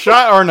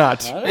 Shot or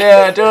not.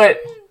 Yeah, do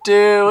it.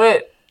 Do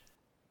it.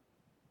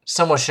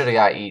 Someone should have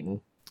got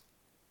eaten.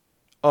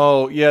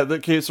 Oh, yeah.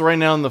 Okay, so right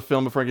now in the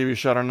film, before I give you a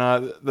shot or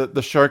not,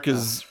 the shark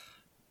is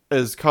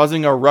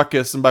causing a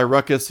ruckus, and by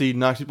ruckus, he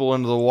knocks people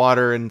into the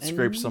water and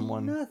scrapes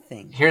someone.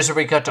 Nothing. Here's where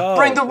we got to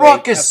bring the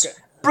ruckus!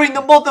 Bring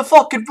the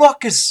motherfucking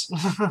ruckus!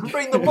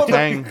 Bring the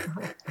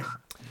motherfucking...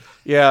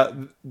 Yeah,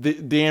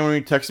 Dan, when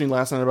you texted me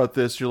last night about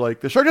this, you're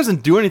like, the shark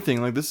doesn't do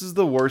anything. Like, this is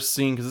the worst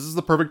scene, because this is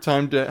the perfect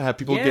time to have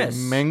people get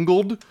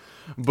mangled.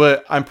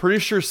 But I'm pretty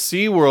sure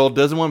SeaWorld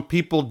doesn't want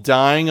people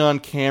dying on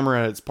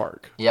camera at its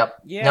park. Yep.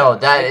 Yeah. No,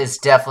 that is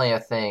definitely a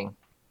thing.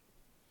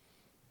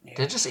 Did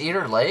it just eat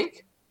her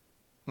leg?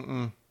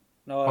 Mm-mm.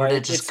 No, or did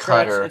it just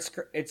cut her?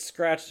 It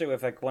scratched it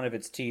with like one of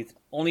its teeth.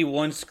 Only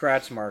one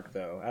scratch mark,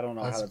 though. I don't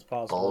know how that's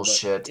possible.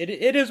 Bullshit.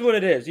 It is what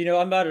it is. You know,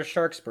 I'm not a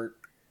shark spurt.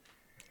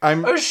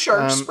 I'm a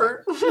shark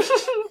spurt.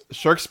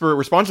 Shark spurt.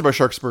 We're sponsored by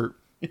Shark Spurt.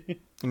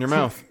 In your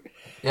mouth.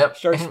 Yep.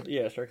 Shark.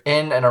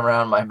 In and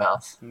around my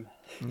mouth.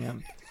 Yeah.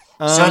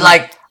 So,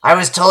 like, I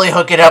was totally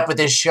hooking up with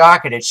this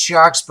shark, and it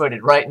shark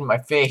spurted right in my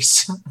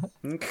face.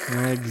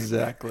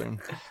 Exactly.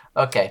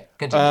 Okay,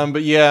 continue.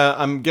 But yeah,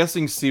 I'm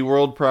guessing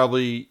SeaWorld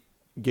probably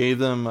gave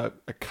them a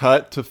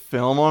cut to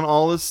film on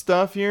all this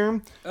stuff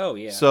here. Oh,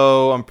 yeah.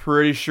 So I'm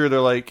pretty sure they're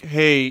like,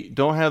 hey,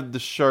 don't have the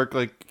shark,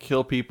 like,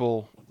 kill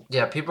people.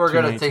 Yeah, people are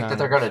going to think that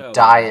they're going to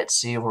die at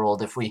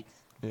SeaWorld if we...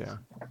 Yeah.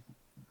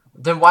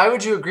 Then why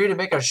would you agree to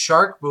make a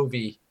shark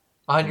movie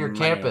on your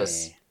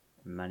campus?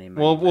 Money.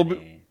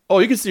 Oh,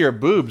 you can see our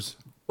boobs.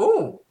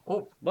 Ooh.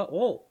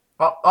 Whoa.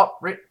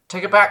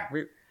 Take it back.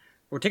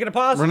 We're taking a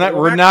pause. We're not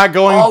going back.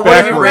 Oh,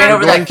 what if you ran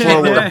over that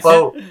kid with the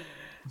boat?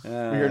 We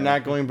are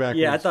not going backwards.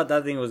 Yeah, I thought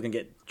that thing was going to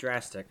get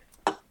drastic.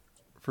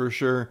 For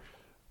sure.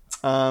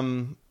 I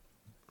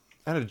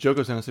had a joke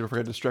I was going to say before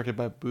I got distracted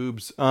by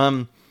boobs.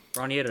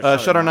 Ronnie had a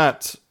shut or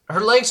not.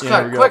 Her legs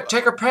cut. Quick,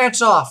 take her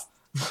pants off.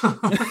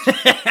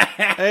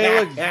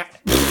 Hey,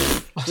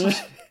 look.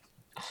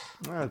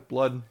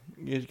 Blood.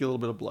 You get a little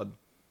bit of blood.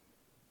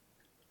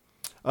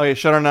 Okay,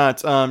 shut or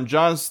not.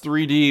 Jaws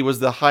 3D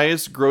was the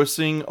highest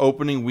grossing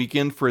opening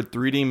weekend for a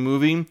 3D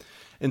movie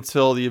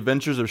until The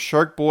Adventures of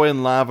Shark Boy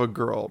and Lava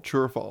Girl.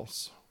 True or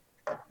false?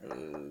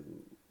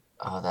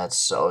 Oh, that's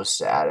so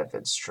sad if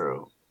it's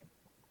true.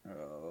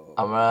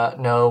 I'm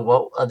gonna know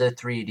what other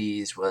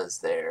 3Ds was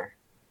there.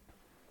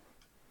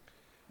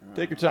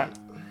 Take your time.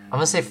 I'm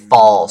gonna say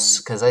false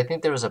because I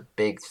think there was a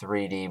big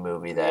 3D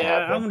movie that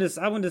happened.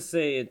 I want to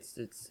say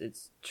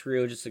it's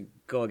true just to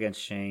go against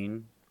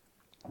Shane.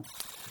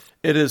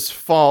 It is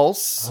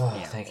false.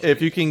 Oh,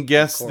 if you can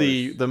guess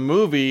the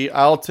movie,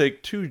 I'll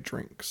take 2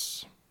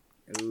 drinks.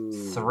 Ooh.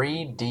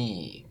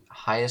 3D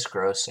highest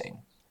grossing.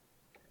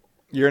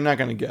 You're not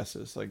gonna guess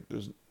this.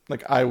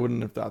 I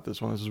wouldn't have thought this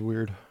one. This is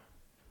weird.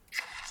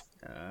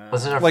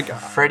 Was it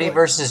Freddy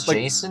versus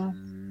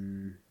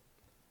Jason?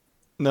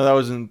 No, that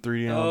was in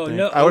 3D. I don't think.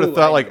 No. I would have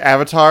thought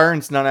Avatar, and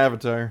it's not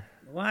Avatar.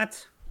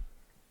 What?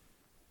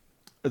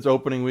 It's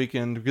opening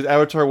weekend because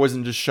Avatar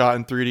wasn't just shot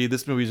in 3D.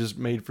 This movie's just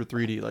made for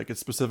 3D. Like,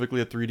 it's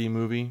specifically a 3D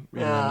movie.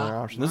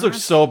 Yeah. This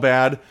looks so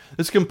bad.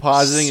 This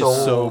compositing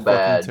is so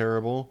bad. Fucking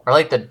terrible. Or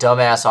like the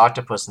dumbass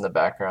octopus in the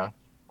background.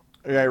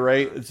 Yeah,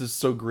 right. It's just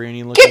so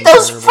grainy looking. Get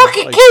those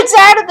fucking kids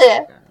out of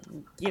there!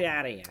 Get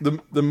out of here.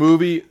 The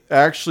movie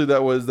actually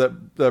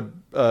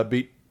that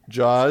beat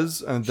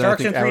Jaws, and then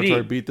Sharks I think in 3D.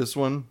 Avatar beat this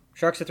one.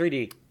 Sharks in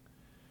 3D.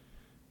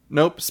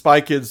 Nope,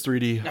 Spy Kids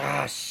 3D.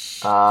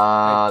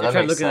 I that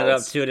tried makes looking sense. it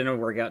up too. It didn't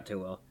work out too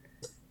well.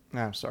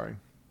 I'm sorry.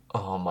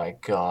 Oh my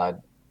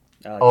god.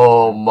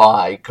 Oh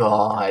my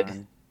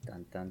god.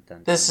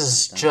 This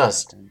is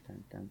just...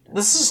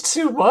 This is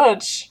too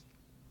much.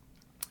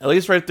 At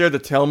least right there, the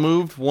tail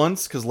moved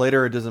once, because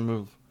later it doesn't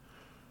move.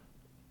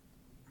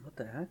 What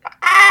the heck?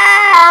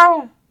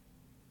 Ow!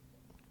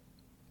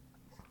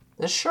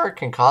 This shark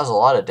can cause a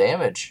lot of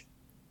damage.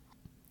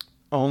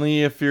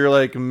 Only if you're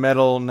like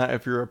metal, not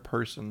if you're a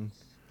person.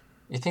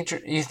 You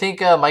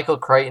think Michael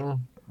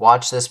Crichton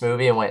watched this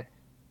movie and went,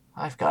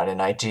 I've got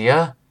an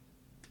idea?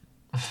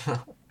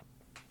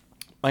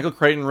 Michael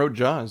Crichton wrote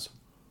Jaws.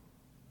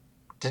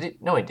 Did he?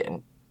 No, he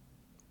didn't.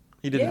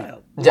 He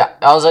didn't. Yeah,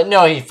 I was like,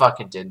 no, he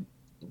fucking didn't.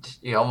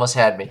 You almost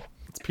had me.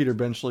 It's Peter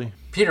Benchley.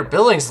 Peter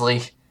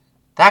Billingsley.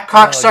 That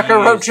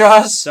cocksucker wrote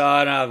Jaws.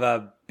 Son of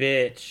a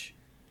bitch.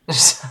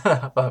 Son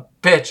of a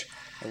bitch.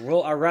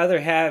 Well, I'd rather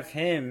have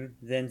him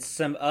than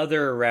some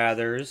other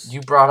rathers.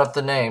 You brought up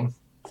the name.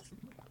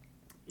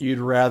 You'd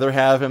rather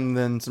have him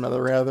than some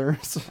other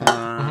rathers.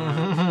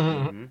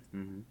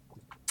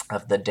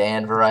 Of the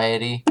Dan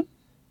variety.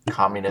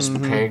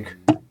 Communist pig.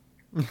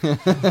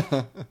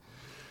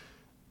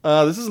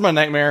 This is my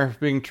nightmare,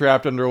 being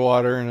trapped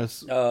underwater in a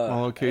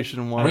small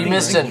location. We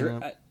missed it.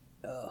 Okay.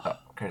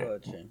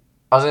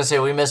 I was going to say,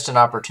 we missed an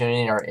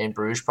opportunity in our In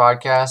Bruges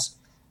podcast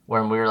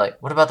when we were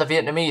like, what about the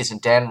Vietnamese?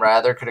 And Dan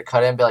Rather could have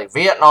cut in and be like,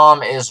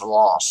 Vietnam is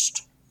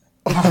lost.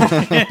 And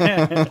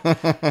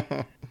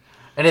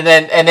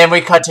then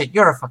we cut to,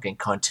 you're a fucking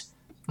cunt.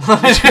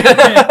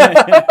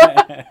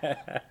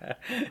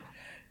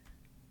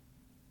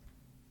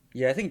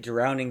 Yeah, I think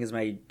drowning is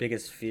my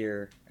biggest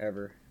fear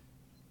ever.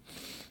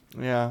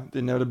 Yeah, the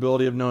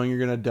inevitability of knowing you're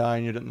gonna die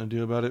and you don't know what to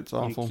do about it. It's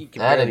awful. You can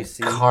That barely and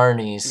see.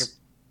 carnies.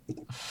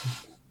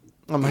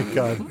 Oh my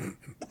god.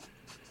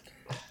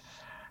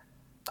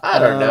 I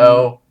don't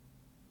know.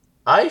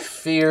 I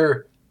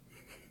fear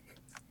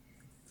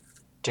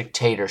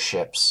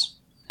dictatorships.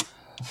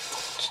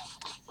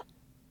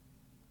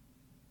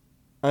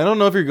 I don't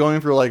know if you're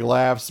going for like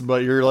laughs,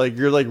 but you're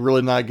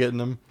really not getting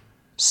them.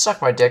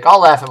 Suck my dick.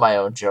 I'll laugh at my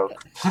own joke.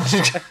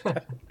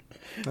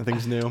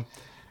 Nothing's new.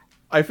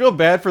 I feel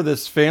bad for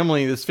this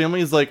family. This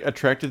family is like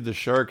attracted to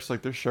sharks,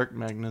 like they're shark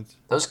magnets.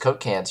 Those Coke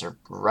cans are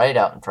right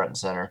out in front and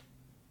center.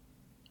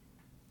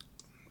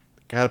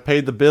 Gotta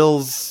pay the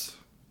bills.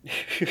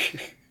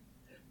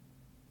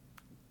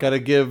 Gotta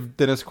give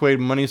Dennis Quaid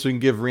money so we can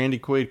give Randy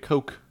Quaid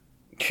Coke.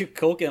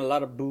 Coke and a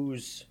lot of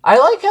booze. I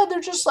like how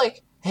they're just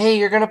like, hey,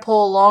 you're gonna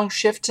pull a long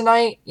shift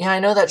tonight? Yeah, I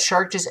know that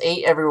shark just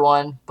ate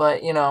everyone,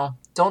 but you know,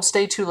 don't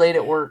stay too late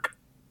at work.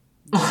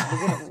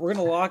 We're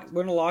gonna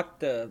lock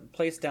the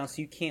place down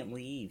so you can't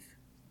leave.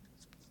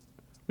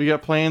 We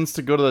got plans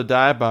to go to the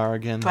dive bar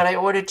again. But I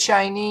ordered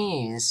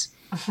Chinese.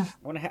 I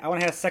want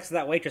to have sex with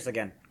that waitress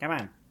again. Come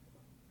on.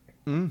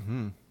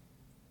 Mm-hmm.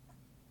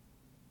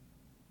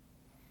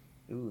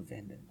 Ooh,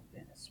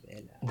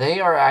 Venezuela.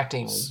 They are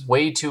acting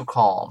way too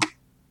calm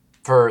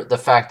for the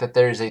fact that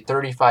there's a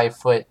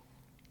 35-foot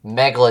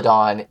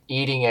megalodon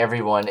eating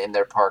everyone in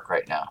their park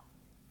right now.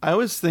 I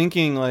was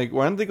thinking, like,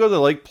 why don't they go the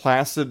Lake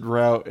Placid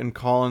route and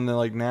call in the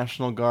like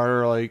National Guard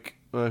or like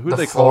who The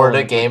they call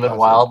Florida in Game Lake and Placid?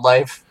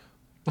 Wildlife.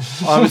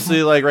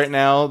 Obviously, like right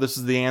now, this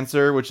is the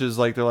answer, which is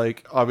like they're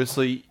like,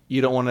 obviously,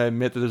 you don't want to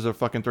admit that there's a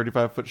fucking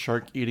 35-foot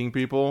shark eating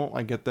people.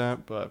 I get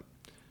that, but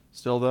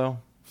still, though,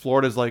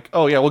 Florida's like,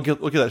 oh yeah, we'll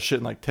get that shit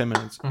in like 10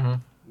 minutes. Mm-hmm.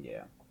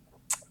 Yeah.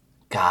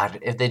 God,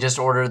 if they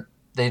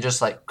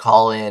just like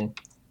call in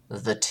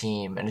the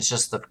team and it's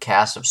just the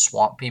cast of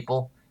swamp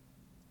people.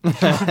 Now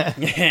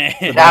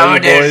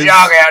there's a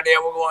shark out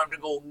there, we're going to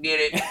go get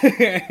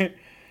it.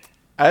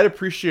 I'd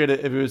appreciate it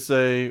if it would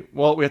say,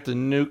 well, we have to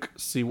nuke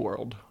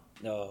SeaWorld.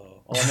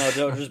 No. Oh no!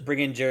 Don't just bring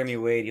in Jeremy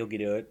Wade. He'll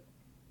do it.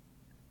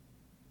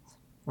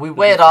 We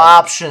weighed our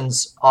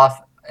options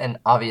off, and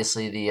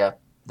obviously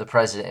the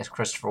president is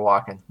Christopher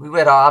Walken. We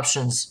weighed our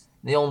options.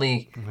 The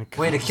only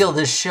way to kill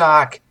this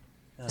shark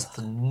is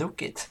to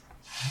nuke it.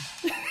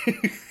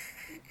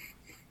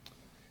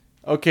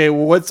 Okay,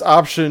 well, what's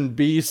option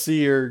B,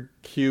 C, or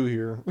Q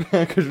here?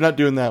 Because you're not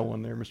doing that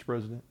one there, Mr.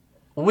 President.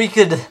 We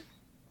could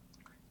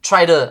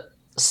try to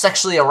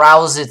sexually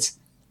arouse it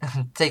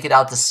and take it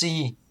out to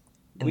sea.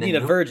 We need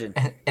a virgin.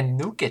 And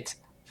nuke it.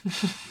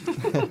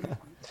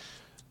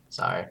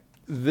 Sorry.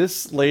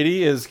 This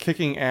lady is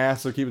kicking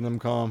ass, so keeping them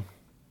calm.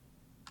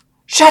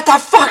 Shut the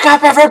fuck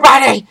up,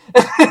 everybody!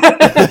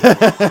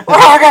 We're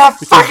all gonna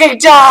fucking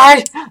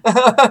die!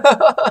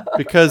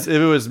 Because if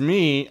it was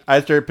me,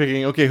 I'd start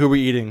picking, okay, who are we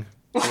eating?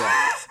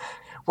 Yeah.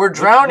 We're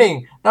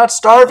drowning, not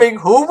starving.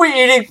 Who are we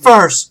eating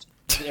first?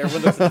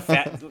 Everyone looks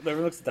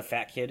at the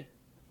fat kid.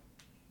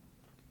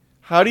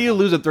 How do you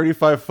lose a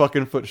 35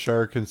 fucking foot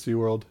shark in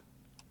SeaWorld?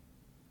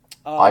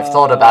 I've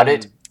thought about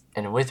it,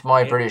 and with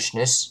my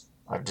Britishness,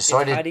 I've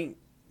decided...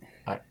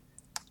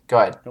 Go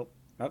ahead. Nope.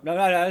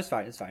 No, it's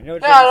fine. It's fine. No, I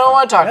don't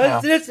want to talk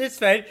now. It's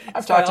fine.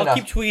 I've talked I'll enough.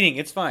 keep tweeting.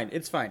 It's fine.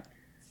 It's fine.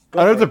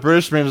 I know the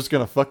British man's just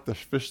gonna fuck the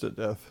fish to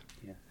death.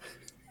 Yeah.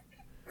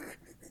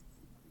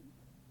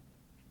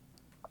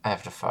 I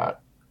have to fart.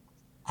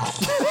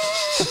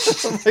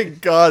 Oh my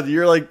god,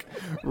 you're like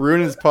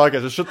ruining this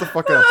podcast. Just shut the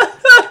fuck up.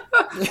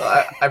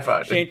 I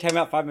farted. Shane, time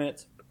out 5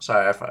 minutes.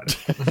 Sorry, I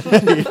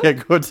farted. Yeah,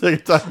 go take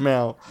a time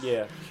out.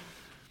 Yeah.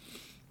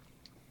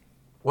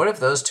 What if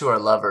those two are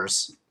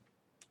lovers?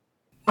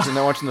 You're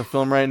not watching the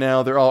film right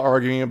now. They're all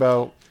arguing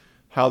about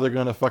how they're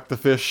gonna fuck the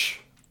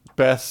fish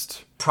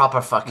best Proper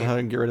and how fucking.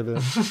 to get rid of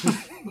it.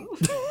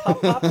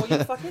 Pop, will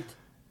you fuck it?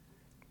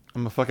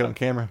 I'm gonna fuck it on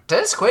camera.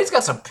 Dennis Quaid's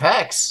got some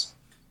pecs.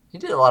 He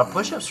did a lot of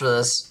push-ups for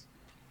this.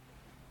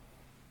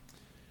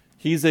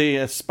 He's a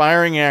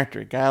aspiring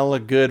actor. Gotta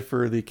look good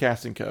for the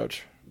casting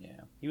coach. Yeah.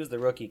 He was the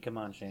rookie. Come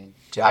on, Shane.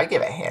 Dude, I'd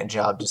give a hand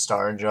job to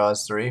star in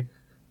Jaws 3.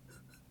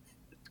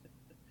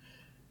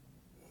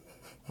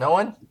 No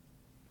one?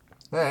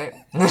 Alright.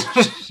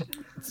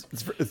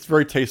 it's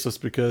very tasteless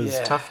because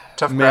Yeah.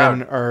 Tough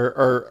men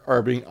crowd.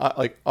 are being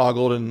like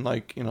ogled and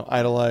like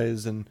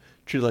idolized and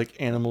treated like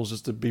animals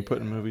just to be put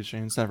in movies.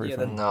 Shane, it's not very Yeah,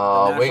 fun.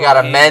 No, The we national got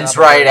a hands men's up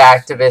right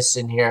awards. activist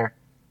in here.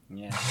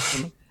 Yeah.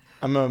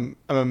 I'm a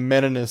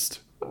Meninist.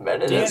 Dan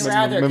Mennonite.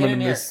 Rather, get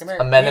in here. Mennonist. Come here.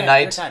 A Mennonite.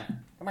 Dan, your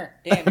time. Come here.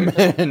 Dan, your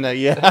turn. Mennonite.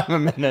 Yeah, I'm a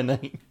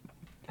Mennonite.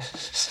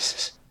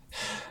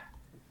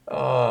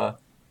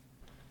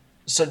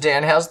 So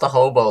Dan, how's the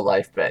hobo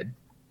life been?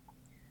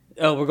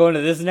 Oh, we're going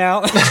to this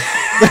now? This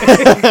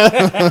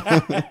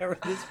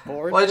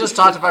board? Well, I just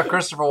talked about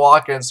Christopher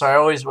Walken, so I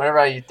always, whenever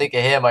I think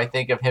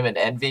of him in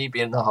Envy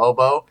being the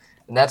hobo,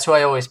 and that's who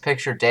I always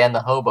picture Dan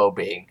the hobo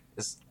being,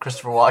 is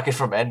Christopher Walken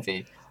from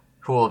Envy,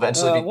 who will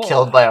eventually be well-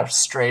 killed by a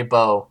stray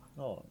bow.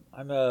 Oh,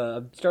 I'm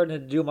starting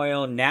to do my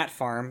own gnat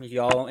farm. If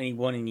y'all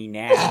want any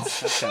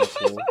gnats, that's kind of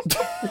cool.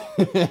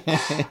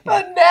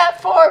 A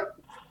gnat farm?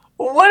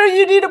 What do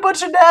you need a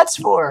bunch of gnats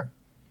for?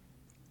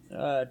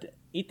 To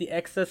eat the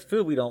excess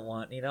food we don't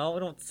want. We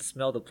don't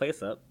smell the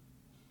place up.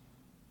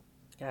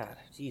 God,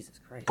 Jesus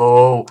Christ.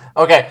 Boo.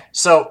 Okay,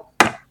 so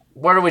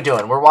what are we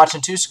doing? We're watching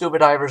two scuba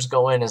divers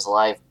go in as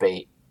live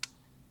bait.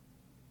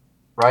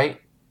 Right?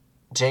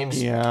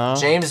 Yeah.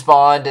 James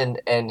Bond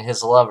and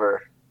his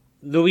lover.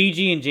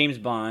 Luigi and James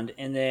Bond,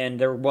 and then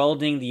they're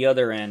welding the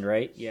other end,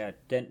 right? Yeah.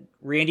 Then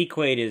Randy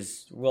Quaid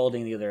is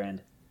welding the other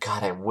end.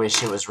 God, I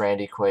wish it was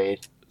Randy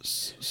Quaid.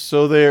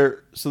 So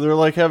they're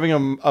like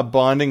having a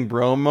bonding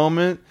bro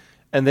moment,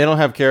 and they don't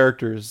have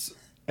characters.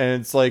 And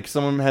it's like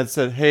someone had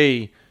said,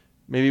 "Hey,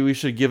 maybe we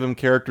should give him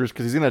characters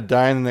because he's gonna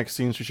die in the next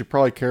scene. So you should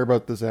probably care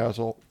about this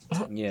asshole."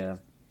 Yeah.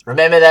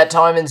 Remember that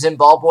time in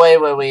Zimbabwe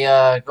where we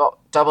got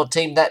double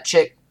teamed that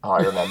chick? Oh,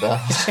 I remember.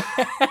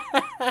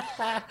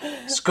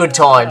 It's good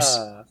times.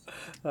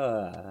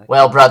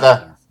 Well,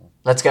 brother,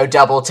 let's go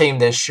double team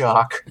this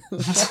shark.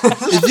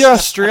 Is he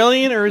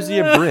Australian or is he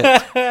a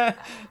Brit?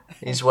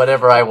 He's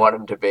whatever I want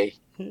him to be.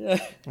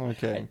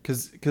 Okay,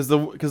 because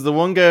the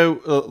one guy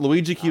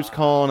Luigi keeps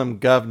calling him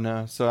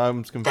governor, so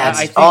I'm confused. I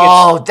think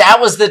That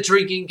was the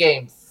drinking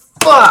game.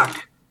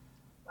 Fuck.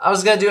 I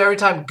was gonna do every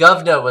time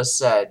governor was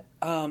said.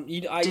 Damn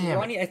it.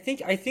 Ronnie, I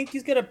think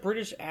he's got a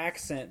British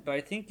accent, but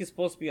I think he's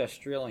supposed to be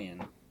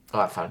Australian. Oh,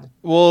 I found it.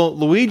 Well,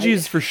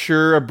 Luigi's for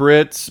sure a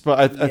Brit, but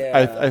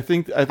I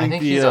think I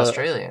think he's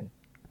Australian.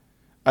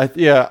 I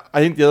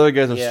think the other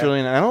guy's Yeah,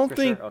 Australian. I don't For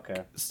think sure.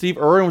 Okay. Steve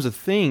Irwin was a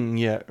thing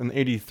yet in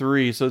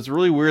 '83, so it's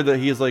really weird that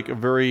he has like a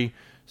very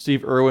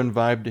Steve Irwin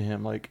vibe to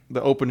him, like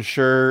the open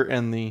shirt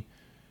and the.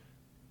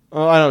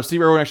 Oh, I don't know.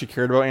 Steve Irwin actually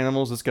cared about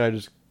animals. This guy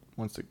just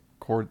wants to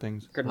cord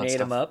things. Grenade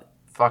him up.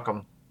 Fuck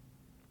him.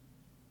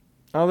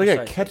 Oh, they got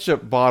Sorry.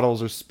 ketchup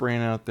bottles are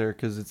spraying out there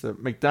because it's a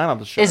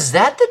McDonald's shop. Is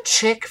that the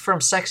chick from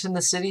Sex in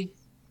the City?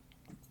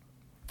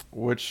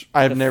 Which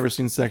I've never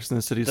seen Sex in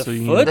the City, the so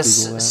you foot? need to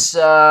Google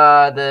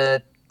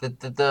that.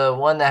 The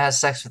one that has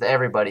sex with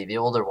everybody, the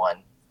older one,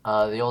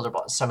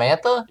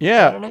 Samantha. Is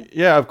that her name?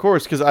 Yeah, of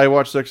course, because I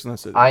watched Sex in the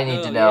City. I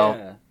need to know.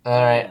 Yeah.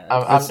 All right, Yeah.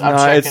 I'm It's checking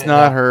not. It's it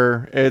not now.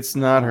 her. It's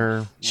not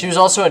her. She was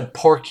also in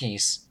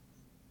Porky's.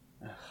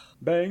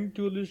 Bang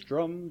to this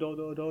drum, da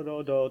da da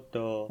da da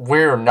da.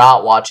 We're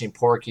not watching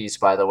Porky's,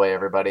 by the way,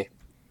 everybody.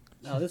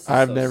 No, this is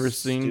I've so never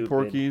seen stupid.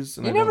 Porky's.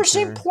 And You I never don't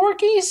seen care.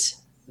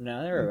 Porky's?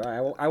 No,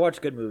 never. I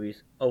watch good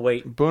movies. Oh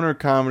wait, Boner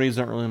comedies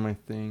aren't really my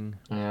thing.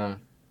 Yeah.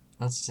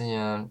 That's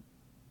the.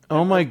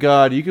 Oh my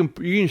god, you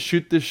can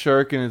shoot this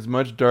shark in as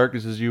much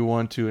darkness as you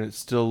want to, and it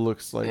still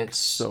looks like It's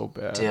so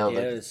bad. Still Yeah,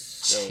 it's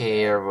so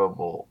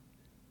terrible.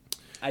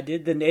 I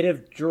did the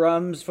native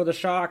drums for the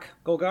shock.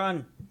 Go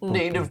gone.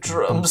 Native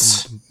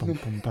drums. Dun,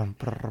 dun,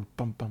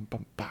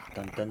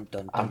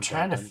 dun, I'm dun,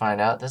 trying to dun.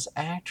 find out this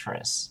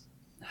actress.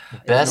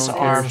 Bess No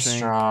care,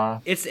 Shane.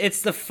 Armstrong.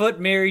 It's the foot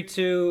married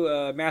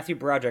to Matthew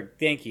Broderick.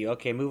 Thank you.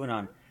 Okay, moving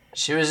on.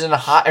 She was in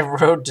High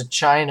Road to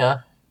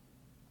China.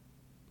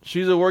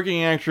 She's a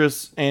working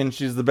actress, and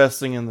she's the best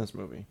thing in this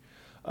movie.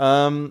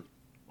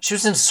 She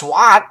was in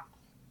SWAT.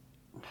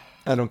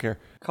 I don't care.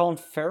 Colin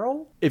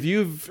Farrell. If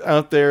you've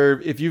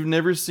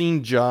never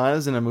seen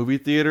Jaws in a movie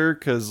theater,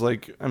 because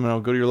like I don't know,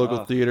 go to your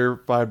local theater,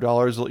 $5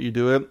 will let you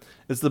do it.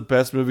 It's the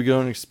best movie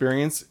going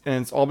experience,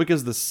 and it's all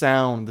because the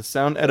sound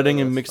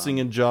editing and that's mixing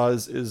in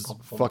Jaws is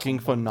fucking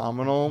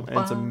phenomenal, and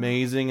it's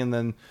amazing. And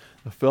then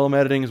the film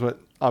editing is what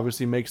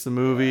obviously makes the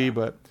movie,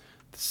 but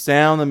the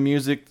sound, the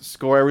music, the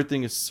score,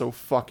 everything is so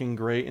fucking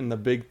great in the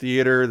big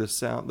theater. The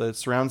sound, the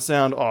surround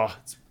sound,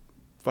 it's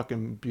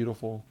fucking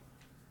beautiful.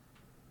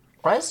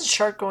 Why is the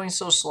shark going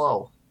so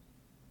slow?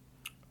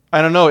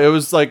 I don't know. It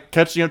was like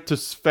catching up to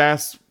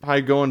fast,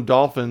 high-going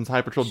dolphins,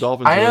 high-patrol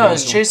dolphins. I know, it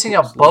was chasing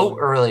a boat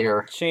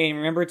earlier. Shane,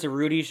 remember it's a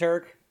Rudy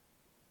shark.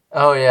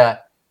 Oh, yeah.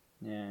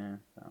 Yeah.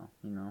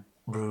 So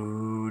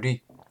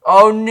Rudy.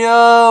 Oh,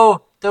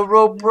 no! The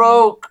rope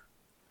broke!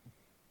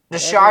 The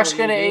shark's what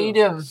do gonna you do?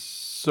 eat him.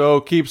 So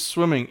keep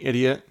swimming,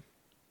 idiot.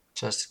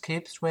 Just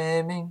keep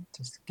swimming.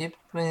 Just keep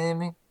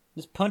swimming.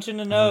 Just punch in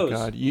the Oh nose.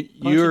 God, Punch in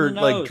you're the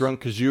like nose. drunk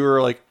because you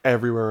are like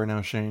everywhere right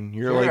now, Shane.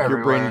 You're You're like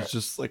your brain everywhere. is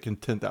just like in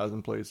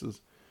 10,000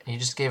 places. You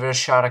just gave it a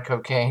shot of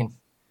cocaine.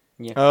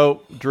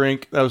 Oh,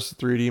 drink. That was the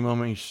 3D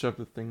moment. He shoved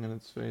the thing in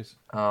its face.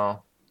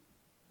 Oh.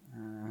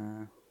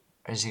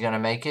 Is he gonna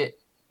make it?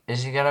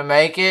 Is he gonna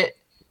make it?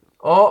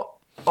 Oh.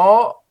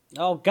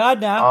 Oh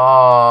God, now.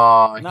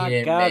 Oh, he Not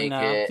didn't God make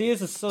now. it. See,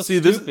 this is so See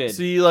stupid.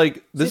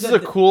 this is a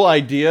cool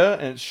idea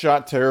and it's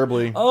shot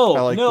terribly. Oh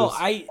I like no,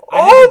 this.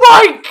 Oh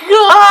my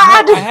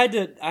God! I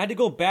had to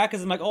go back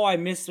because I'm like, oh, I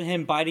missed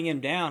him biting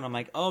him down. I'm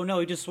like, oh no,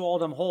 he just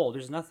swallowed him whole.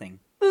 There's nothing.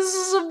 This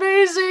is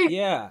amazing.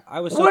 Yeah, I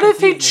was. So What if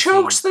he confused in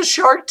the chokes scene. the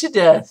shark to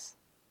death?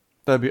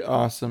 That'd be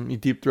awesome. He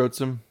deep throats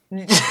him.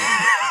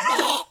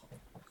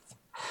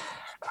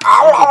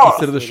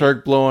 Instead of the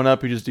shark blowing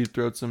up, he just deep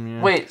throats him.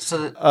 Yeah. Wait,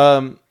 so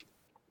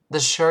the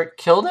shark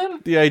killed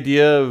him? The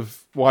idea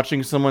of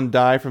watching someone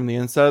die from the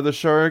inside of the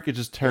shark is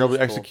just terribly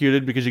That's cool.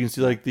 executed because you can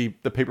see like the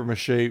paper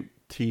mache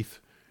teeth.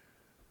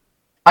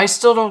 I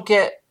still don't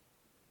get.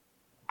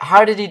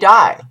 How did he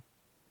die?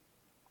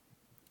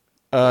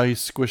 He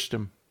squished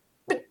him.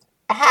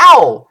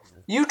 How?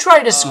 You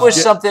tried to squish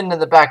something in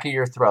the back of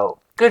your throat.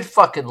 Good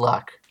fucking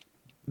luck.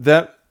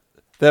 That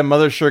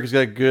mother shark has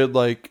got good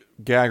like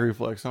gag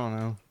reflex. I don't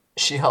know.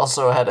 She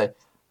also had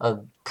a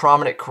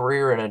prominent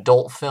career in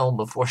adult film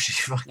before she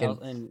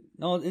fucking.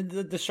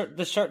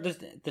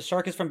 The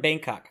shark is from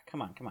Bangkok.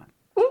 Come on.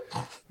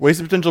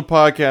 Wasted Potential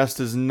Podcast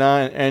does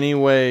not in any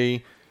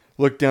way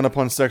look down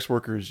upon sex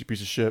workers. You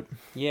piece of shit.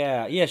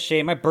 Yeah,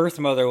 Shay. My birth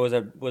mother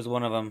was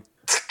one of them.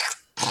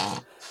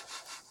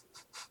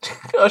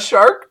 A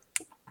shark?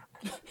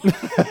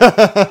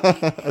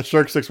 A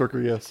shark sex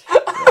worker, yes.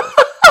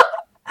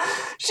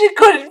 She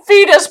couldn't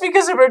feed us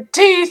because of her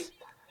teeth.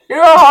 You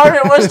know how hard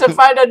it was to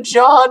find a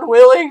John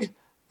willing?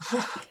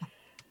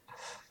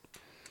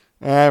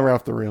 We're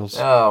off the rails.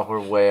 Oh, we're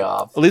way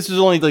off. At least there's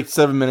only like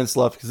 7 minutes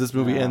left because this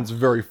movie ends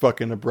very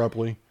fucking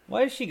abruptly.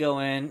 Why did she go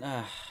in?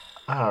 I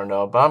don't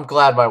know, but I'm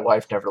glad my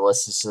wife never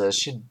listens to this.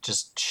 She'd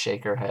just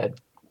shake her head.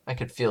 I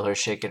could feel her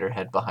shaking her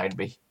head behind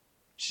me.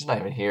 She's not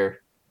even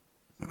here.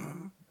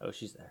 Oh,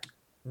 she's there.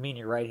 You mean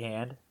your right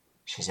hand?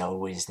 She's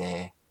always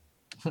there.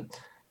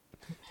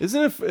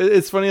 Isn't it?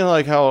 It's funny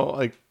like how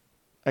like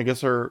I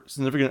guess our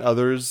significant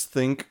others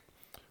think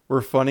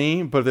we're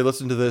funny, but if they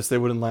listen to this, they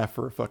wouldn't laugh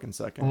for a fucking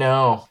second.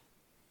 No.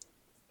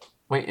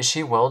 Wait, is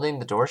she welding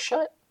the door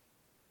shut?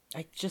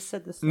 I just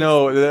said this.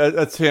 No,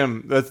 that's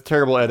him. That's a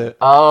terrible edit.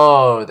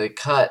 Oh, the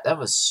cut. That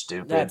was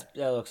stupid.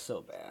 That looks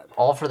so bad.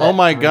 All for that. Oh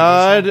my 3D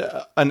god,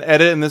 shot? an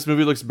edit in this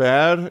movie looks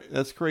bad.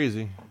 That's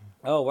crazy.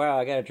 Oh wow,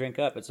 I gotta drink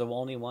up. It's the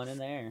only one in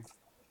there.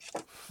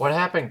 What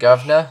happened,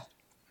 governor?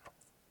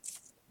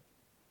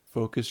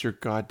 Focus your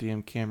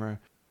goddamn camera.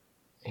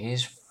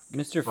 He's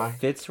Mr. Fuck.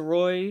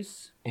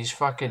 Fitzroy's? He's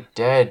fucking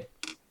dead.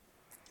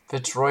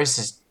 Fitzroyce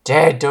is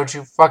dead. Don't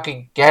you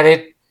fucking get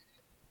it?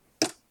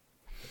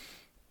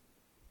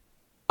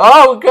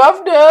 Oh,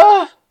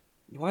 governor!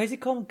 Why is he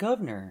called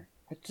governor?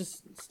 I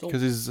just still.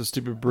 Because he's a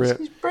stupid Brit.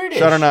 He's British.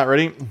 Shot or not,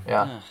 ready?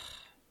 Yeah.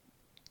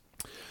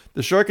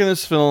 The shark in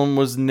this film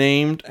was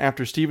named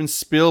after Steven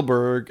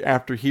Spielberg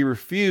after he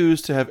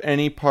refused to have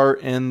any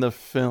part in the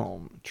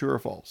film. True or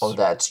false? Oh,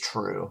 that's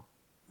true.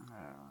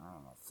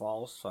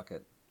 False. Fuck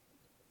it.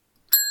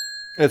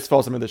 It's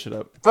false. I made this shit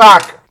up.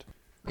 Fuck!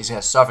 He's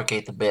gonna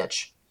suffocate the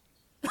bitch.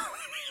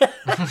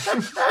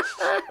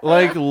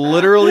 Like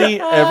literally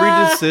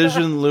every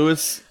decision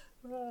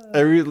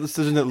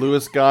that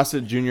Louis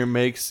Gossett Jr.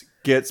 makes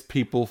gets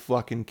people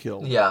fucking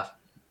killed. Yeah.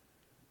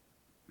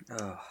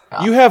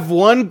 You have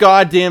one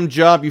goddamn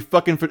job, you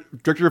fucking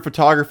director of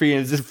photography,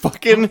 and just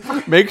fucking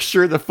make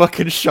sure the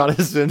fucking shot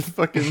is in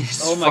fucking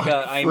Oh my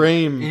god,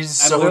 frame.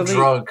 He's I'm so literally-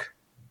 drunk.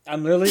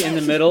 I'm literally in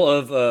the middle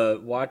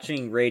of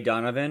watching Ray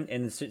Donovan,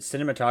 and the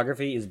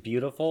cinematography is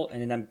beautiful,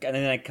 and then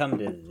I come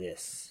to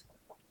this.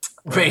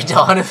 Ray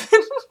Donovan?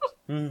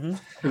 Mm-hmm.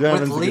 With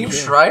Donovan's a good Liev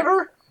show.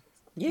 Schreiber?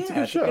 Yeah, a good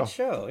it's a good show.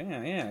 show.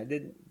 Yeah.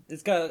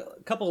 It's got a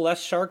couple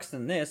less sharks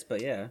than this,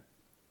 but yeah.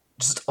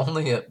 Just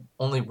only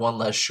one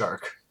less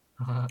shark.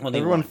 Only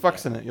Everyone one,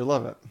 fucks in it. You'll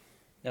love it.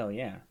 yeah. Oh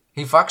yeah.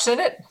 He fucks in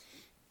it?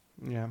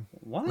 Yeah.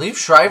 What? Liev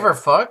Schreiber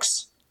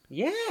fucks?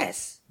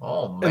 Yes.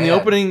 Oh, man.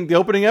 In the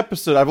opening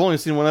episode, I've only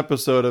seen one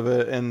episode of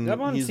it, and I'm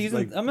on he's, season.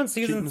 like, I'm on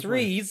shooting season his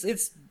 3. wife.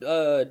 It's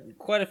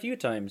quite a few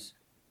times.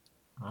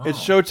 Oh. It's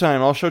Showtime.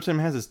 All Showtime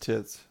has is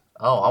tits.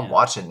 Oh, I'm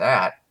watching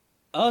that.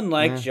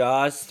 Unlike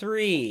Jaws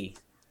 3.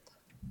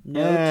 No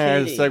Yeah,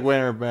 titty. segway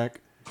her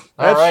back.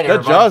 All right, that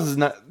everybody. Jaws is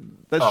not.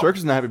 That Oh. shark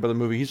is not happy about the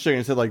movie. He's shaking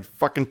his head like,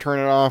 "Fucking turn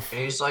it off."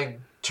 He's like,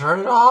 turn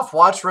it off.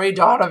 Watch Ray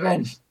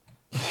Donovan.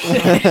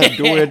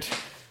 Do it.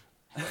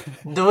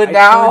 Do it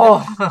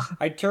now.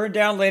 I turned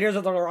down Raiders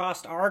of the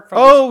Lost Ark from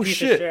Oh, this piece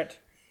shit. of shit.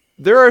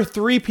 There are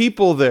 3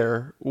 people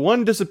there.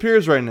 One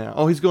disappears right now.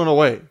 Oh, he's going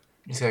away.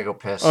 He's gonna go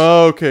piss.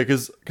 Oh, okay,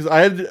 because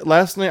I had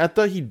last night. I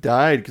thought he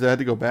died because I had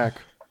to go back.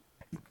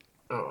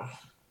 Ugh.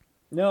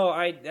 No,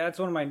 that's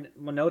one of my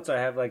notes I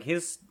have. Like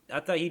I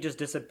thought he just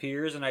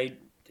disappears, and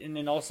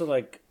then also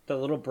like the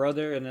little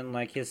brother, and then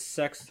like his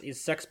sex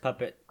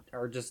puppet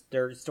are just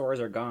their stories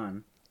are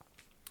gone.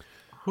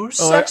 Who's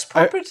Oh, sex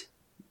puppet?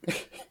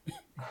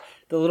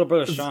 The little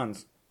brother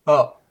Sean's.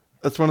 Oh.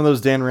 That's one of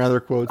those Dan Rather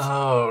quotes.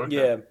 Oh. Okay.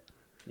 Yeah.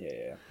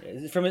 Yeah.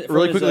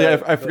 Really quickly,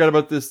 I forgot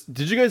about this.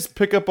 Did you guys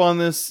pick up on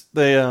this?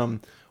 They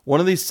one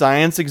of these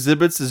science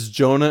exhibits is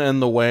Jonah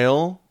and the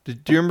Whale. Do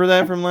you remember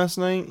that from last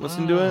night?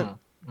 Listen to it.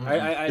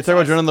 It's talking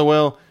about Jonah and the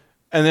Whale,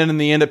 and then in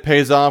the end, it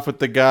pays off with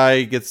the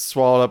guy gets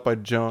swallowed up by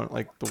Jonah,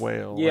 like the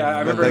whale. Yeah, I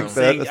remember like him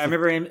saying. I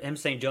remember him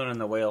saying Jonah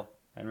and the Whale.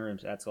 I remember him.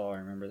 That's all I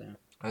remember. Then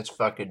That's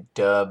fucking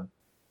dub.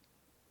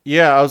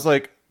 Yeah, I was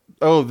like,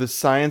 oh, the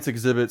science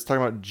exhibit's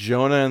talking about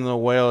Jonah and the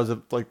Whale as if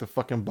like the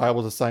fucking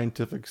Bible's a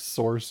scientific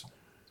source.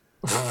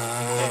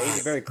 yeah,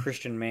 he's a very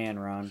Christian man,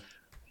 Ron.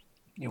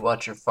 You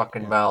watch your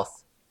fucking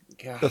mouth.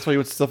 God. That's why he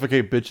would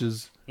suffocate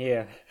bitches.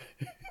 Yeah.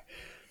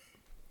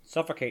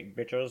 Suffocate,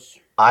 bitches.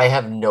 I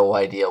have no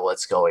idea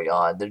what's going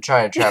on. They're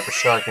trying to trap a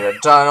shark in a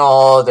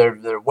tunnel.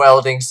 They're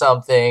welding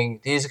something.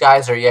 These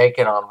guys are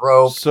yanking on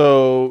rope.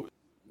 So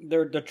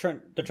They're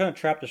trying to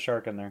trap the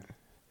shark in there.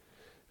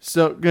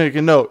 So,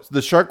 no,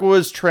 the shark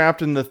was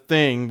trapped in the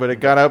thing, but it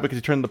got out because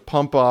he turned the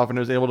pump off and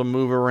it was able to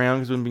move around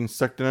because it wasn't being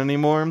sucked in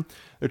anymore.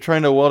 They're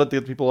trying to weld it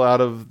to get people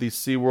out of the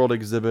SeaWorld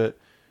exhibit.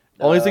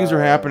 All these things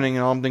are happening,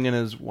 and all I'm thinking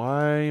is,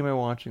 why am I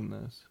watching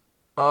this?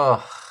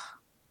 Ugh.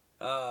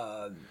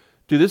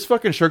 Dude, this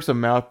fucking shark's a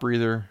mouth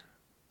breather.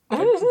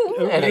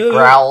 And it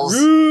growls.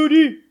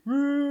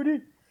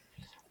 Rudy!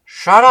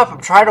 Shut up, I'm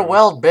trying to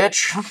weld,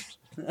 bitch.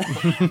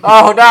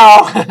 Oh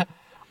no!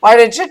 Why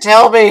didn't you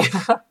tell me?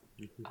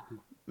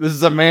 This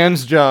is a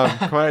man's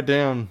job. Quiet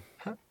down.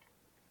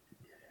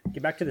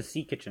 Get back to the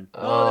sea kitchen.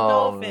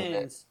 Oh, the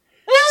dolphins!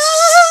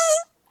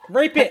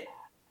 Rape it!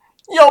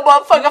 Yo,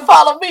 motherfucker,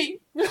 follow me!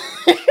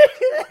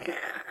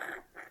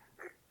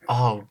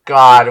 Oh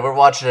god, we're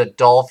watching a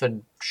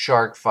dolphin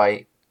shark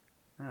fight.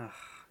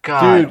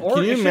 God. Dude,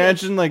 can you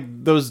imagine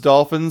like those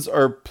dolphins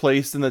are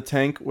placed in the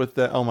tank with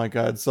that? Oh my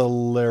god, it's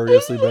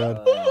hilariously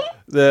bad.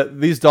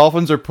 These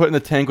dolphins are put in the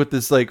tank with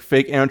this like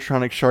fake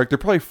animatronic shark. They're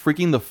probably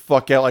freaking the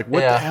fuck out. Like, what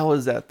the hell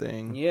is that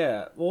thing?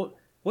 Yeah. Well,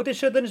 what they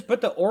should have done is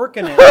put the orc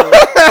in it.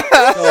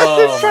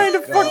 They're trying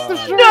to fuck the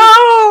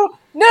shark.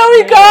 No,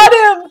 he got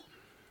him.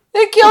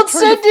 They killed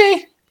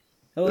Cindy.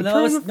 Oh,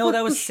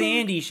 that was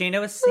Sandy, Shane.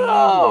 That was Sandy.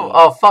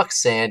 Oh, fuck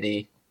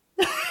Sandy.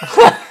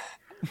 That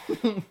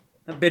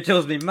bitch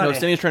owes me money. No,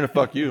 Sandy's trying to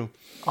fuck you.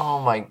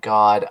 Oh my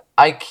god,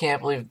 I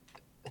can't believe.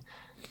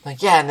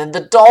 Like, yeah, and then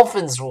the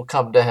dolphins will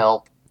come to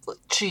help.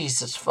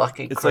 Jesus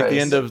fucking Christ. It's like the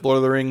end of Lord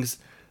of the Rings.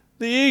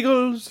 The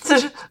eagles.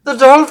 The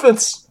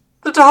dolphins.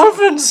 The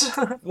dolphins.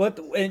 What?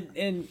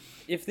 And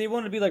if they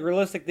want to be like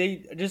realistic,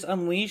 they just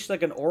unleash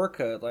like an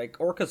orca. Like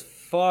orcas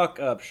fuck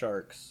up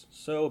sharks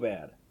so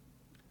bad.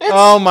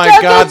 Oh my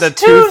god, the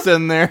tooth's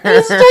in there.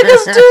 Stuck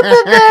his tooth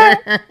in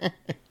there.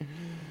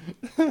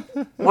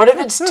 What if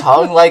its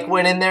tongue like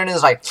went in there and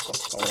is like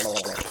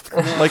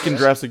like in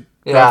Jurassic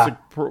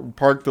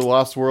Park: The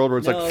Lost World, where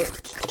it's like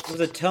if it was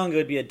a tongue, it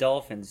would be a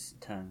dolphin's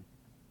tongue.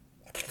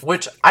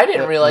 Which I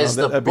didn't realize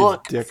the that'd be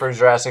book dick. for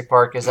Jurassic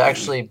Park is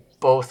actually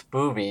both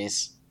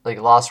movies, like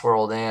Lost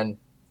World and.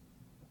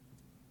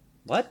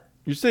 What?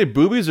 You say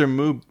boobies or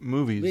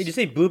movies? Did you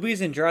say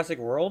boobies in Jurassic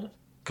World?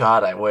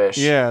 God, I wish.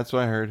 Yeah, that's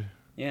what I heard.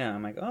 Yeah,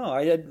 I'm like, oh,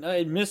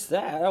 I missed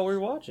that. I'll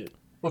rewatch it.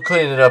 We'll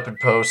clean it up in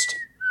post.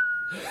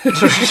 You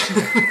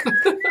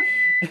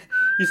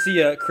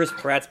see Chris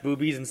Pratt's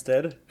boobies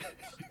instead?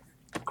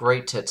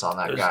 Great tits on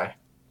that guy.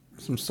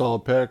 Some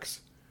solid pecs.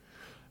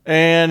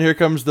 And here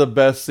comes the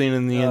best scene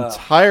in the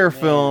entire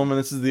film, and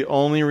this is the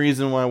only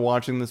reason why I'm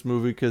watching this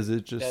movie, because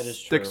it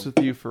just sticks with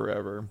you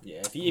forever.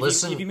 Yeah, if you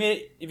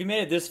made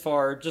it this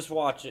far, just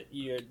watch it.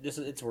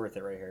 It's worth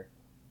it right here.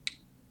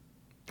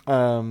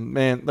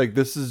 Man, like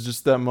this is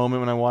just that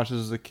moment when I watched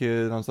this as a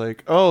kid, and I was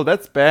like, "Oh,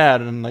 that's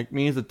bad," and like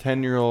me as a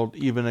 10-year-old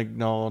even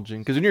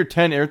acknowledging, because when you're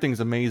 10, everything's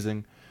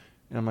amazing,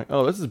 and I'm like,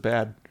 "Oh, this is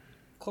bad."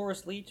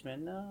 Cloris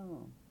Leachman,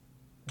 no.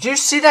 Did you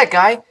see that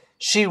guy?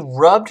 She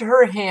rubbed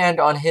her hand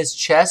on his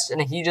chest,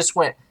 and he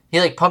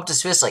like pumped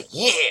his fist, like,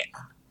 yeah!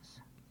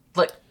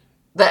 Like,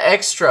 the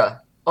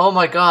extra. Oh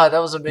my god, that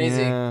was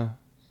amazing. Yeah.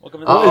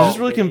 Well, it's just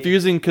really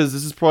confusing, because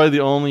this is probably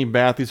the only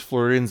bath these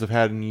Floridians have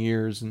had in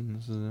years.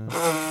 And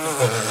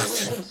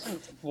this is,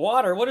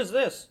 Water, what is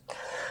this?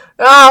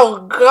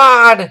 Oh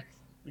god!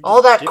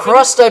 All that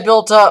crust I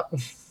built up.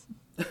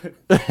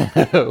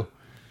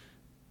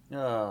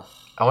 Oh.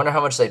 I wonder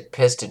how much they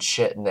pissed and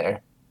shit in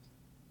there.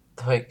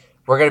 Like,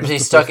 we're gonna be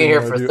stuck in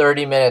here for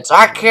 30 minutes.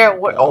 I can't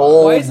wait.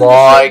 Oh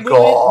my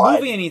god!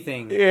 Movie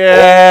anything?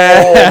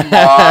 Yeah.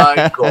 Oh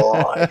my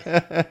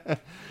god!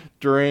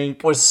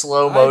 Drink With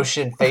slow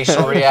motion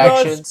facial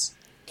reactions.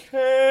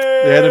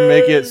 They had to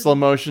make it slow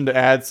motion to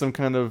add some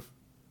kind of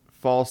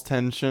false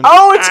tension.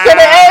 Oh, it's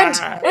gonna end!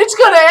 It's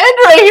gonna end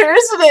right here,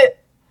 isn't it?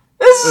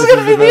 This is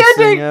gonna be the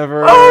ending.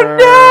 Ever. Oh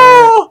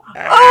no!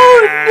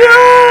 Oh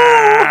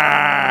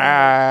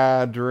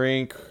no!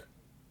 Drink.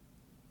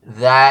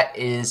 That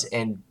is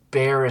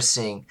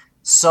embarrassing.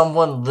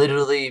 Someone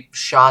literally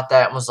shot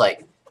that and was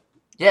like,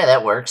 "Yeah,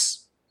 that works."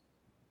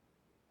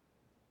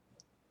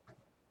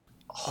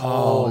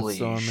 Oh, Holy it's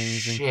so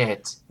amazing.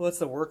 shit! What's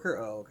the worker?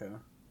 Oh, okay.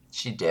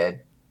 She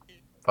did.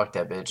 Fuck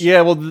that bitch.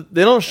 Yeah, well,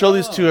 they don't show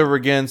these two ever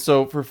again.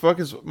 So for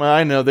fuckers,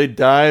 I know they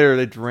died or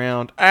they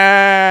drowned.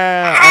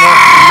 I'm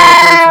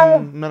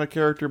not a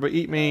character, but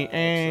eat me.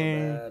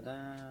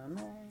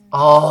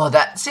 Oh,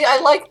 see, I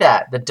like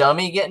that. The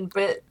dummy getting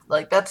bit.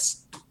 Like,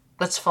 that's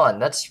fun.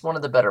 That's one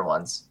of the better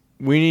ones.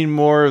 We need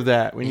more of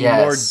that. We need more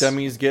Yes.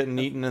 dummies getting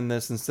eaten in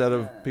this instead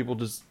of people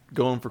just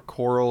going for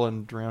coral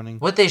and drowning.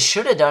 What they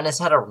should have done is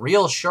had a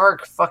real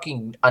shark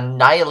fucking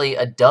annihilate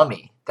a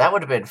dummy. That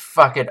would have been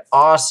fucking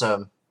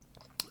awesome.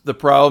 The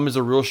problem is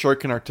a real shark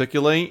can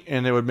articulate,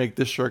 and it would make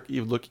this shark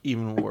look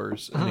even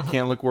worse. And it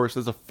can't look worse.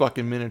 There's a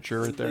fucking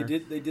miniature right there.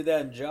 They did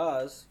that in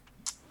Jaws.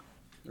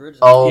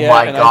 Oh Yeah,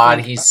 my and I god,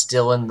 think- he's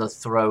still in the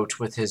throat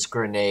with his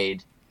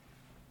grenade.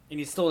 And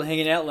he's still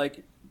hanging out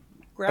like,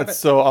 grab That's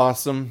it. so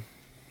awesome.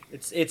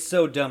 It's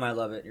so dumb. I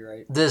love it. You're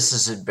right. This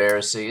is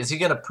embarrassing. Is he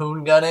gonna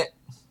poon gun it?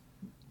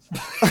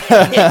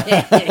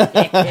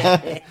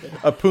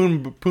 A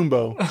Poombo.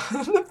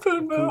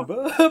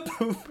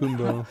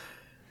 Poombo.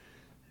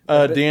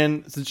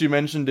 Dan, since you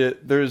mentioned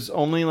it, there's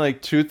only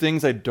like two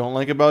things I don't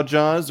like about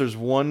Jaws. There's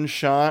one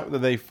shot that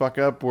they fuck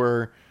up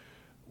where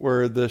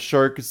the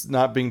shark is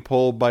not being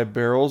pulled by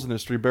barrels, and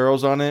there's 3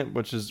 barrels on it,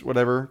 which is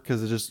whatever,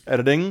 because it's just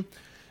editing.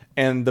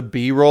 And the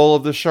B-roll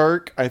of the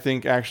shark, I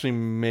think, actually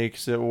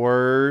makes it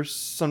worse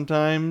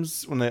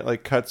sometimes when it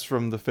like cuts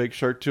from the fake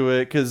shark to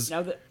it. Because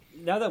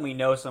Now that we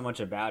know so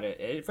much about it,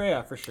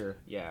 yeah, for sure,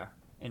 yeah,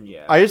 and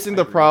yeah. I just think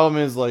the agree. problem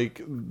is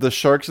like the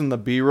sharks in the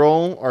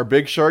B-roll are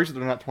big sharks, but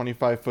they're not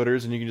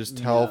 25-footers, and you can just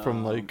tell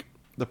from like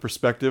the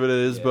perspective it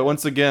is. Yeah. But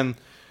once again,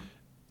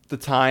 the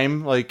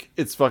time, like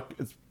it's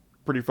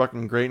pretty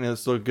fucking great, and it's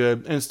still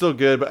good,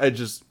 but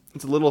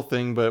it's a little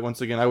thing. But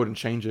once again, I wouldn't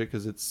change it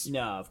because it's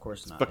No, of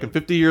course not. fucking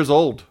 50 years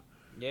old.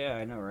 Yeah,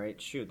 I know,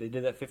 right? Shoot, they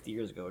did that 50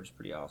 years ago, which is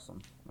pretty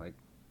awesome. Like,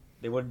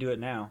 they wouldn't do it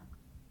now.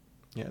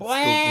 Yeah, it's still one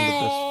of the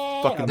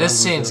best fucking This movies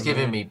scene's ever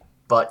giving made. me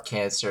butt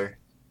cancer.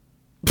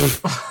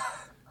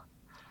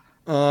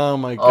 Oh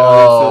my god!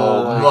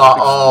 Oh, I feel my-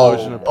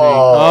 explosion of pain.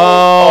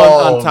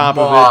 oh, On top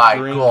my of it,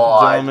 drink,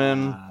 God.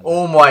 gentlemen.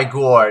 Oh my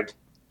god.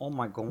 Oh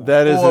my god.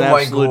 That is Oh an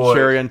my absolute God.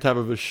 cherry on top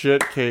of a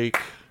shit cake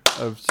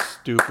of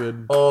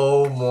stupid.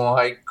 Oh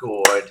my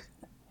god.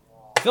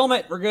 Film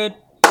it. We're good.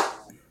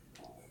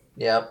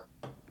 Yep.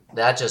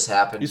 That just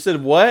happened. You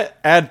said what?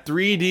 Add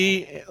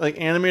 3D like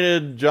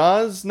animated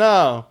Jaws?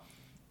 No.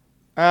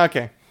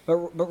 Okay. But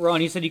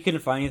Ron, you said you couldn't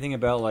find anything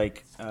about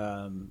like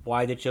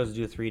why they chose to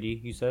do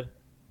 3D. You said.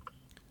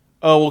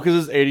 Oh well,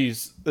 because it's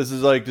 80s. This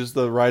is like just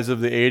the rise of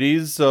the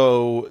 80s.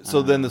 So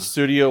then the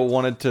studio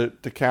wanted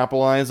to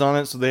capitalize on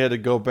it, so they had to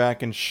go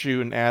back and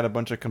shoot and add a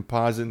bunch of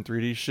composite and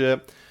 3D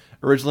shit.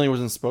 Originally, it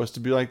wasn't supposed to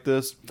be like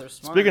this. They're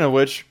smart. Speaking of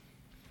which,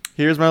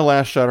 here's my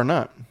last shot or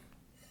not.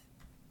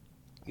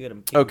 Get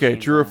 'em, keep Okay,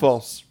 them true or chains on.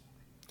 false?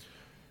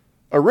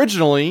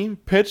 Originally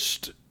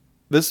pitched,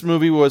 this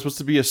movie was supposed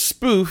to be a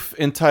spoof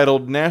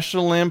entitled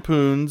National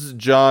Lampoon's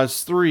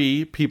Jaws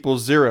 3: People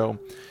Zero.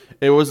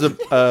 It was a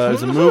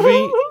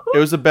movie. It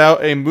was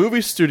about a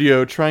movie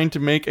studio trying to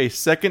make a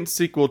second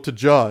sequel to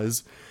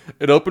Jaws.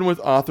 It opened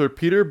with author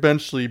Peter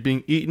Benchley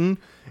being eaten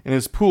in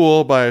his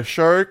pool by a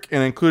shark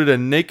and included a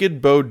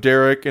naked Bo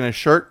Derek and a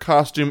shark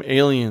costume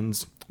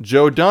aliens.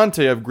 Joe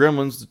Dante of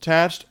Gremlins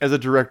attached as a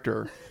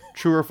director.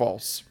 True or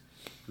false?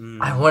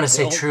 I want to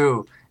say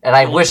true, and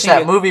I only wish thing that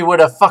that- movie would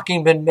have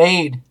fucking been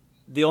made.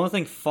 The only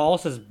thing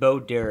false is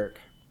Bo Derek.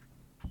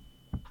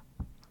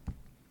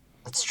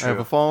 That's I have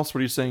a true. false. What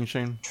are you saying,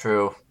 Shane?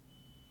 True.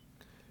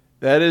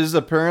 That is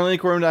apparently,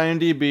 according to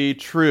IMDb,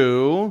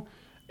 true.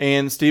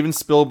 And Steven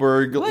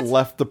Spielberg What?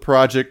 left the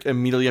project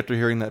immediately after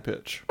hearing that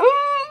pitch.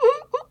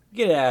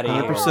 Get out of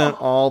here. 100%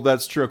 all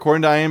that's true.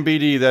 According to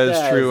IMDb, that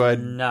is true.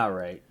 Not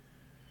right.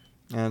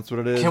 That's what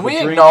it is. Can The we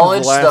drink is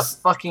acknowledge the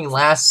last- fucking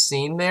last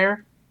scene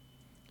there?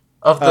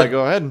 Of the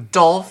Go ahead.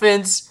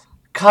 dolphins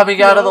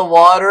coming out of the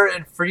water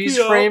and freeze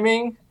Yeah.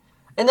 framing?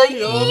 And like,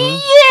 Mm-hmm.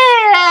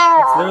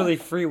 yeah! It's literally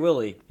Free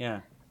Willy. Yeah.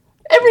 And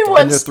the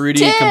Everyone's 3D,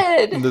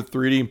 dead! the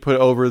 3D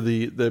put over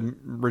the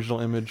original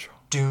image.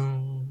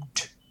 Doom,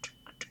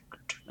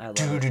 I love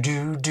do, it. do,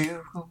 do,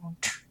 do,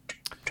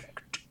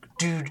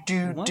 do,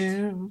 do, What?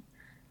 do.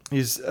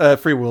 He's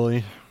Free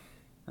Willy.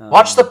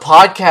 Watch the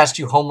podcast,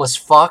 you homeless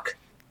fuck.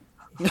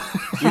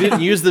 You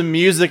didn't use the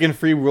music in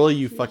Free Willy,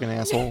 you fucking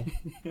asshole.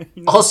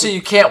 Also,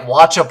 you can't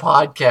watch a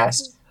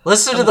podcast.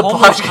 Listen to the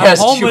Homeless- I'm podcast,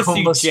 homeless, you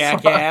homeless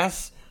fuck.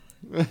 jackass.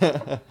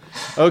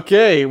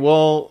 Okay,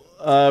 well,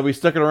 we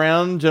stuck it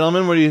around.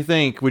 Gentlemen, what do you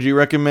think? Would you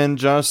recommend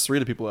Jaws 3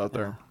 to people out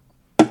there?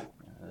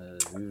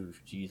 Ooh,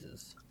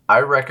 Jesus. I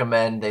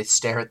recommend they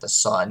stare at the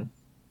sun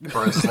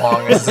for as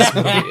long as this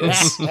movie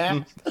is.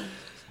 Yeah,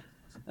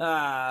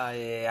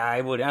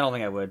 I would. I don't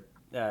think I would.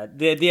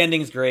 The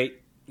ending's great.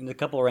 And a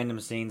couple of random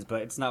scenes,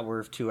 but it's not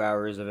worth 2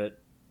 hours of it.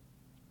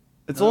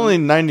 It's only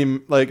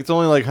 90, it's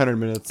only like 100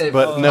 minutes. It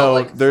But felt no,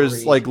 like there's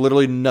 3. like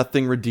literally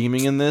nothing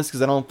redeeming in this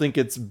because I don't think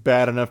it's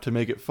bad enough to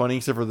make it funny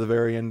except for the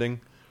very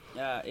ending.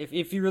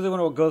 If you really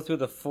want to go through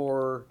the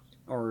four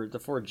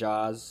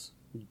Jaws,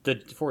 the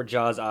four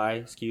Jaws eye,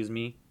 excuse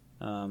me,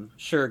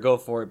 Sure, go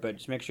for it, but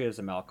just make sure you have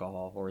some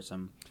alcohol or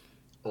some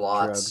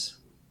Lots. drugs.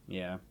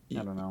 Yeah,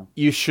 I don't know.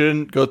 You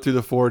shouldn't go through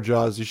the 4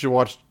 Jaws. You should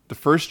watch the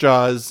first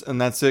Jaws, and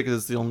that's it, because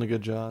it's the only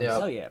good Jaws. Yeah.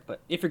 Oh yeah,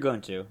 but if you're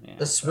going to, yeah.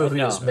 This movie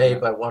No, was made no,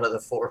 by one of the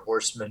 4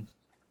 horsemen.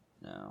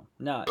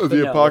 no, Of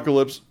the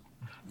apocalypse.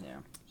 Yeah.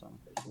 So.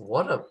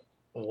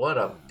 What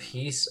a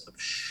piece of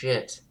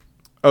shit.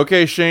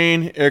 Okay,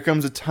 Shane, here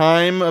comes the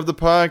time of the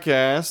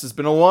podcast. It's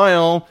been a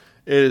while.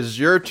 It is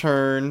your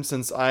turn,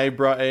 since I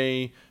brought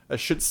a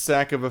shit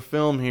sack of a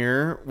film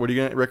here. What are you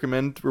going to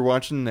recommend we're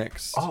watching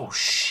next? Oh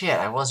shit,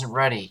 I wasn't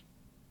ready.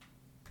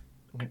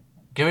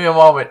 Give me a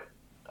moment.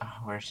 Oh,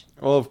 where's...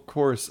 Well, of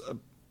course.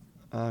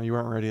 You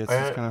weren't ready. It's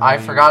just kind of I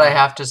forgot I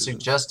have to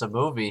suggest a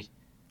movie.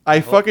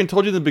 I fucking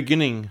told you in the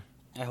beginning.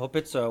 I hope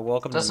it's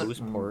Welcome to Doesn't-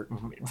 Mooseport.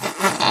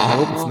 I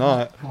hope it's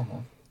not.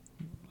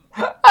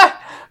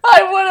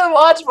 I want to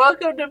watch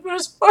Welcome to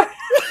Mooseport.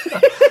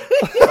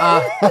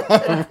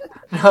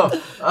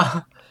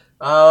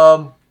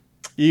 No.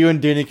 You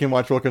and Danny can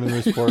watch Welcome to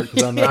Mooseport,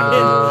 because I'm not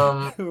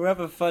going to We'll have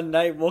a fun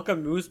night.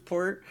 Welcome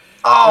Mooseport.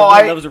 Oh,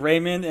 Everyone loves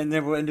Raymond, and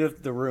then we'll end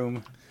up the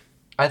room.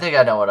 I think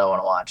I know what I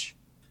want to watch.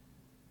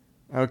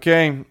 do it.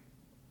 Okay.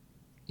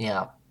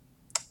 Yeah,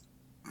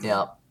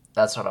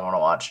 that's what I want to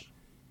watch.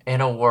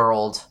 In a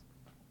world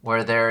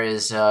where there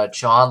is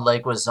John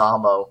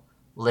Leguizamo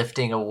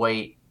lifting a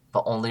weight,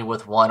 but only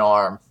with one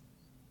arm,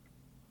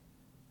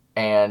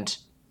 and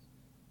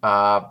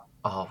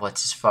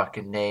what's his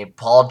fucking name?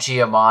 Paul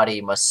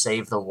Giamatti must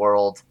save the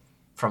world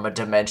from a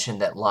dimension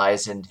that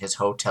lies in his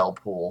hotel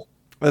pool.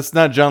 That's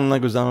not John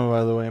Leguizamo,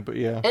 by the way, but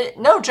yeah.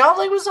 No, John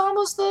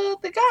Leguizamo's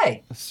the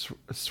guy. I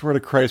swear to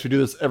Christ, we do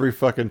this every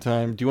fucking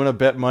time. Do you want to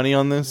bet money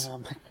on this? Oh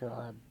my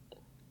god.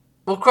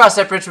 We'll cross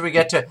that bridge when we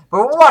get to it. But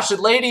we're watching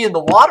Lady in the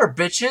Water,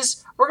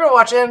 bitches. We're gonna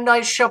watch M.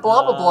 Night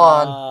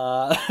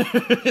Shyamalan.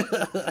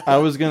 I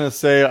was going to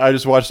say I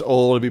just watched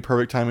Old. It'd be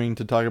perfect timing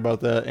to talk about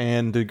that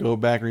and to go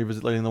back and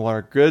revisit Lady in the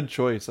Water. Good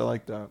choice. I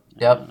like that.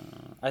 Yep.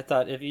 I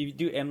thought if you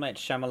do M. Night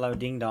Shyamalan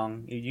Ding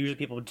Dong, usually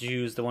people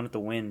choose the one with the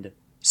wind.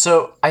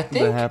 So I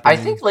Happening.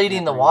 think Lady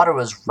in the Water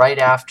was right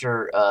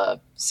after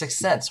Sixth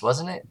Sense,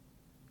 wasn't it?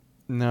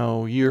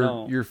 No,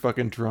 you're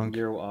fucking drunk.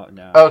 You're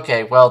no.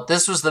 Okay, well,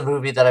 this was the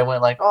movie that I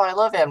went like, oh, I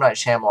love M. Night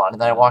Shyamalan,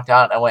 and then I walked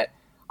out and I went,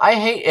 I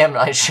hate M.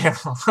 Night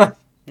Shyamalan.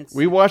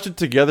 We watched it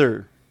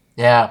together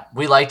Yeah,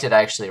 we liked it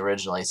actually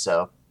originally,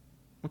 so.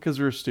 because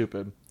we were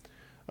stupid.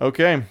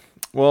 Okay.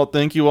 Well,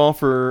 thank you all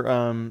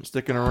for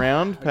sticking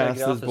around I gotta past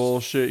get off this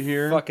bullshit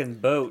here. Fucking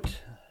boat.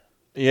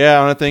 Yeah,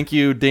 I want to thank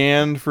you,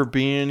 Dan, for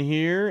being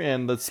here,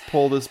 and let's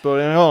pull this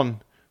boat in. Hold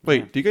on.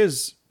 Wait, do you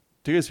guys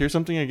hear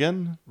something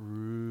again?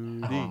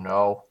 Rudy. Oh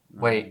no.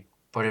 Wait,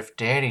 but if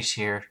Danny's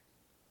here,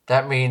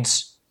 that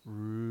means.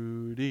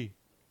 Rudy.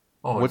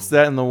 Oh, What's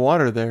that in the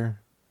water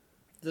there?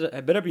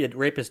 I better be a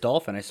rapist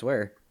dolphin, I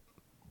swear.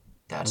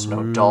 That's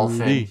no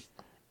dolphin.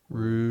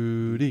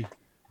 Rudy.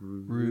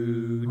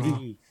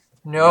 Rudy.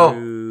 No.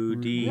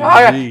 Rudy. Get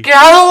out of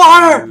the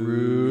water!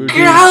 Rudy.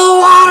 Get out of the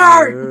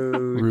water!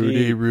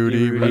 Rudy,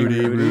 Rudy,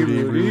 Rudy,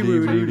 Rudy, Rudy,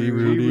 Rudy,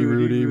 Rudy,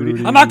 Rudy,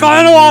 Rudy. I'm not going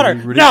in the water!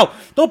 No!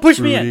 Don't push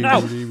me in!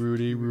 No! Rudy,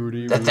 Rudy,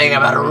 Rudy, The thing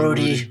about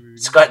Rudy,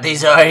 it's got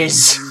these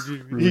eyes.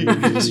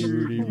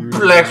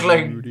 Black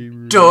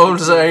like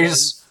doll's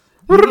eyes.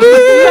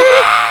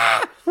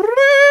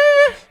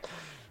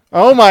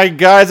 Oh my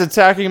god, it's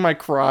attacking my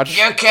crotch.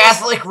 You're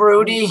Catholic,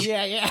 Rudy.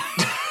 Yeah.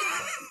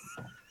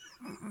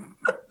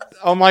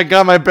 Oh my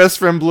god, my best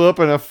friend blew up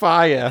in a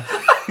fire.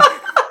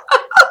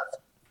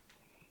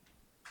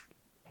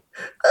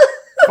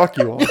 Fuck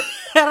you all. I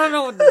don't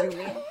know what to do,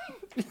 man.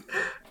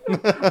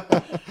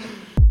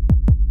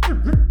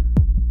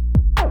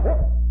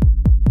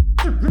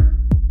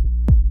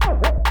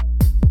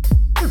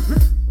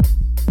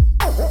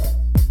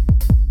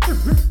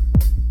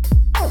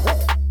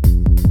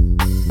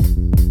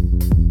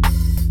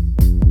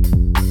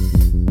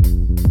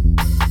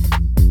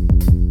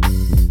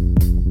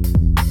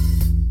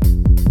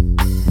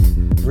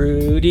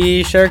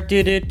 Rudy Shark,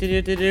 do do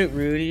do do do.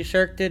 Rudy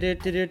Shark, do do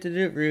do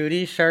do.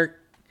 Rudy Shark.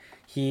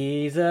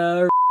 He's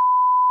a.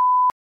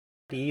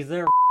 He's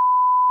a.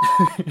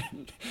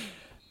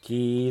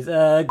 He's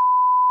a.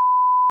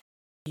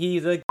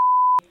 He's a.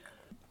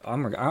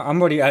 I'm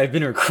already. I've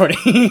been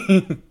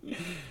recording.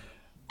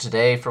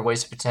 Today, for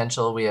Waste of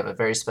Potential, we have a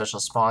very special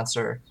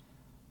sponsor,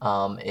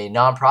 a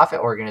nonprofit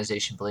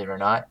organization, believe it or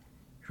not,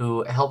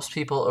 who helps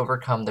people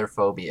overcome their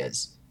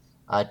phobias.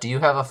 Do you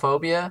have a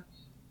phobia?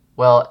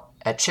 Well,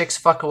 at Chicks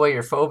Fuck Away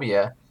Your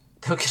Phobia,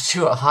 they'll get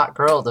you a hot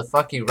girl to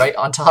fuck you right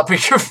on top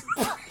of your.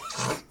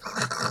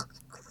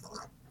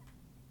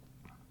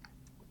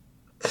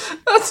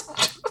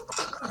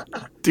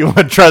 Do you want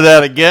to try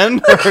that again?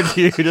 Or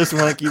do you just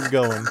want to keep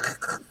going?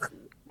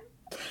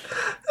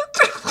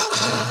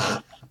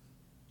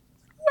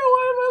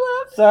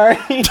 Sorry.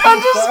 I'm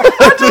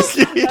just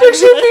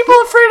picturing people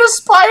afraid of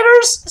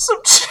spiders.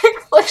 Some chick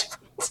like.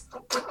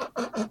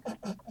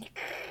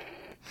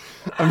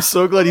 I'm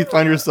so glad you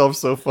find yourself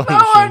so funny.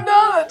 Oh, I Shane. know.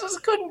 I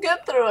just couldn't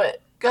get through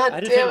it. God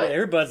I just damn hit my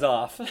it. earbuds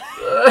off.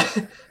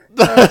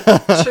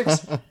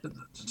 Chicks,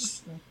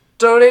 just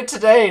donate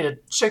today to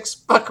Chicks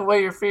Fuck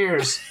Away Your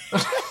Fears.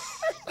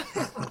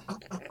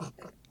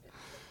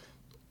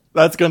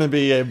 That's gonna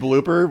be a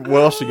blooper.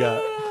 What else you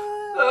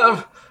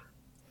got?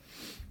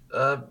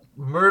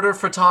 Murder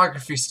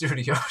Photography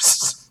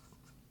Studios.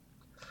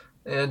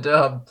 And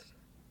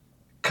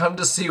come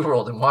to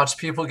SeaWorld and watch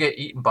people get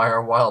eaten by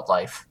our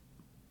wildlife.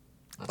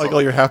 Like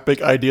all your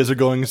half-baked ideas are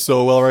going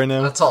so well right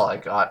now. That's all I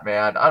got,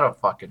 man. I don't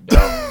fucking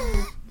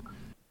know.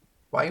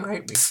 Why you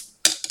hate me?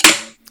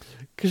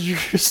 Because you're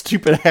a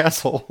stupid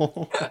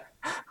asshole.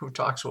 Who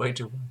talks way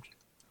too much?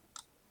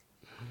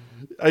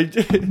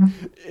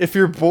 If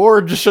you're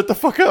bored, just shut the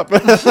fuck up.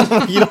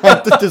 You don't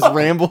have to just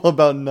ramble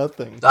about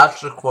nothing. That's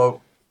the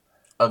quote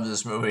of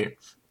this movie.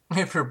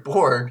 If you're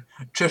bored,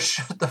 just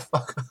shut the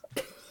fuck up.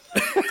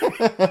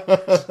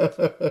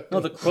 No,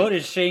 the quote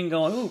is Shane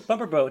going, "Ooh,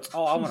 bumper boats.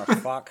 Oh, I want to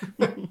fuck."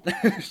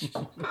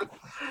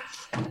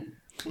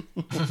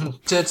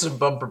 Tits and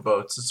bumper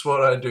boats. It's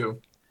what I do.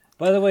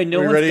 By the way, We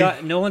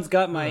ready? no one's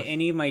got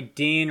any of my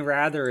Dan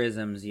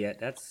Ratherisms yet.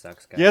 That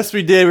sucks, guys. Yes,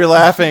 we did. We're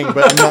laughing,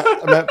 but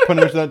I'm not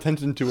putting much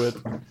attention to it.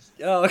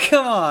 Oh,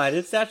 come on.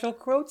 It's actual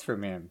quotes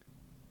from him.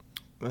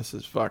 This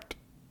is fucked.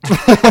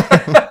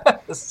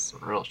 This is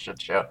a real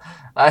shit show.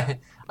 I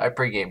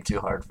pregame too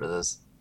hard for this.